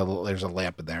right, there's a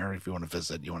lamp in there if you want to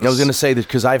visit. I was going to say that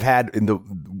because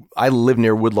I live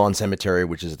near Woodlawn Cemetery,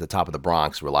 which is at the top of the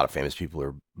Bronx, where a lot of famous people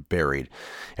are buried,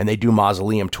 and they do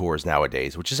mausoleum tours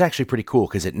nowadays, which is actually pretty cool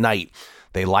because at night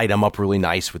they light them up really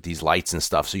nice with these lights and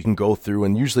stuff, so you can go through.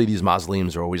 And usually these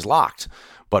mausoleums are always locked.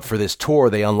 But for this tour,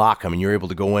 they unlock them, and you're able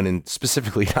to go in and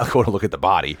specifically not go to look at the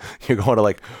body. You're going to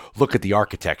like look at the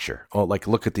architecture, or like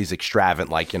look at these extravagant,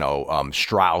 like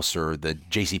Strauss or the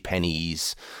J.C.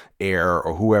 Penney's Air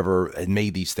or whoever had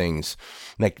made these things.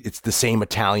 Like it's the same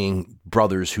Italian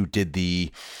brothers who did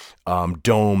the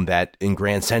dome that in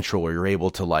Grand Central, where you're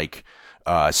able to like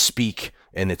speak.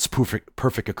 And it's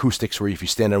perfect acoustics, where if you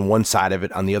stand on one side of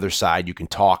it, on the other side you can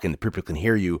talk and the people can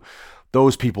hear you.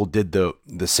 Those people did the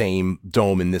same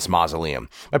dome in this mausoleum.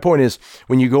 My point is,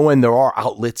 when you go in, there are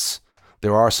outlets.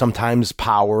 There are sometimes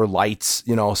power, lights,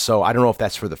 so I don't know if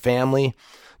that's for the family.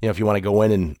 If you want to go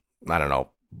in and, I don't know,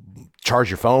 charge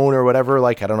your phone or whatever,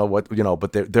 like, I don't know what,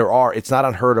 but there are, it's not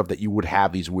unheard of that you would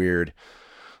have these weird,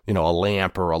 a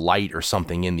lamp or a light or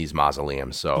something in these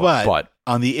mausoleums. So, but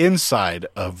on the inside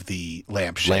of the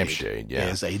lampshade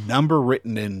is a number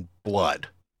written in blood.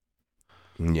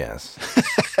 Yes.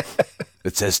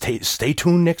 It says, stay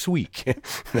tuned next week.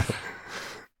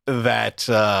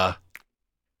 That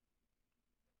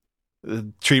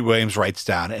Treat Williams writes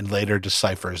down and later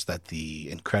deciphers that the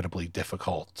incredibly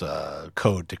difficult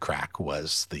code to crack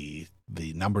was the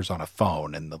numbers on a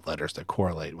phone and the letters that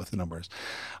correlate with the numbers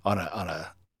on an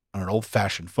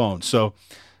old-fashioned phone. So,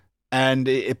 and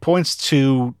it points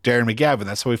to Darren McGavin.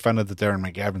 That's how we found out that Darren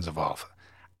McGavin's involved.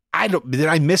 Did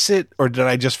I miss it or did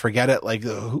I just forget it? Like,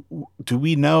 do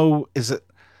we know? Is it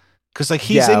because like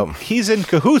he's in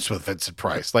cahoots with Vincent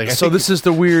Price? Like, This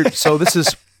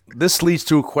leads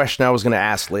to a question I was going to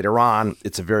ask later on.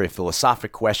 It's a very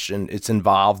philosophic question. It's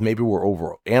involved. Maybe we're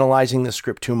over analyzing the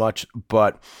script too much,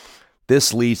 but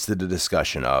this leads to the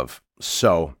discussion of,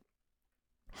 so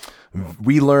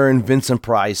we learn Vincent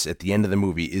Price at the end of the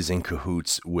movie is in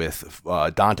cahoots with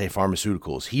Dante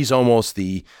Pharmaceuticals. He's almost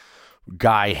the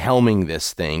guy helming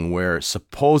this thing, where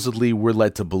supposedly we're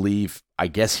led to believe, I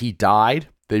guess he died.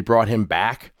 They brought him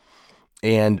back,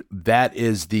 and that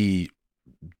is the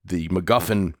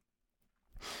MacGuffin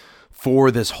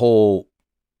for this whole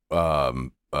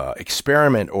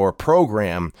experiment or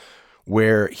program,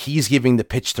 where he's giving the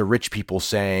pitch to rich people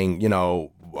saying,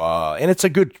 and it's a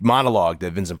good monologue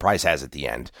that Vincent Price has at the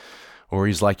end, where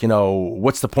he's like,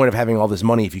 what's the point of having all this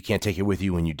money if you can't take it with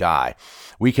you when you die?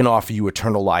 We can offer you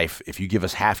eternal life. If you give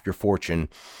us half your fortune,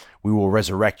 we will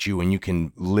resurrect you and you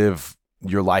can live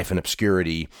your life in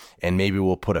obscurity, and maybe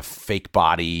we'll put a fake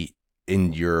body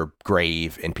in your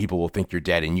grave and people will think you're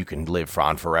dead and you can live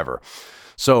on forever.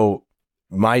 So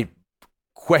my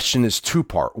question is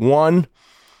two-part. One,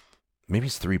 maybe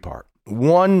it's three-part.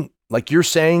 One, like you're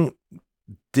saying,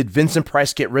 did Vincent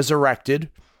Price get resurrected?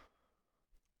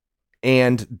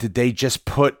 And did they just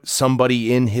put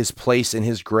somebody in his place in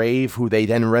his grave who they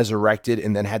then resurrected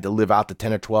and then had to live out the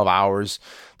 10 or 12 hours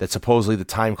that's supposedly the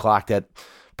time clock that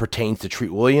pertains to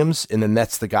Treat Williams? And then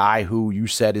that's the guy who you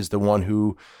said is the one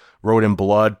who wrote in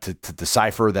blood to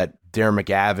decipher that Darren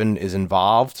McGavin is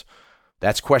involved.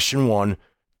 That's question one.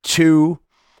 Two,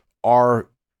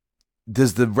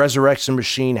 does the resurrection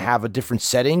machine have a different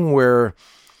setting where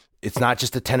it's not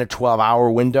just a 10 or 12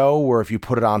 hour window, where if you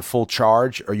put it on full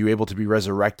charge, are you able to be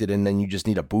resurrected and then you just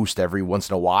need a boost every once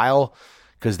in a while?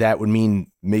 Because that would mean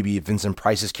maybe if Vincent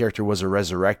Price's character was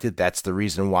resurrected, that's the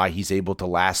reason why he's able to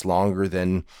last longer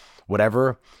than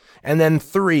whatever. And then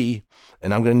three,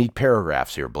 and I'm going to need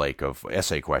paragraphs here, Blake, of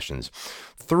essay questions.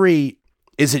 Three,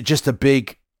 is it just a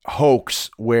big hoax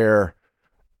where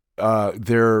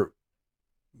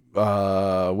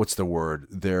what's the word?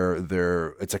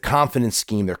 It's a confidence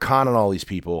scheme. They're conning all these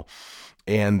people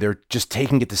and they're just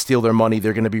taking it to steal their money.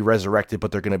 They're going to be resurrected,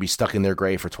 but they're going to be stuck in their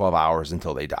grave for 12 hours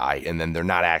until they die. And then they're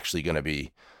not actually going to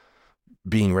be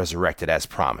being resurrected as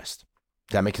promised.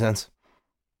 Does that make sense?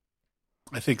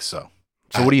 I think so.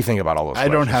 So what do you think about all those questions?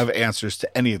 I don't have answers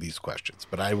to any of these questions,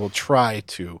 but I will try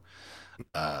to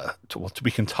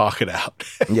we can talk it out.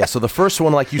 Yeah. So the first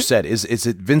one, like you said, is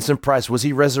it Vincent Price? Was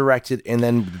he resurrected? And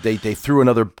then they threw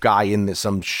another guy in there,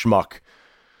 some schmuck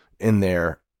in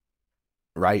there,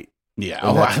 right?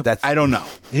 Yeah. That's I don't know.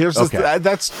 Here's okay.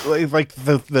 that's like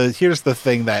the here's the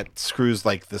thing that screws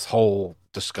like this whole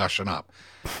discussion up,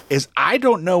 is I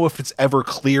don't know if it's ever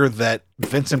clear that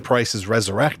Vincent Price is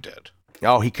resurrected.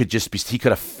 Oh, he could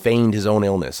have feigned his own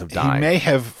illness of dying. He may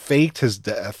have faked his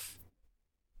death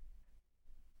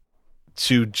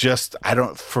to just,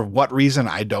 for what reason,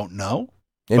 I don't know.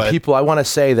 And people, I want to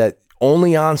say that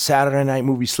only on Saturday Night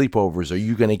Movie Sleepovers are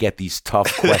you going to get these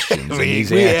tough questions and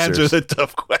these answers. Answer the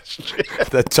tough questions.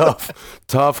 The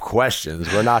tough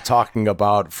questions. We're not talking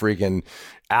about freaking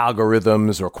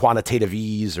algorithms or quantitative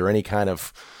ease or any kind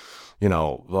of,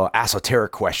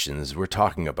 esoteric questions. We're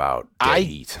talking about dead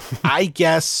heat. I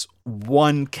guess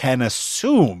one can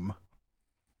assume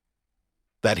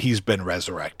that he's been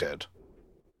resurrected,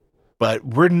 but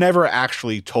we're never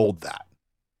actually told that.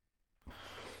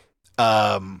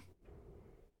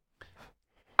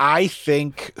 I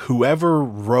think whoever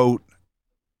wrote,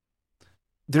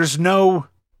 there's no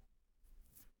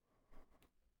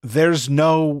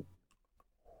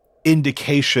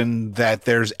indication that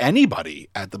there's anybody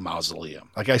at the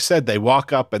mausoleum. Like I said, they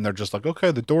walk up and they're just like,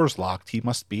 okay, the door's locked. He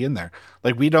must be in there.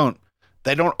 Like they don't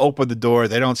open the door.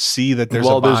 They don't see that there's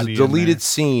a body. There's a deleted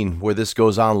scene where this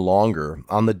goes on longer.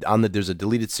 There's a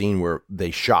deleted scene where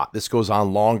they shot. This goes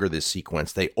on longer, this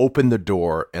sequence. They open the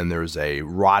door and there's a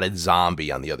rotted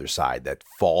zombie on the other side that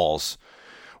falls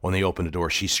when they open the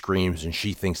door. She screams and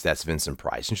she thinks that's Vincent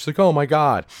Price. And she's like, oh my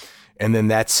God. And then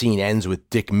that scene ends with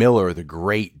Dick Miller, the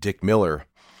great Dick Miller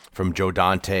from Joe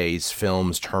Dante's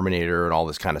films, Terminator, and all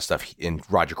this kind of stuff in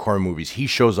Roger Corman movies. He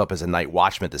shows up as a night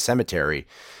watchman at the cemetery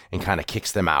and kind of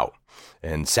kicks them out.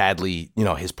 And sadly,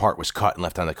 his part was cut and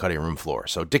left on the cutting room floor.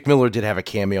 So Dick Miller did have a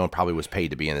cameo and probably was paid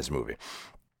to be in this movie.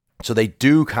 So they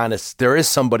do there is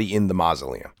somebody in the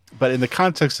mausoleum. But in the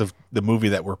context of the movie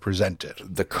that we're presented,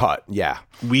 the cut, yeah.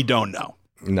 We don't know.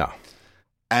 No.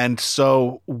 And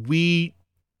so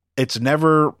it's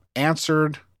never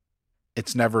answered.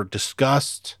 It's never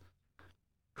discussed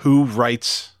who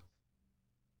writes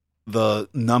the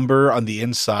number on the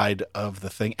inside of the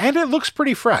thing. And it looks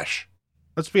pretty fresh.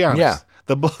 Let's be honest. Yeah.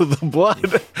 The blood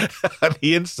on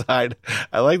the inside.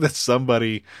 I like that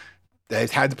somebody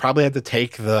probably had to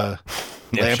take the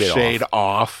lampshade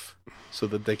off so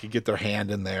that they could get their hand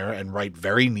in there and write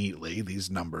very neatly these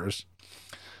numbers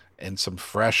and some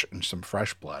fresh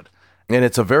blood. And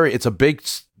it's a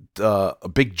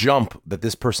big jump that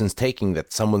this person's taking,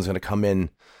 that someone's going to come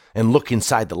in and look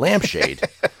inside the lampshade,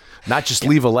 not just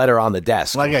leave a letter on the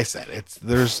desk. Like I said,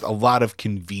 there's a lot of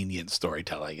convenient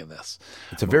storytelling in this.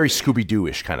 It's a very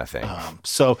Scooby-Doo-ish kind of thing.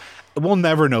 So we'll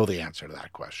never know the answer to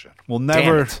that question. We'll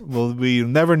never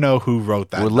know who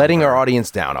wrote that. We're letting our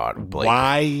audience down on Blake.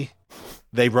 Why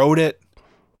they wrote it,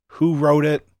 who wrote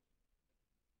it,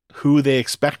 who they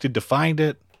expected to find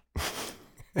it.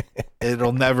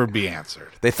 It'll never be answered.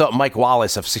 They thought Mike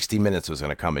Wallace of 60 Minutes was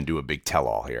going to come and do a big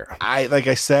tell-all here. Like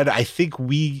I said, I think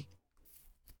we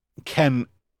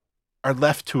are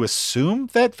left to assume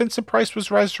that Vincent Price was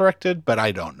resurrected, but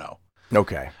I don't know.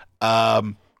 Okay.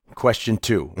 Question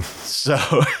 2. So,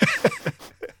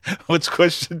 what's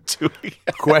question 2?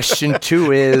 Question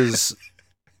 2 is,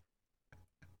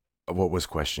 what was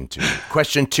question 2?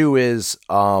 Question 2 is,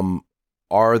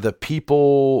 are the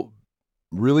people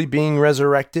really being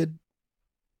resurrected?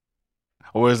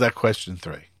 Or was that question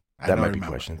 3? That might be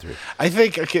question 3. I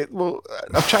think, okay, well,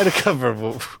 I'm trying to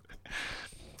cover.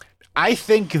 I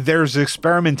think there's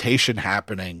experimentation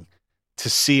happening to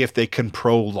see if they can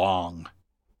prolong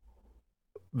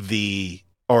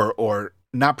or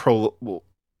not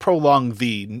prolong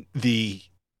the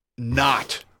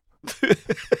not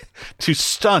to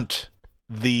stunt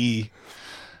the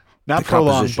not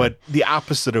prolong, but the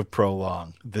opposite of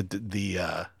prolong, the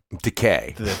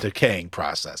decay, the decaying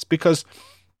process. Because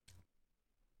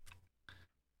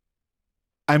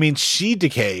I mean, she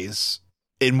decays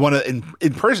in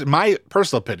my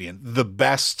personal opinion, the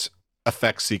best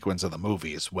effect sequence of the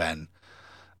movie is when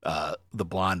the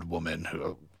blonde woman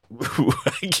who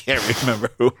I can't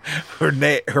remember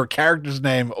her character's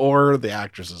name or the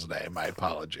actress's name. My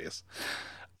apologies.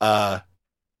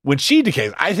 When she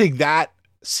decays, I think that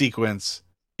sequence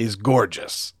is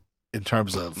gorgeous in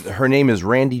terms of her name is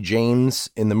Randy James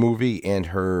in the movie, and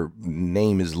her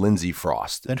name is Lindsay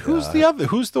Frost. And who's the other?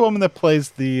 Who's the woman that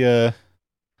plays the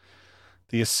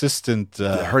assistant?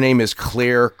 Her name is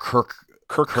Claire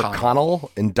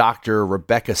Kirkconnell, and Dr.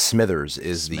 Rebecca Smithers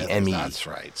is the ME. That's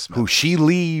right. Smithers. Who she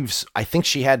leaves. I think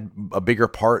she had a bigger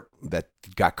part that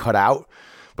got cut out,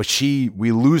 but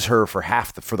we lose her for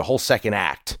for the whole second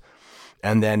act.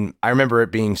 And then I remember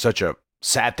it being such a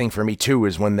sad thing for me too,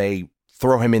 is when they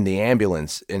throw him in the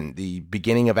ambulance in the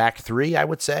beginning of Act 3, I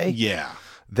would say. Yeah.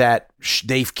 That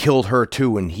they've killed her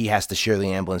too, and he has to share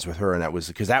the ambulance with her. And that was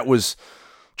because that was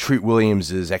Treat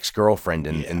Williams' ex-girlfriend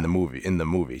in the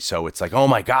movie. So it's like, oh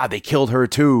my God, they killed her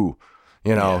too.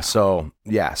 You know, so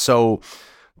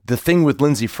the thing with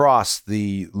Lindsay Frost,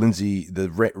 the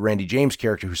Randy James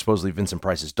character, who's supposedly Vincent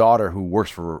Price's daughter, who works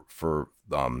for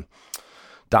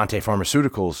Dante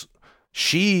Pharmaceuticals,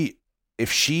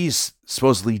 if she's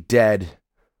supposedly dead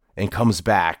and comes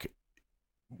back,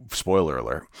 spoiler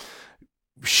alert,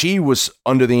 she was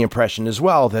under the impression as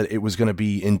well that it was going to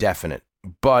be indefinite,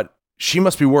 but she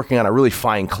must be working on a really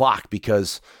fine clock,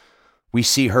 because we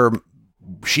see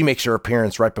she makes her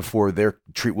appearance right before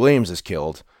Treat Williams is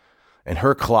killed, and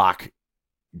her clock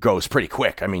goes pretty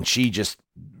quick. I mean, she just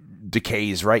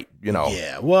decays, right? You know.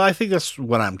 Yeah. Well, I think that's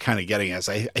what I'm kind of getting at.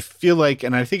 I feel like,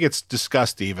 and I think it's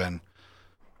discussed even,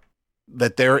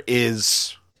 that there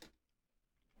is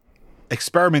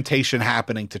experimentation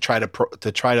happening to try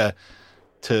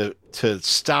to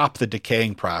stop the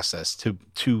decaying process,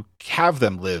 to have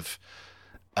them live,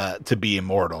 to be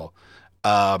immortal.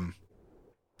 And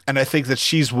I think that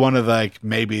she's one of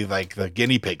maybe the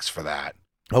guinea pigs for that.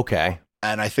 Okay.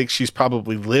 And I think she's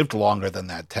probably lived longer than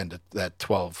that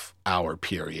 12 hour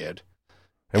period.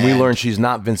 And we learned she's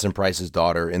not Vincent Price's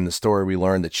daughter. In the story, we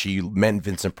learned that she met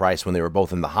Vincent Price when they were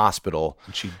both in the hospital.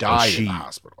 And she died in the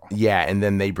hospital. Yeah, and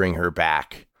then they bring her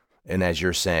back. And as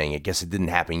you're saying, I guess it didn't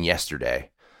happen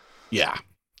yesterday. Yeah.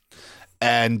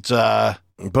 And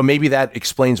but maybe that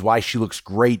explains why she looks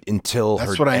great until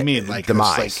that's her what I mean.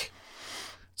 Demise.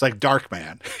 It's like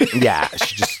Darkman. Yeah,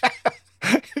 she just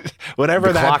whatever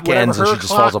her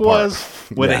clock was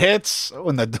when it hits,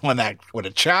 when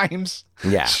it chimes.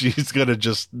 Yeah, she's gonna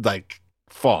just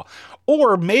fall.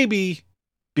 Or maybe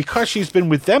because she's been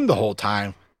with them the whole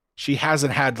time, she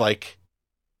hasn't had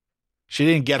she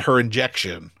didn't get her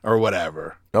injection or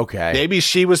whatever. Okay. Maybe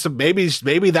she was.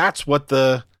 Maybe that's what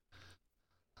the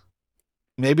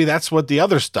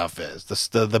other stuff is.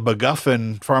 The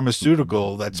MacGuffin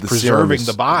pharmaceutical that's preserving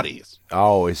the bodies.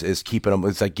 Oh, is keeping them.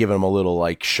 It's like giving them a little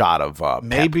shot of.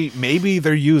 Maybe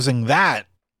they're using that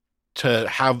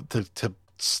to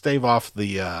stave off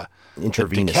the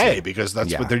intravenous decay, because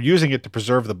that's what they're using it to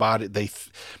preserve the body.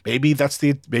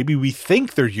 Maybe we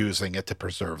think they're using it to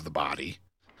preserve the body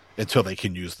until they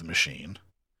can use the machine.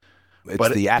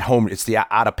 It's the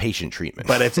out-of-patient treatment.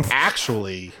 But it's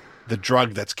actually the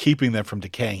drug that's keeping them from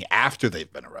decaying after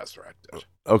they've been resurrected.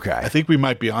 Okay. I think we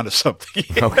might be onto something.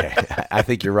 Okay. I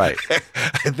think you're right.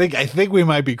 I think we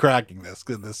might be cracking this.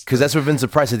 Because that's what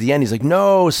Vincent Price at the end, he's like,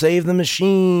 no, save the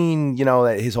machine. You know,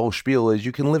 his whole spiel is,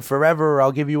 you can live forever.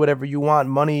 I'll give you whatever you want,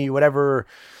 money, whatever.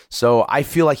 So I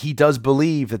feel like he does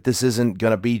believe that this isn't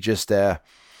going to be just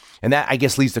and that, I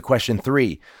guess, leads to question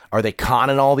 3. Are they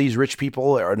conning all these rich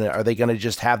people? Or are they going to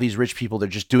just have these rich people, they're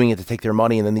just doing it to take their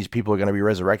money, and then these people are going to be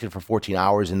resurrected for 14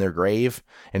 hours in their grave,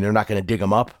 and they're not going to dig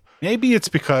them up? Maybe it's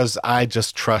because I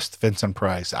just trust Vincent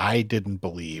Price. I didn't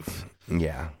believe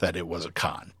that it was a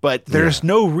con. But there's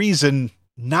no reason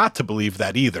not to believe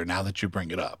that either, now that you bring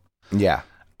it up. Yeah.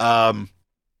 Like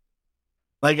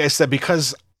I said,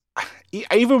 because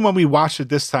even when we watched it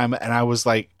this time, and I was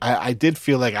like, I did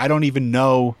feel like I don't even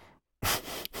know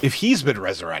if he's been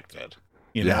resurrected,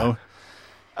 you know?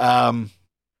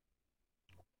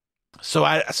 So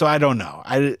I don't know.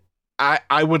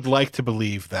 I would like to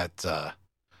believe that,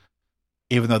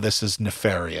 even though this is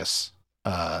nefarious,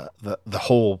 the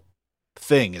whole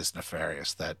thing is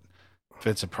nefarious, that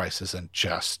Vincent Price isn't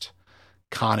just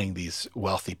conning these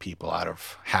wealthy people out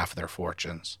of half their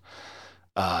fortunes,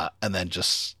 and then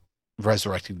just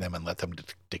resurrecting them and let them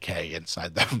decay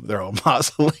inside their own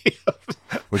mausoleum.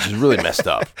 Which is really messed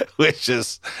up. Which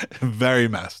is very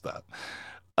messed up.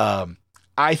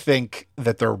 I think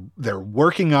that they're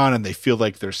working on, and they feel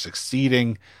like they're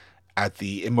succeeding at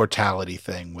the immortality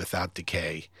thing without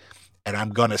decay. And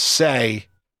I'm going to say,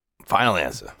 final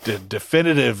answer,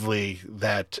 definitively,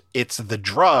 that it's the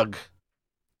drug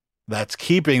that's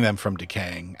keeping them from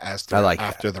decaying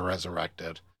after they're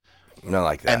resurrected. I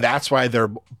like that. And that's why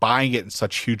they're buying it in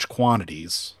such huge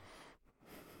quantities.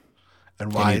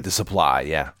 And why they need the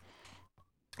supply,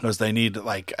 because they need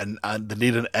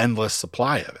an endless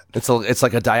supply of it. It's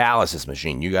like a dialysis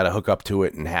machine. You got to hook up to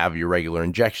it and have your regular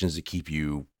injections to keep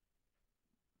you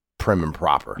prim and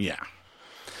proper. Yeah.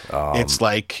 It's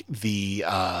like the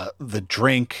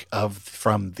drink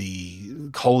from the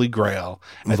Holy Grail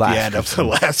at the end of the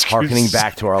last harkening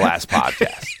back to our last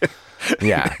podcast.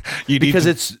 Yeah. You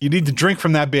need to drink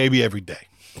from that baby every day.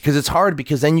 Because it's hard,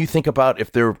 because then you think about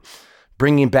if they're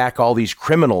bringing back all these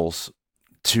criminals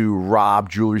to rob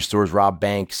jewelry stores, rob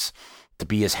banks, to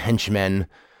be as henchmen,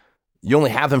 you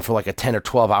only have them for like a 10 or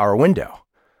 12 hour window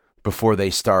before they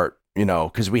start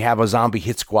because we have a zombie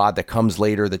hit squad that comes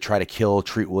later that try to kill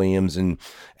Treat Williams and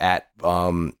at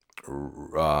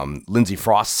Lindsay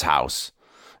Frost's house.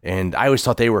 And I always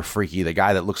thought they were freaky. The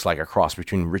guy that looks like a cross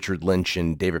between Richard Lynch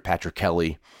and David Patrick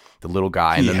Kelly, the little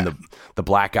guy, and then the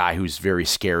black guy who's very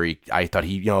scary. I thought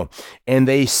and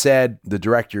they said, the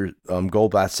director,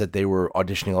 Goldblatt, said they were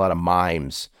auditioning a lot of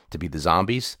mimes to be the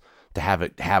zombies, to have a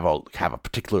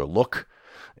particular look.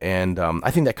 And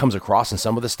I think that comes across in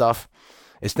some of the stuff.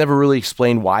 It's never really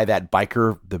explained why that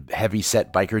biker, the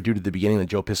heavy-set biker dude at the beginning that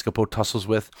Joe Piscopo tussles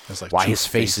with, like why his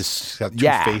face is... got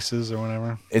two faces or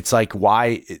whatever. It's like,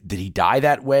 why... Did he die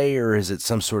that way, or is it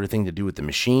some sort of thing to do with the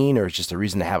machine, or it's just a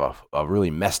reason to have a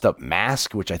really messed up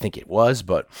mask, which I think it was,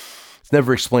 but it's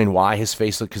never explained why his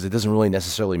face looked, because it doesn't really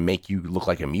necessarily make you look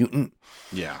like a mutant.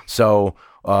 Yeah. So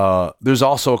there's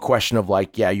also a question of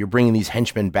like, you're bringing these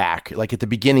henchmen back. Like at the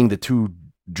beginning, the two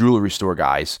jewelry store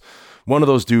guys... One of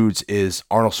those dudes is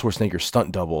Arnold Schwarzenegger's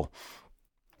stunt double,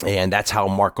 and that's how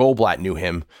Mark Goldblatt knew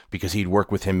him, because he'd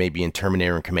worked with him maybe in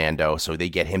Terminator and Commando, so they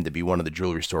get him to be one of the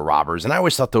jewelry store robbers. And I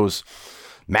always thought those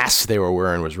masks they were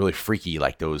wearing was really freaky,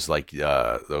 like those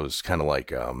kind of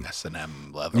like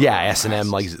S&M leather. Yeah, S&M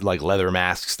like leather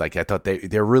masks. Like I thought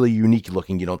they're really unique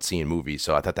looking. You don't see in movies,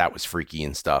 so I thought that was freaky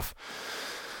and stuff.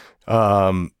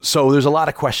 So there's a lot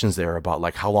of questions there about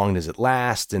like how long does it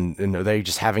last, and are they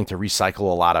just having to recycle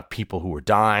a lot of people who are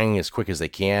dying as quick as they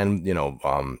can?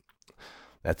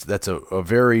 That's a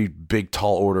very big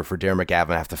tall order for Darren McGavin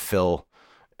to have to fill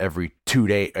every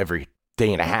day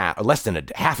and a half, or less than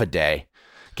half a day,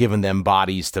 giving them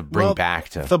bodies to bring back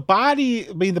to the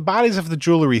bodies of the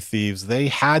jewelry thieves. They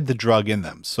had the drug in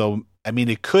them, so I mean,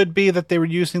 it could be that they were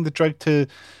using the drug to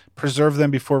preserve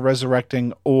them before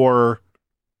resurrecting, or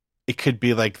it could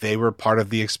be like they were part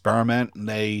of the experiment and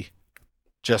they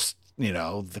just,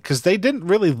 because they didn't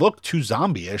really look too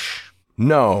zombie-ish.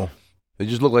 No, they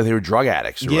just looked like they were drug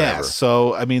addicts or whatever.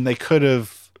 So, I mean, they could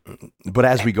have. But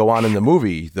as we go on in the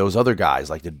movie, those other guys,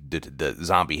 like the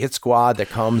zombie hit squad that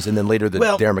comes, and then later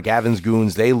Darren McGavin's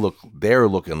goons, they're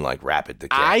looking like rapid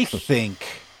decay. I think,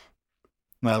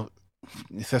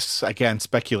 this again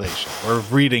speculation. We're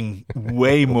reading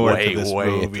way more to this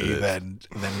movie than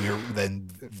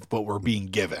what we're being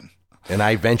given. And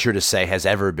I venture to say has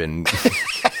ever been.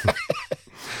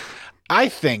 I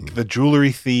think the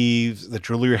jewelry thieves, the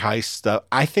jewelry heist stuff.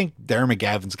 I think Darren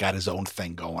McGavin's got his own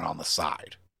thing going on the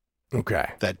side. Okay,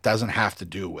 that doesn't have to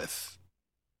do with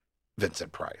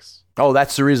Vincent Price. Oh,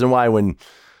 that's the reason why when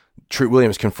Treat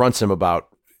Williams confronts him about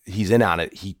he's in on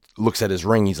it, he looks at his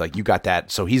ring. He's like, "You got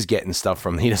that?" So he's getting stuff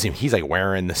from. He's like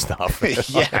wearing the stuff.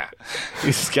 Yeah,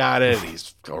 he's got it.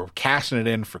 He's cashing it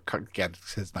in for get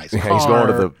his nice car. He's going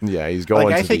to the. He's going.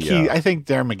 Like, I think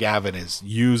Darren McGavin is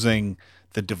using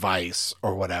the device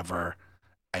or whatever,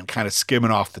 and kind of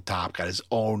skimming off the top. Got his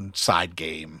own side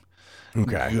game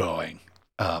going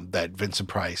that Vincent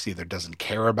Price either doesn't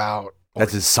care about.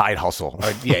 That's his side hustle.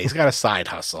 He's got a side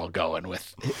hustle going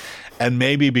with, and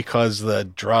maybe because the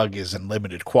drug is in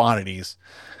limited quantities,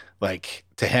 like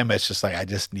to him, it's just like, I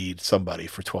just need somebody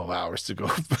for 12 hours to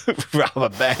go rob a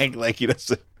bank. Like he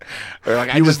doesn't, or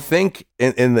like would think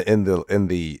in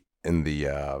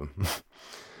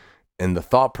the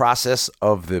thought process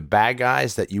of the bad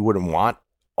guys that you wouldn't want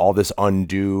all this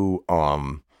undue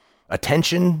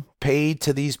attention paid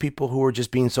to these people who are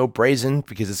just being so brazen,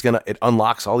 because it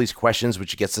unlocks all these questions,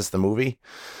 which gets us the movie.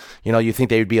 You think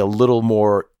they would be a little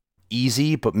more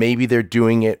easy, but maybe they're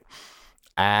doing it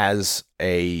as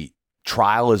a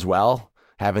trial as well,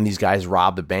 having these guys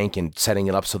rob the bank and setting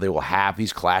it up so they will have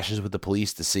these clashes with the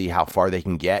police to see how far they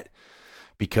can get,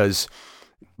 because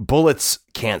bullets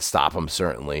can't stop them,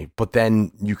 certainly, but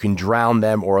then you can drown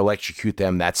them or electrocute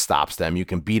them. That stops them. You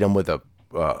can beat them with a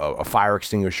fire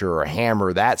extinguisher or a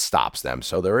hammer. That stops them.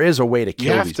 So there is a way to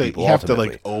kill these people. You have to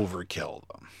like overkill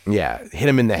them. Yeah, hit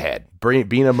him in the head,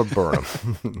 beat him or burn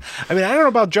him. I mean, I don't know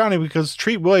about Johnny, because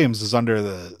Treat Williams is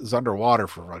underwater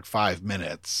for like 5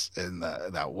 minutes in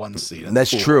that one scene. And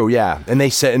that's true, yeah. And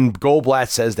and Goldblatt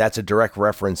says that's a direct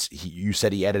reference. You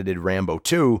said he edited Rambo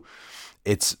 2.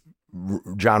 It's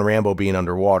John Rambo being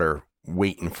underwater,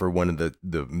 waiting for when the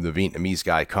Vietnamese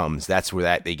guy comes. That's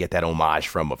where they get that homage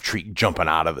from, of Treat jumping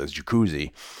out of the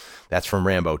jacuzzi. That's from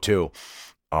Rambo 2.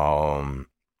 And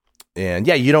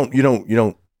yeah, you don't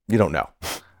know.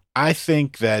 I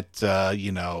think that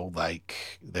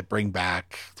like they bring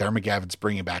back Darren McGavin's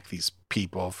bringing back these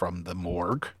people from the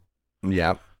morgue.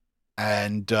 Yeah.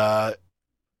 And they're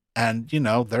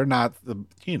not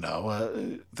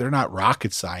they're not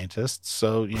rocket scientists,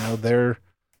 so they're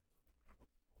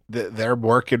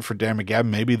working for Darren McGavin.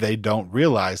 Maybe they don't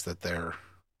realize that their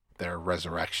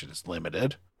resurrection is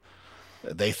limited.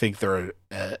 they think they're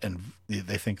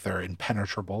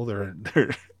impenetrable. They're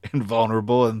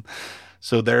invulnerable, and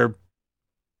so they're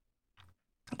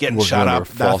getting shot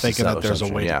up, not thinking that there's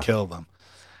a way to kill them.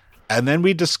 And then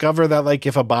we discover that, like,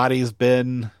 if a body's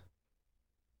been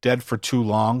dead for too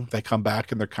long, they come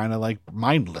back and they're kind of like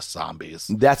mindless zombies.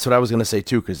 That's what I was going to say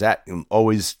too, because that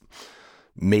always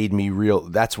made me real.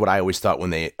 That's what I always thought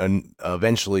when they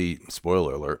eventually,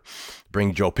 spoiler alert,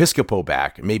 bring Joe Piscopo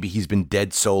back. Maybe he's been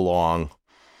dead so long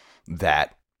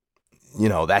that, you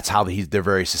know, that's how they're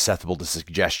very susceptible to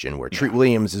suggestion, where Treat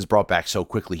Williams is brought back so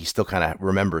quickly, he still kind of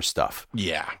remembers stuff.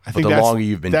 Yeah. I think the longer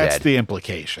you've been dead. That's the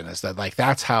implication, is that, like,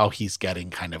 that's how he's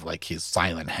getting kind of like his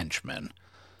silent henchmen.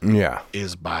 Yeah.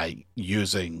 Is by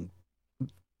using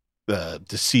the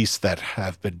deceased that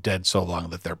have been dead so long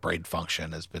that their brain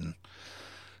function has been,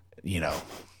 you know,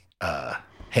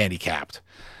 handicapped.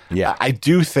 Yeah. I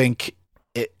do think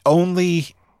it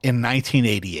only in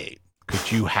 1988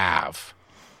 could you have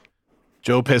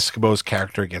Joe Piscopo's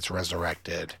character gets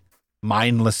resurrected,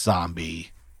 mindless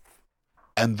zombie,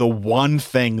 and the one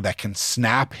thing that can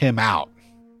snap him out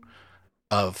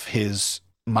of his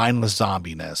mindless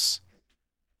zombiness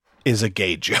is a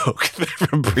gay joke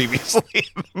from previously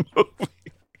in the movie.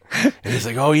 And he's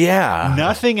like, oh yeah.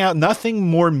 Nothing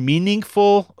more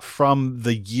meaningful from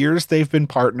the years they've been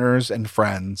partners and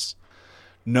friends.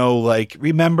 No, like,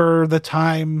 remember the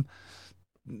time,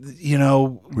 you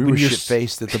know, we were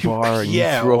shit-faced at the bar and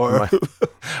yeah, you threw up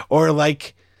or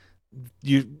like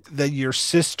your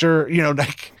sister, you know,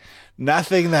 like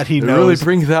nothing that he knows. It really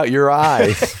brings out your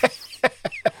eyes.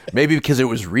 Maybe because it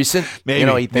was recent. Maybe, you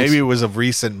know, maybe it was a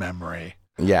recent memory.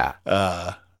 Yeah.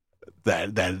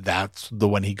 That's the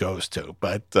one he goes to.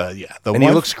 But yeah,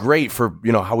 he looks great for,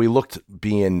 you know, how he looked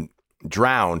being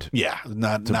drowned. Yeah,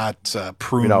 not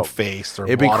prune faced or.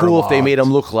 It'd be cool if they made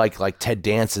him look like Ted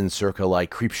Danson circa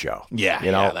like Creepshow. Yeah,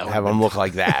 you know, have him look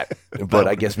like that. But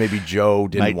I guess maybe Joe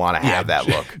didn't want to have that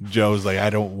look. Joe's like, I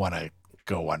don't want to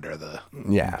go under the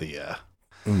makeup.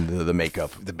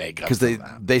 The makeup. Because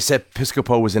they said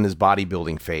Piscopo was in his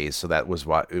bodybuilding phase, so that was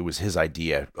what it was his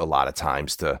idea a lot of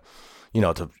times to, you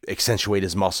know, to accentuate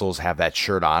his muscles, have that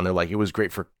shirt on. They're like, it was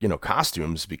great for, you know,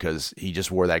 costumes because he just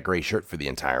wore that gray shirt for the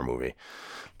entire movie.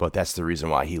 But that's the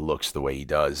reason why he looks the way he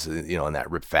does, you know, in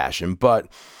that ripped fashion. But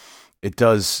it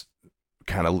does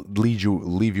kind of leave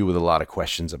you with a lot of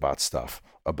questions about stuff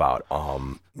about,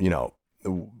 you know,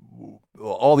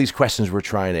 all these questions we're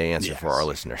trying to answer for our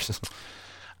listeners.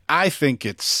 I think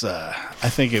it's,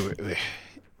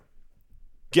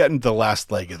 getting the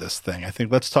last leg of this thing. I think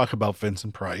let's talk about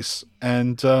Vincent Price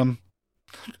and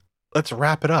let's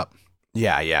wrap it up.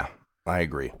 Yeah, I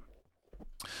agree.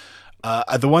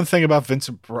 The one thing about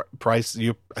Vincent Price,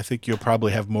 I think you'll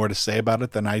probably have more to say about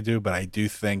it than I do, but I do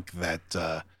think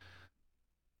that,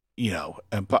 you know,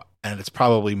 and it's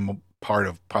probably part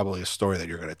of a story that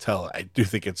you're going to tell. I do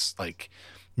think it's like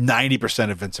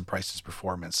 90% of Vincent Price's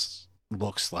performance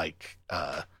looks like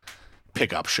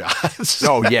pickup shots.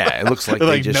 Oh yeah, it looks like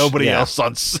like nobody else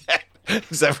on set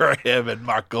except for him and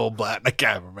Mark Goldblatt and the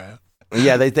cameraman.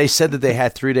 Yeah, they said that they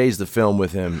had 3 days to film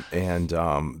with him, and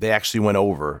they actually went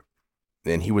over,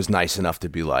 and he was nice enough to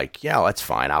be like, yeah, that's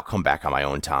fine, I'll come back on my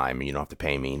own time, you don't have to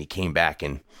pay me. And he came back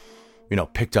and, you know,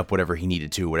 picked up whatever he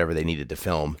needed to, whatever they needed to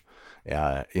film.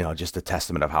 You know, just a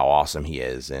testament of how awesome he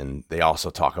is. And they also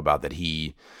talk about that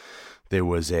there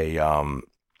was a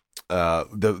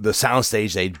the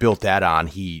soundstage they'd built that on.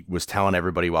 He was telling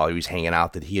everybody while he was hanging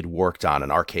out that he had worked on an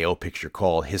RKO picture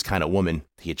called His Kind of Woman.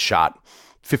 He had shot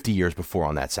 50 years before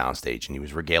on that soundstage, and he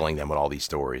was regaling them with all these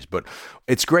stories. But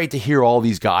it's great to hear all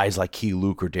these guys like Key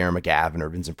Luke or Darren McGavin or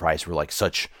Vincent Price were like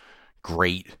such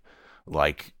great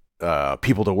like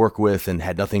people to work with and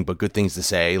had nothing but good things to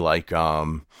say. Like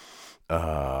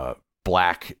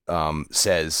Black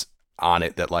says on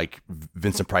it that like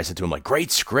Vincent Price said to him like,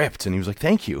 great script, and he was like,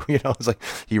 thank you. You know, it's like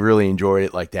he really enjoyed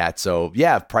it like that. So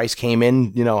yeah, Price came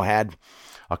in, you know, had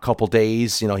a couple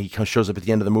days, you know, he shows up at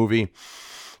the end of the movie,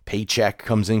 paycheck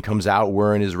comes in, comes out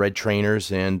wearing his red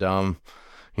trainers, and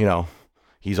you know,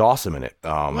 he's awesome in it.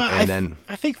 I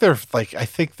think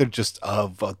they're just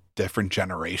of a different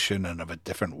generation and of a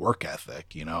different work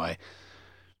ethic. You know,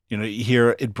 you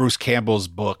hear in Bruce Campbell's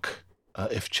book,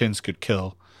 If Chins Could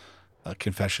Kill,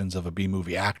 Confessions of a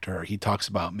B-Movie Actor, he talks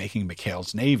about making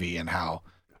McHale's Navy and how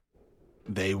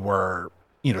they were,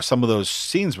 you know, some of those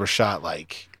scenes were shot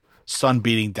like sun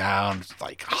beating down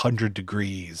like 100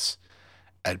 degrees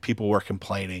and people were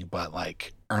complaining, but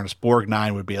like Ernest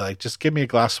Borgnine would be like, just give me a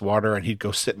glass of water, and he'd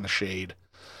go sit in the shade,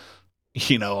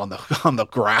 you know, on the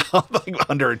ground, like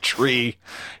under a tree,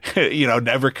 you know,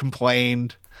 never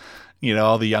complained.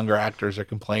 all the younger actors are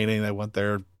complaining they want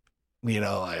their,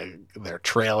 like their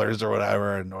trailers or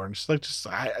whatever. And Orange like,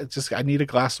 I need a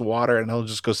glass of water, and he'll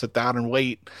just go sit down and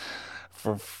wait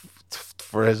for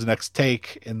his next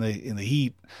take in the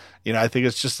heat. I think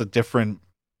it's just a different.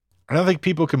 I don't think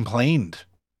people complained.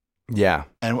 Yeah,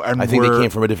 and I think they came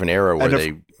from a different era where they're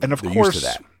used to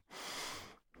that.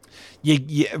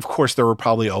 Yeah, of course, there were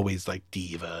probably always like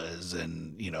divas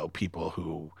and people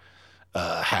who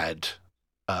had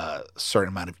a certain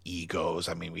amount of egos.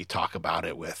 I mean, we talk about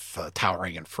it with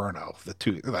Towering Inferno,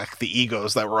 the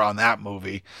egos that were on that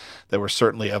movie. That were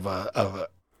certainly of a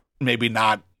maybe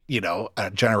not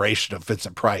a generation of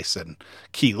Vincent Price and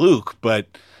Key Luke, but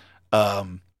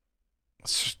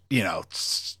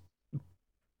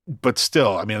but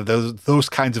still, I mean, those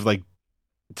kinds of like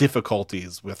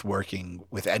difficulties with working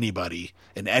with anybody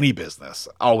in any business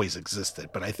always existed.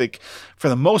 But I think for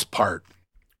the most part,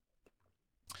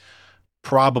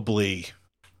 probably,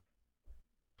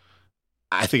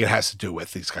 I think it has to do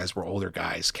with these guys were older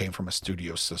guys, came from a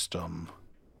studio system.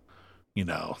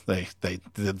 They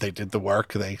did the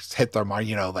work, they hit their mark.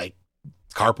 Like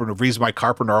Carpenter. The reason why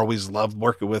Carpenter always loved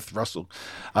working with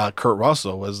Kurt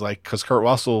Russell was like because Kurt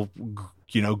Russell,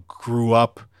 grew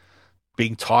up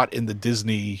being taught in the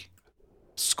Disney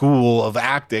school of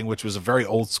acting, which was a very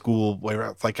old school way.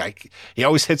 Like he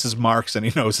always hits his marks and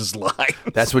he knows his lines.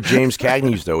 That's what James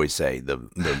Cagney used to always say.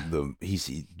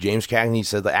 James Cagney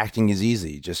said the acting is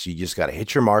easy. You just got to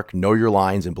hit your mark, know your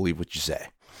lines, and believe what you say.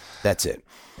 That's it.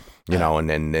 And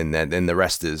then the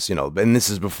rest is, and this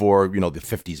is before, the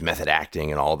 50s method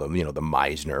acting and all the, the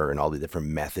Meisner and all the different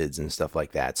methods and stuff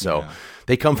like that. So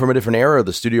they come from a different era.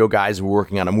 The studio guys were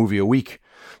working on a movie a week,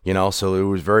 so it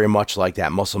was very much like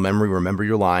that muscle memory. Remember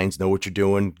your lines, know what you're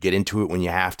doing, get into it when you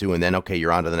have to. And then, okay,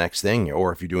 you're on to the next thing.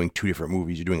 Or if you're doing two different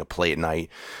movies, you're doing a play at night,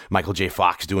 Michael J.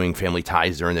 Fox doing Family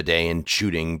Ties during the day and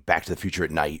shooting Back to the Future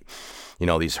at night,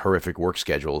 these horrific work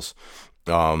schedules.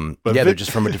 They're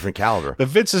just from a different caliber. But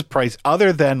Vince's Price,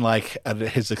 other than like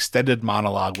his extended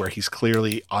monologue where he's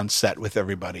clearly on set with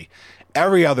everybody,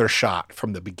 every other shot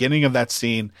from the beginning of that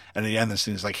scene and the end of the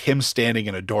scene is like him standing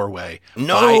in a doorway.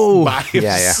 By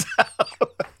himself.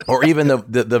 Or even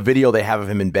the video they have of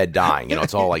him in bed dying.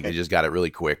 It's all like they just got it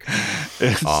really quick.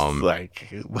 It's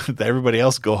like everybody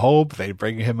else go home. They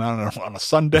bring him out on a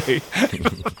Sunday.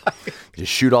 Just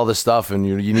shoot all this stuff, and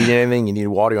you need anything? You need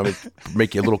water? You want me to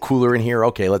make you a little cooler in here?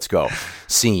 Okay, let's go.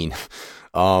 Scene.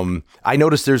 I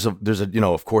noticed there's a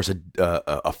of course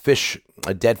a fish,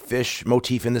 a dead fish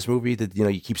motif in this movie. That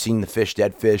you keep seeing the fish,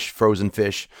 dead fish, frozen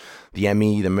fish. The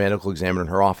ME, the medical examiner in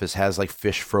her office, has like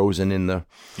fish frozen in a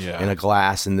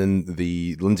glass, and then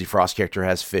the Lindsay Frost character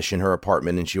has fish in her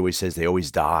apartment, and she always says they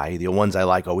always die. The ones I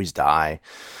like always die.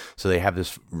 So they have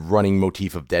this running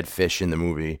motif of dead fish in the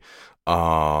movie.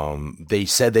 They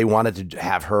said they wanted to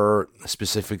have her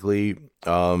specifically,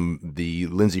 the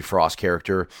Lindsay Frost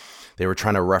character. They were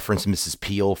trying to reference Mrs.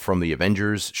 Peel from the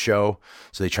Avengers show.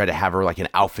 So they tried to have her like in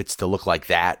outfits to look like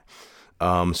that.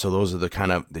 So those are the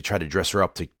kind of, they tried to dress her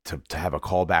up to have a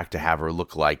callback to have her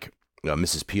look like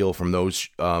Mrs. Peel from those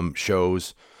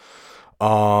shows.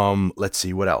 Let's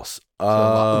see, what else? A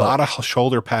lot of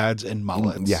shoulder pads and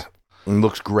mullets. Yeah. And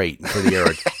looks great for the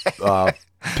era.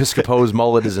 Piscopo's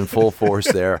mullet is in full force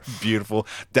there. Beautiful.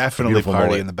 Definitely beautiful party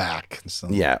mullet in the back.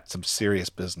 Some serious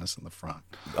business in the front.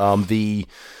 The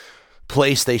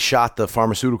place they shot, the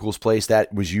pharmaceuticals place,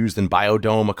 that was used in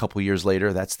Biodome a couple years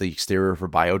later. That's the exterior for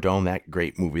Biodome. That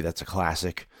great movie. That's a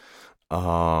classic.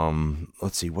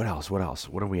 Let's see, what else?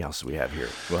 What do we have here?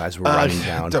 Well, as we're running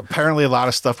down. Apparently a lot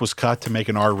of stuff was cut to make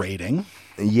an R rating.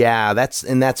 Yeah, that's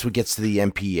what gets to the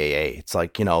MPAA. It's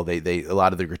like, they a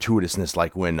lot of the gratuitousness,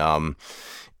 like when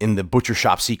in the butcher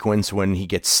shop sequence when he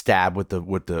gets stabbed with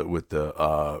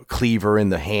the cleaver in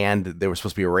the hand, there was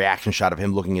supposed to be a reaction shot of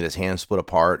him looking at his hand split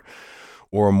apart,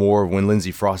 or more when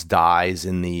Lindsay Frost dies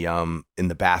in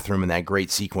the bathroom in that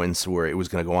great sequence where it was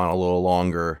going to go on a little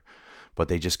longer, but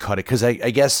they just cut it because I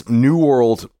guess New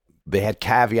World, they had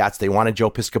caveats. They wanted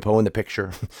Joe Piscopo in the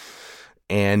picture,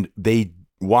 and they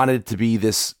wanted it to be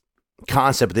this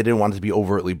concept, but they didn't want it to be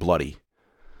overtly bloody,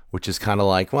 which is kind of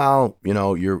like, well,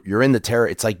 you're in the terror.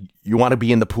 It's like you want to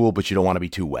be in the pool, but you don't want to be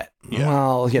too wet. Yeah.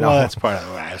 Well, that's part of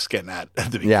what I was getting at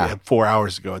the beginning, 4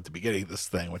 hours ago at the beginning of this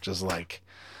thing, which is like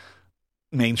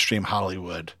mainstream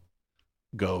Hollywood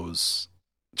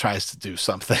tries to do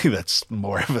something that's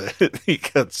more of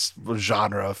a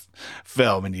genre of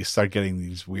film, and you start getting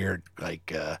these weird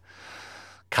like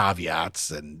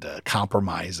caveats and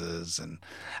compromises. And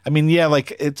I mean,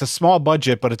 like it's a small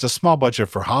budget, but it's a small budget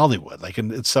for Hollywood. Like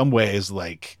in some ways,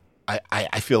 like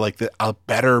I feel like a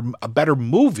better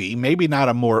movie, maybe not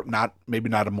a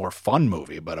more fun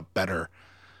movie, but a better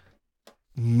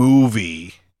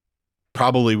movie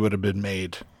probably would have been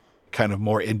made kind of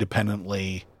more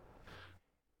independently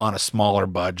on a smaller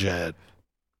budget,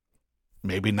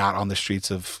 maybe not on the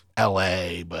streets of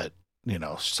LA, but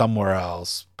somewhere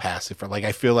else, passing for, like,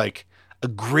 I feel like a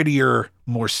grittier,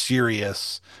 more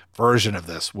serious version of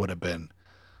this would have been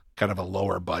kind of a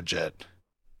lower budget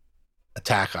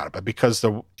attack on it. But because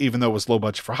even though it was low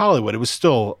budget for Hollywood, it was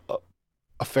still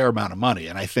a fair amount of money.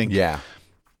 And I think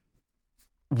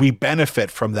we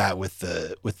benefit from that with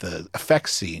the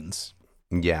effects scenes.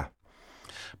 Yeah.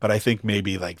 But I think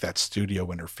maybe like that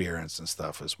studio interference and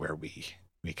stuff is where we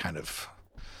kind of,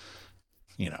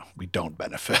 we don't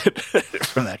benefit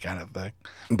from that kind of thing.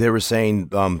 They were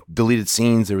saying deleted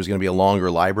scenes, there was going to be a longer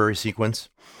library sequence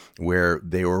where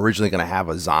they were originally going to have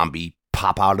a zombie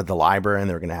pop out of the library, and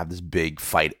they were going to have this big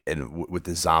fight with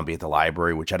the zombie at the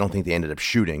library, which I don't think they ended up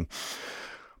shooting.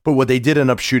 But what they did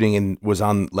end up shooting and was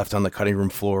left on the cutting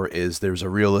room floor is there's a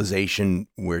realization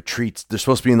where Treat's, they're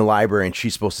supposed to be in the library and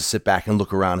she's supposed to sit back and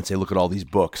look around and say, look at all these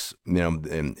books,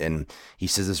 and he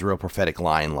says this real prophetic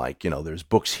line like, there's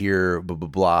books here, blah, blah,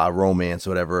 blah, romance,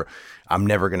 whatever. I'm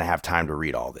never going to have time to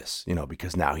read all this,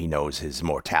 because now he knows his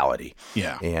mortality.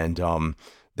 Yeah. And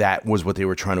that was what they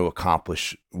were trying to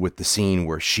accomplish with the scene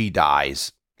where she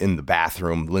dies in the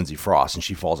bathroom, Lindsay Frost, and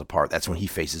she falls apart. That's when he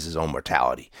faces his own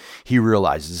mortality. He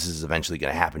realizes this is eventually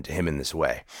going to happen to him in this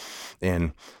way.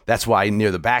 And that's why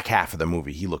near the back half of the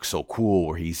movie, he looks so cool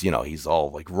where he's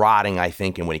all like rotting, I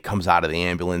think. And when he comes out of the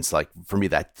ambulance, like for me,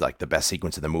 that's like the best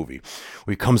sequence of the movie,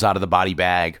 where he comes out of the body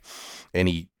bag and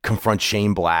he confronts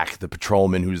Shane Black, the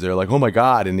patrolman who's there, like, oh my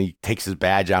God. And he takes his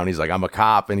badge out and he's like, I'm a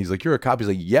cop. And he's like, you're a cop. He's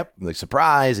like, yep. I'm like,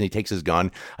 surprise. And he takes his gun.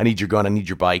 I need your gun. I need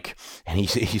your bike. And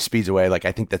he speeds away. Like,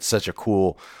 I think that's such a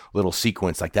cool little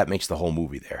sequence. Like, that makes the whole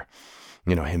movie there.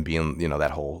 Him being,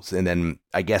 that whole, and then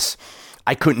I guess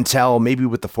I couldn't tell maybe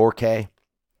with the 4K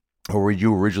or where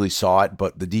you originally saw it,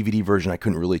 but the DVD version, I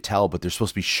couldn't really tell, but there's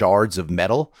supposed to be shards of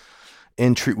metal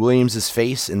in Treat Williams'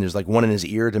 face, and there's like one in his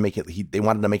ear to make it, they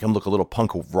wanted to make him look a little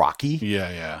punk Rocky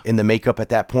in the makeup at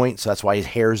that point. So that's why his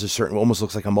hair is almost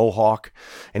looks like a mohawk,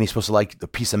 and he's supposed to like a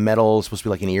piece of metal, it's supposed to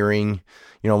be like an earring,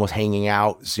 almost hanging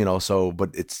out, so,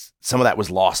 but some of that was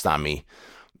lost on me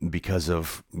because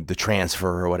of the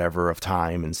transfer or whatever of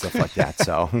time and stuff like that.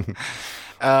 So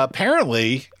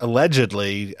apparently,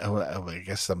 allegedly, I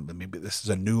guess maybe this is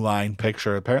a New Line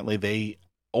picture. Apparently they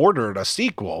ordered a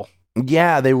sequel.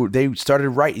 Yeah, they started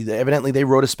writing. Evidently, they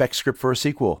wrote a spec script for a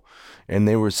sequel, and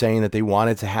they were saying that they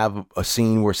wanted to have a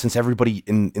scene where, since everybody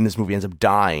in this movie ends up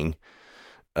dying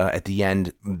at the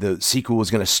end, the sequel was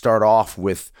going to start off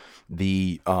with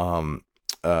the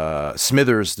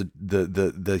Smithers,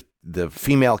 the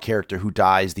female character who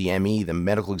dies, the ME, the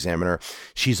medical examiner.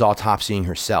 She's autopsying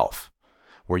herself,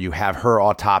 where you have her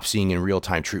autopsying in real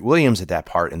time. Treat Williams at that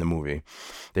part in the movie,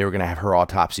 they were going to have her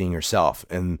autopsying herself,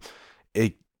 and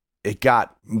they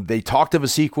talked of a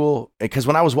sequel, because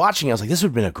when I was watching, I was like, this would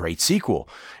have been a great sequel.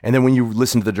 And then when you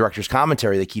listen to the director's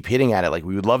commentary, they keep hitting at it like,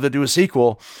 we would love to do a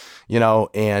sequel,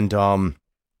 and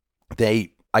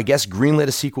they, I guess, greenlit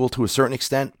a sequel to a certain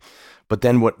extent, but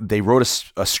then they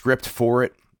wrote a script for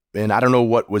it. And I don't know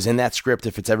what was in that script,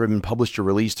 if it's ever been published or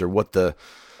released, or what the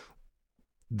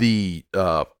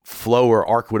flow or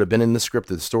arc would have been in the script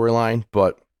of the storyline.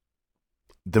 But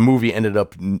the movie ended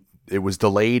up, it was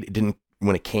delayed.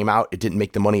 When it came out, it didn't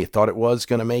make the money it thought it was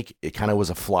going to make. It kind of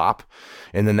was a flop.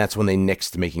 And then that's when they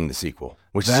nixed making the sequel,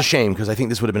 which is a shame, because I think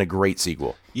this would have been a great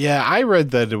sequel. Yeah, I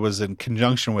read that it was in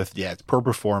conjunction with, per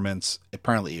performance.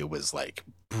 Apparently it was like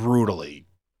brutally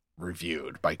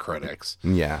reviewed by critics.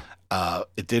 Yeah.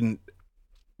 It didn't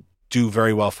do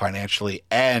very well financially,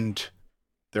 and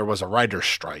there was a writer's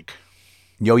strike.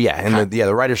 Oh, yeah. And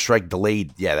the writer's strike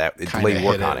delayed. Yeah, it delayed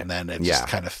work on it. And then it just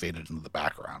kind of faded into the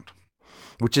background.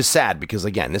 Which is sad, because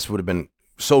again, this would have been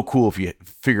so cool if you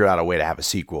figured out a way to have a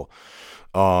sequel.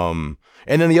 And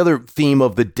then the other theme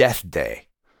of the death day,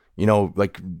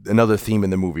 like another theme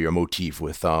in the movie or motif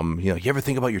with, you ever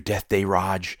think about your death day,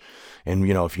 Raj? And,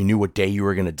 if you knew what day you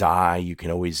were going to die, you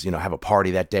can always, have a party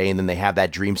that day. And then they have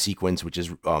that dream sequence, which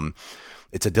is,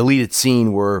 it's a deleted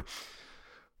scene where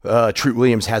Treat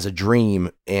Williams has a dream,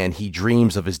 and he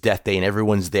dreams of his death day, and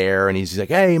everyone's there, and he's like,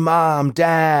 hey, Mom,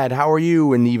 Dad, how are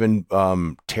you? And even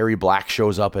Terry Black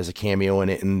shows up as a cameo in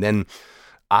it, and then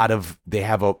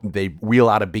they wheel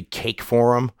out a big cake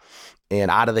for him,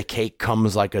 and out of the cake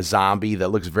comes like a zombie that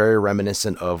looks very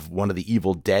reminiscent of one of the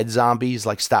Evil Dead zombies,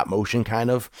 like stop motion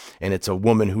kind of, and it's a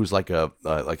woman who's like a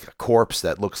corpse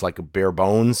that looks like a bare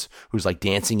bones, who's like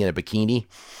dancing in a bikini.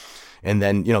 And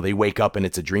then, they wake up and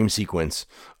it's a dream sequence.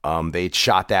 They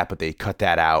shot that, but they cut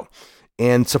that out.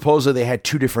 And supposedly they had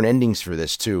 2 different endings for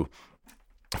this too.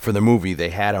 For the movie, they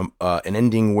had an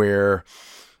ending where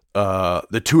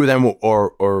the 2 of them,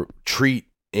 or Treat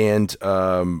and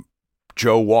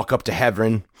Joe, walk up to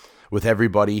heaven with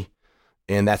everybody,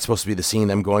 and that's supposed to be the scene,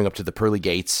 them going up to the pearly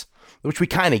gates, which we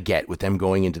kind of get with them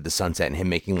going into the sunset and him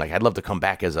making like, I'd love to come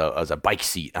back as a bike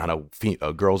seat on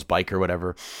a girl's bike or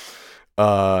whatever.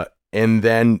 And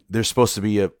then there's supposed to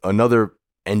be another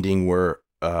ending where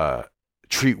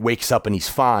Treat wakes up and he's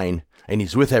fine and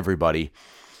he's with everybody.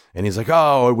 And he's like,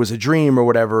 oh, it was a dream or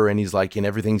whatever. And he's like, and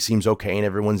everything seems okay and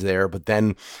everyone's there. But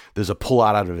then there's a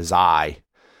pullout out of his eye.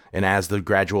 And as the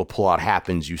gradual pullout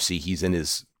happens, you see he's in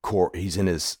his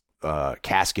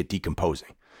casket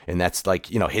decomposing. And that's like,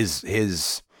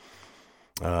 his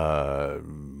what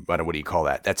do you call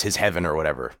that? That's his heaven or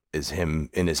whatever, is him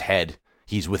in his head.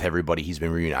 He's with everybody. He's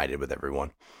been reunited with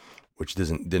everyone, which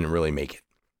didn't really make it.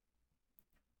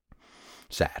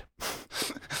 Sad.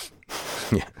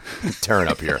 Yeah, tearing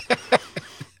up here.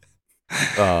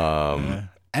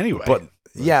 Anyway, but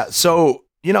yeah, so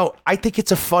I think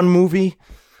it's a fun movie.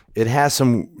 It has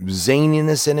some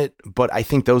zaniness in it, but I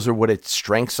think those are what its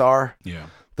strengths are. Yeah,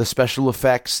 the special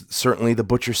effects, certainly the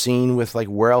butcher scene with like,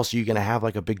 where else are you gonna have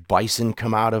like a big bison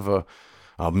come out of a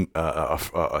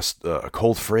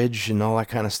cold fridge and all that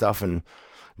kind of stuff, and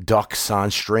ducks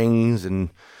on strings,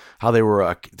 and how they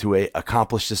were to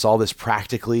accomplish all this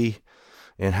practically.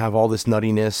 And have all this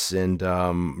nuttiness, and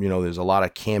there's a lot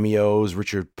of cameos.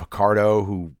 Richard Picardo,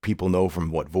 who people know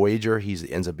from Voyager,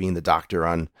 he ends up being the doctor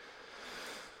on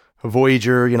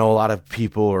Voyager. A lot of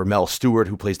people, or Mel Stewart,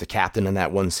 who plays the captain in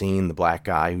that one scene, the black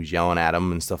guy who's yelling at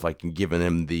him and stuff, like giving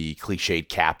him the cliched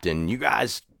captain. You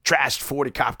guys trashed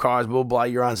 40 cop cars, blah, blah, blah.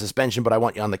 You're on suspension, but I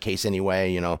want you on the case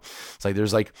anyway. It's like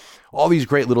there's like all these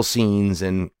great little scenes.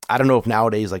 And I don't know if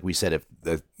nowadays, like we said, if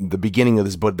the beginning of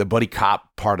this, but the buddy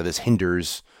cop part of this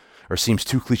hinders or seems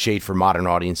too cliched for modern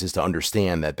audiences to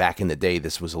understand that back in the day,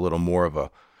 this was a little more of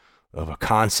a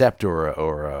concept or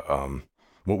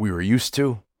what we were used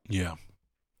to. Yeah.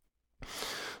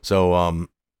 So,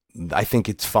 I think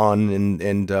it's fun.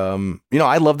 And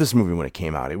I love this movie when it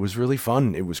came out. It was really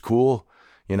fun. It was cool.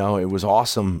 It was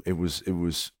awesome. It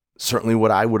was certainly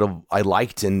what I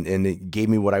liked, and it gave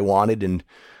me what I wanted. And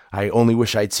I only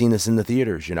wish I'd seen this in the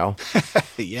theaters,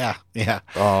 Yeah.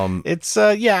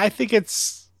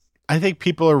 I think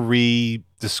people are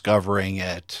rediscovering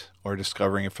it, or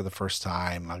discovering it for the first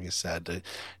time. Like I said,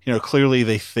 clearly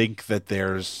they think that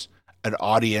there's an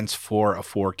audience for a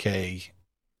 4K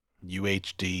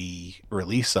UHD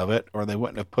release of it, or they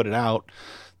wouldn't have put it out.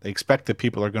 They expect that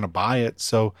people are going to buy it.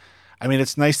 So, I mean,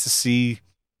 it's nice to see,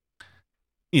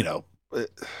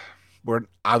 we're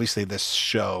obviously, this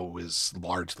show is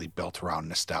largely built around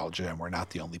nostalgia, and we're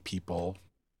not the only people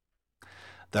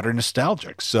that are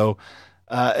nostalgic. So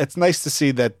it's nice to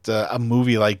see that a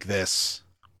movie like this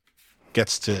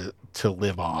gets to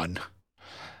live on,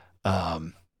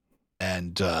 and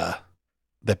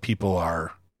that people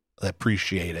that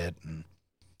appreciate it,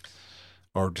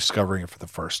 or discovering it for the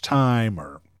first time,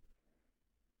 or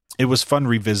it was fun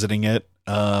revisiting it.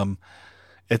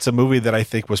 It's a movie that I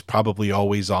think was probably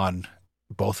always on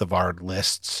both of our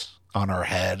lists in our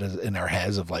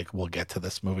heads of like, we'll get to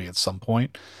this movie at some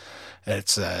point.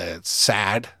 It's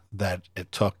sad that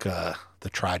it took the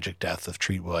tragic death of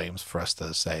Treat Williams for us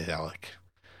to say, like,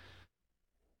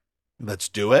 let's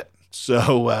do it.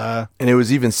 So, and it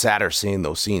was even sadder seeing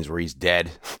those scenes where he's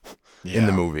dead in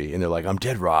the movie, and they're like, I'm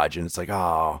dead, Raj. And it's like,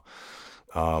 oh,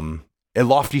 a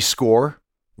lofty score,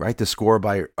 right? The score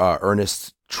by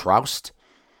Ernest Traust,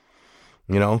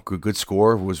 good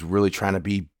score, was really trying to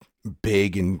be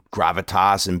big and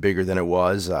gravitas and bigger than it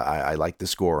was. I like the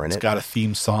score in it. It's got a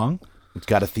theme song.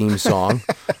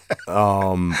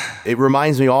 It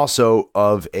reminds me also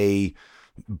of a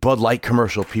Bud Light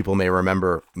commercial people may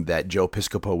remember that Joe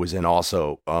Piscopo was in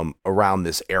also around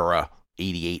this era,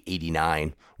 88,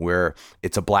 89, where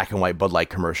it's a black and white Bud Light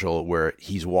commercial where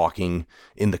he's walking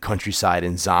in the countryside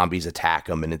and zombies attack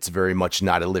him, and it's very much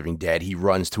Night of the Living Dead. He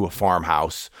runs to a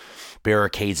farmhouse,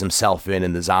 barricades himself in,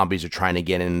 and the zombies are trying to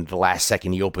get in. At the last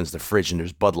second, he opens the fridge, and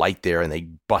there's Bud Light there, and they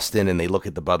bust in, and they look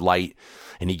at the Bud Light,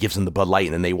 and he gives them the Bud Light,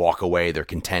 and then they walk away. They're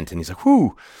content, and he's like,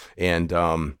 whoo. And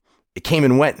it came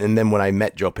and went, and then when I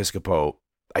met Joe Piscopo,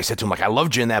 I said to him, like, I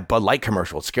loved you in that Bud Light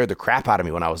commercial. It scared the crap out of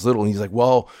me when I was little. And he's like,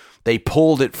 well, they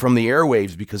pulled it from the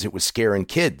airwaves because it was scaring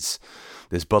kids,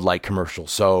 this Bud Light commercial.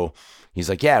 So he's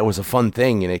like, yeah, it was a fun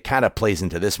thing, and it kind of plays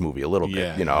into this movie a little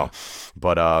bit,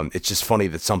 But it's just funny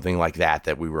that something like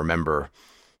that we remember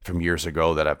from years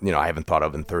ago that I haven't thought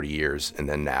of in 30 years, and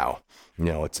then now,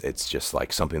 it's just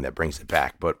like something that brings it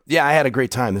back. But yeah, I had a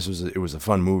great time. It was a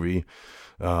fun movie.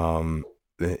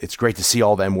 It's great to see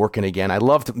all them working again. I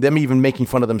loved them even making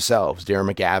fun of themselves. Darren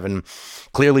McGavin,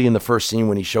 clearly in the first scene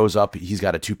when he shows up, he's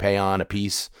got a toupee on, a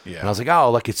piece. Yeah. And I was like,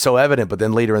 oh, look, it's so evident. But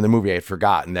then later in the movie, I had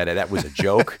forgotten that was a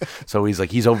joke. So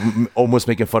he's almost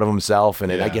making fun of himself.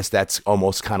 And I guess that's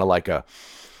almost kind of like a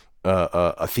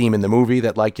theme in the movie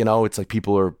that, like, it's like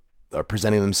people are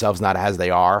presenting themselves not as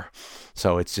they are.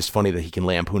 So it's just funny that he can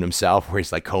lampoon himself where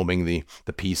he's like combing the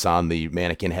piece on the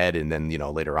mannequin head. And then,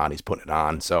 later on, he's putting it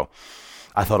on. So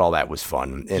I thought all that was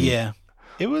fun. And yeah,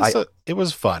 it was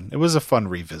fun. It was a fun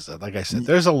revisit. Like I said,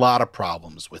 there's a lot of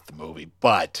problems with the movie,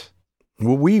 but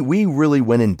we really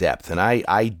went in depth, and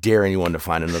I dare anyone to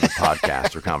find another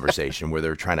podcast or conversation where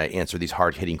they're trying to answer these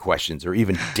hard hitting questions, or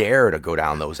even dare to go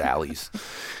down those alleys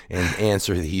and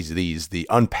answer the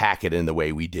unpack it in the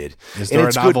way we did. Is there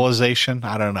a novelization?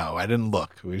 I don't know. I didn't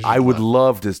look. I would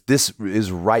love this. This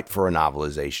is ripe for a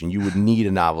novelization. You would need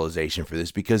a novelization for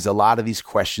this, because a lot of these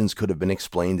questions could have been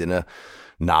explained in a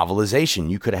novelization.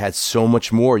 You could have had so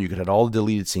much more. You could have had all the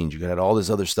deleted scenes. You could have had all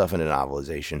this other stuff in a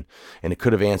novelization, and it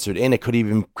could have answered, and it could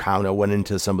even kind of went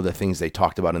into some of the things they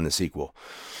talked about in the sequel.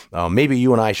 Maybe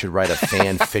you and I should write a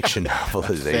fan fiction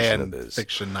novelization of this.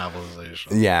 Fiction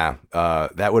novelization. Yeah,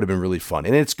 that would have been really fun.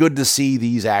 And it's good to see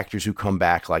these actors who come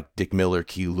back, like Dick Miller,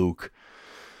 Key Luke,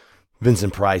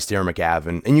 Vincent Price, Darren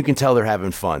McGavin, and you can tell they're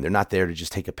having fun. They're not there to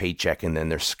just take a paycheck and then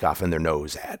they're scoffing their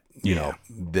nose at,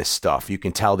 this stuff. You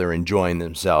can tell they're enjoying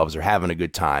themselves, they're having a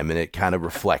good time, and it kind of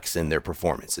reflects in their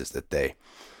performances that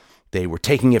they were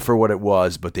taking it for what it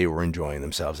was, but they were enjoying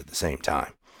themselves at the same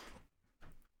time.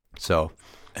 So,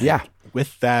 yeah. And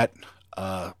with that,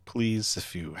 please,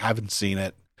 if you haven't seen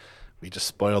it, we just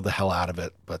spoiled the hell out of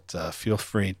it, but feel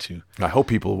free to... I hope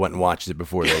people went and watched it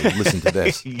before they listened to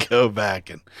this. Go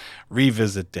back and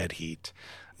revisit Dead Heat.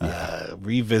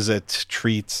 Revisit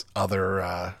Treat's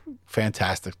other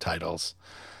fantastic titles.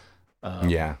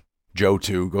 Yeah. Joe,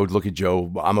 too. Go look at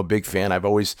Joe. I'm a big fan.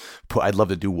 I'd love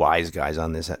to do Wise Guys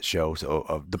on this show.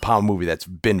 So the Palm movie that's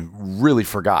been really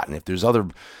forgotten. If there's other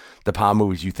the Palm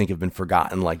movies you think have been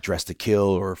forgotten, like Dress to Kill,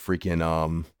 or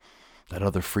freaking... that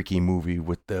other freaky movie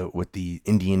with the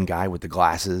Indian guy with the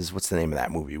glasses. What's the name of that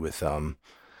movie with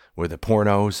where the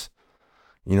pornos?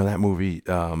 That movie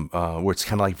where it's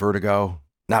kind of like Vertigo.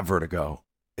 Not Vertigo.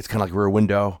 It's kind of like Rear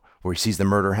Window, where he sees the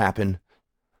murder happen.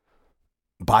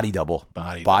 Body Double.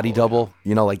 Body Double.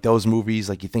 Like those movies.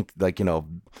 Like you think,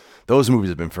 those movies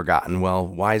have been forgotten. Well,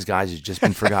 Wise Guys has just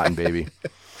been forgotten, baby.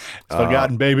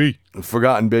 Forgotten, baby.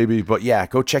 Forgotten, baby. But yeah,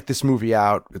 go check this movie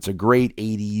out. It's a great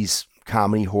 80s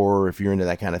comedy horror if you're into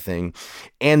that kind of thing.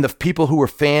 And the people who are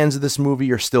fans of this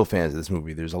movie are still fans of this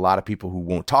movie. There's a lot of people who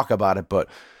won't talk about it, but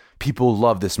people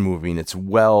love this movie, and it's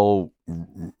well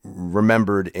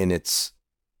remembered in its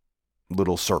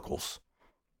little circles.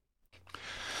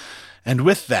 And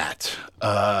with that,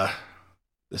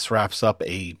 this wraps up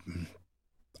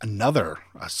another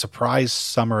surprise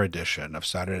summer edition of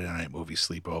Saturday Night Movie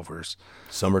Sleepovers.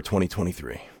 Summer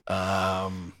 2023.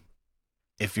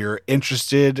 If you're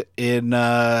interested in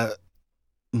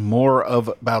more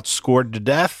about Scored to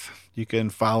Death, you can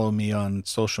follow me on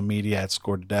social media at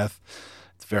Scored to Death.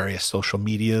 It's various social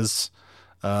medias.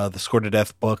 The Scored to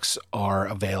Death books are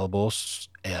available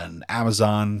in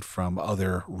Amazon from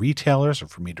other retailers, or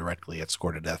from me directly at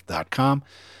scoredtodeath.com.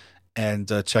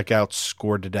 And check out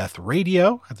Scored to Death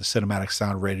Radio at the Cinematic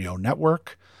Sound Radio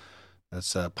Network.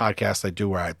 That's a podcast I do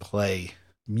where I play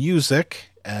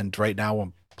music, and right now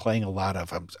I'm playing a lot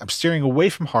of... I'm steering away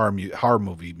from horror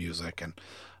movie music, and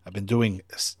I've been doing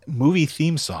movie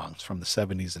theme songs from the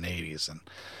 70s and 80s. And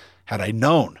had I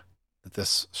known that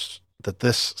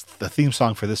the theme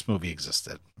song for this movie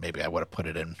existed, maybe I would have put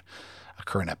it in a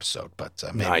current episode. But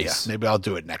maybe I'll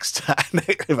do it next time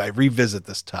if I revisit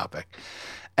this topic.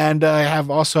 And I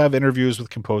also have interviews with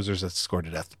composers at Scored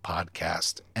to Death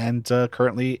podcast, and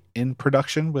currently in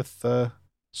production with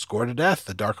Scored to Death,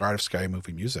 The Dark Art of Scary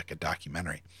Movie Music, a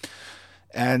documentary.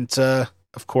 And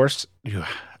of course, you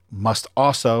must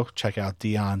also check out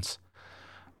Dion's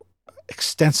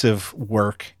extensive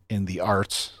work in the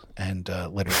arts and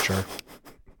literature.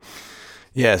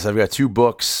 Yes, I've got 2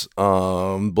 books,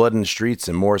 Blood in the Streets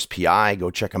and Morris P.I. Go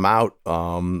check them out.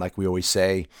 Like we always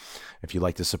say, if you'd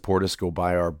like to support us, go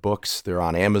buy our books. They're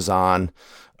on Amazon.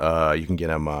 You can get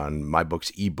them on my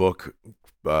books, ebook,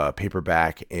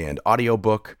 paperback, and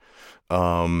audiobook.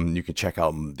 You can check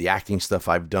out the acting stuff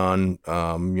I've done.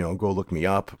 Go look me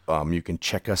up. You can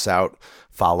check us out.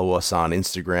 Follow us on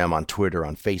Instagram, on Twitter,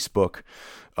 on Facebook.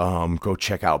 Go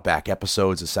check out back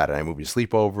episodes of Saturday Night Movie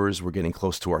Sleepovers. We're getting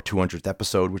close to our 200th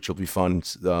episode, which will be fun.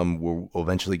 We'll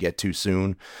eventually get to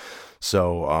soon.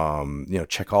 So,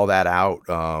 check all that out.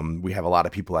 We have a lot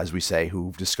of people, as we say,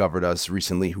 who've discovered us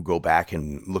recently who go back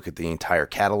and look at the entire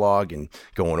catalog and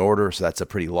go in order. So that's a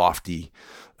pretty lofty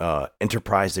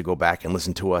enterprise to go back and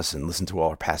listen to us and listen to all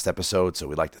our past episodes. So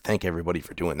we'd like to thank everybody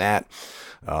for doing that.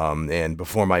 And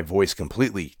before my voice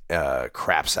completely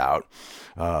craps out,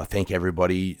 thank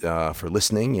everybody for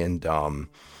listening, and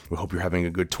we hope you're having a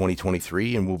good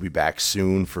 2023, and we'll be back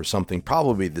soon for something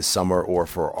probably this summer or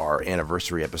for our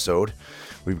anniversary episode.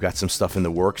 We've got some stuff in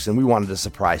the works, and we wanted to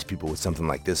surprise people with something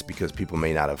like this because people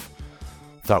may not have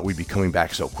thought we'd be coming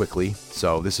back so quickly.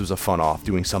 So this was a fun off,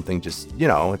 doing something just,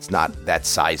 it's not that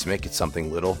seismic. It's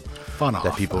something little Fun off.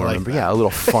 that people I like remember. that. Yeah, a little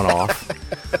fun off.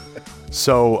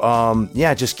 So,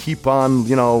 just keep on,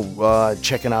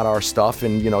 checking out our stuff,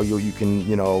 and, you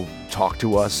can, talk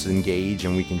to us, engage,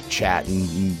 and we can chat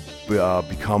and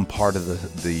become part of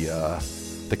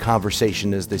the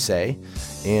conversation, as they say.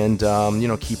 And,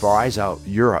 keep our eyes out.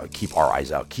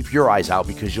 Keep your eyes out,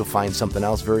 because you'll find something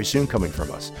else very soon coming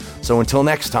from us. So until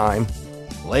next time,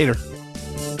 Later.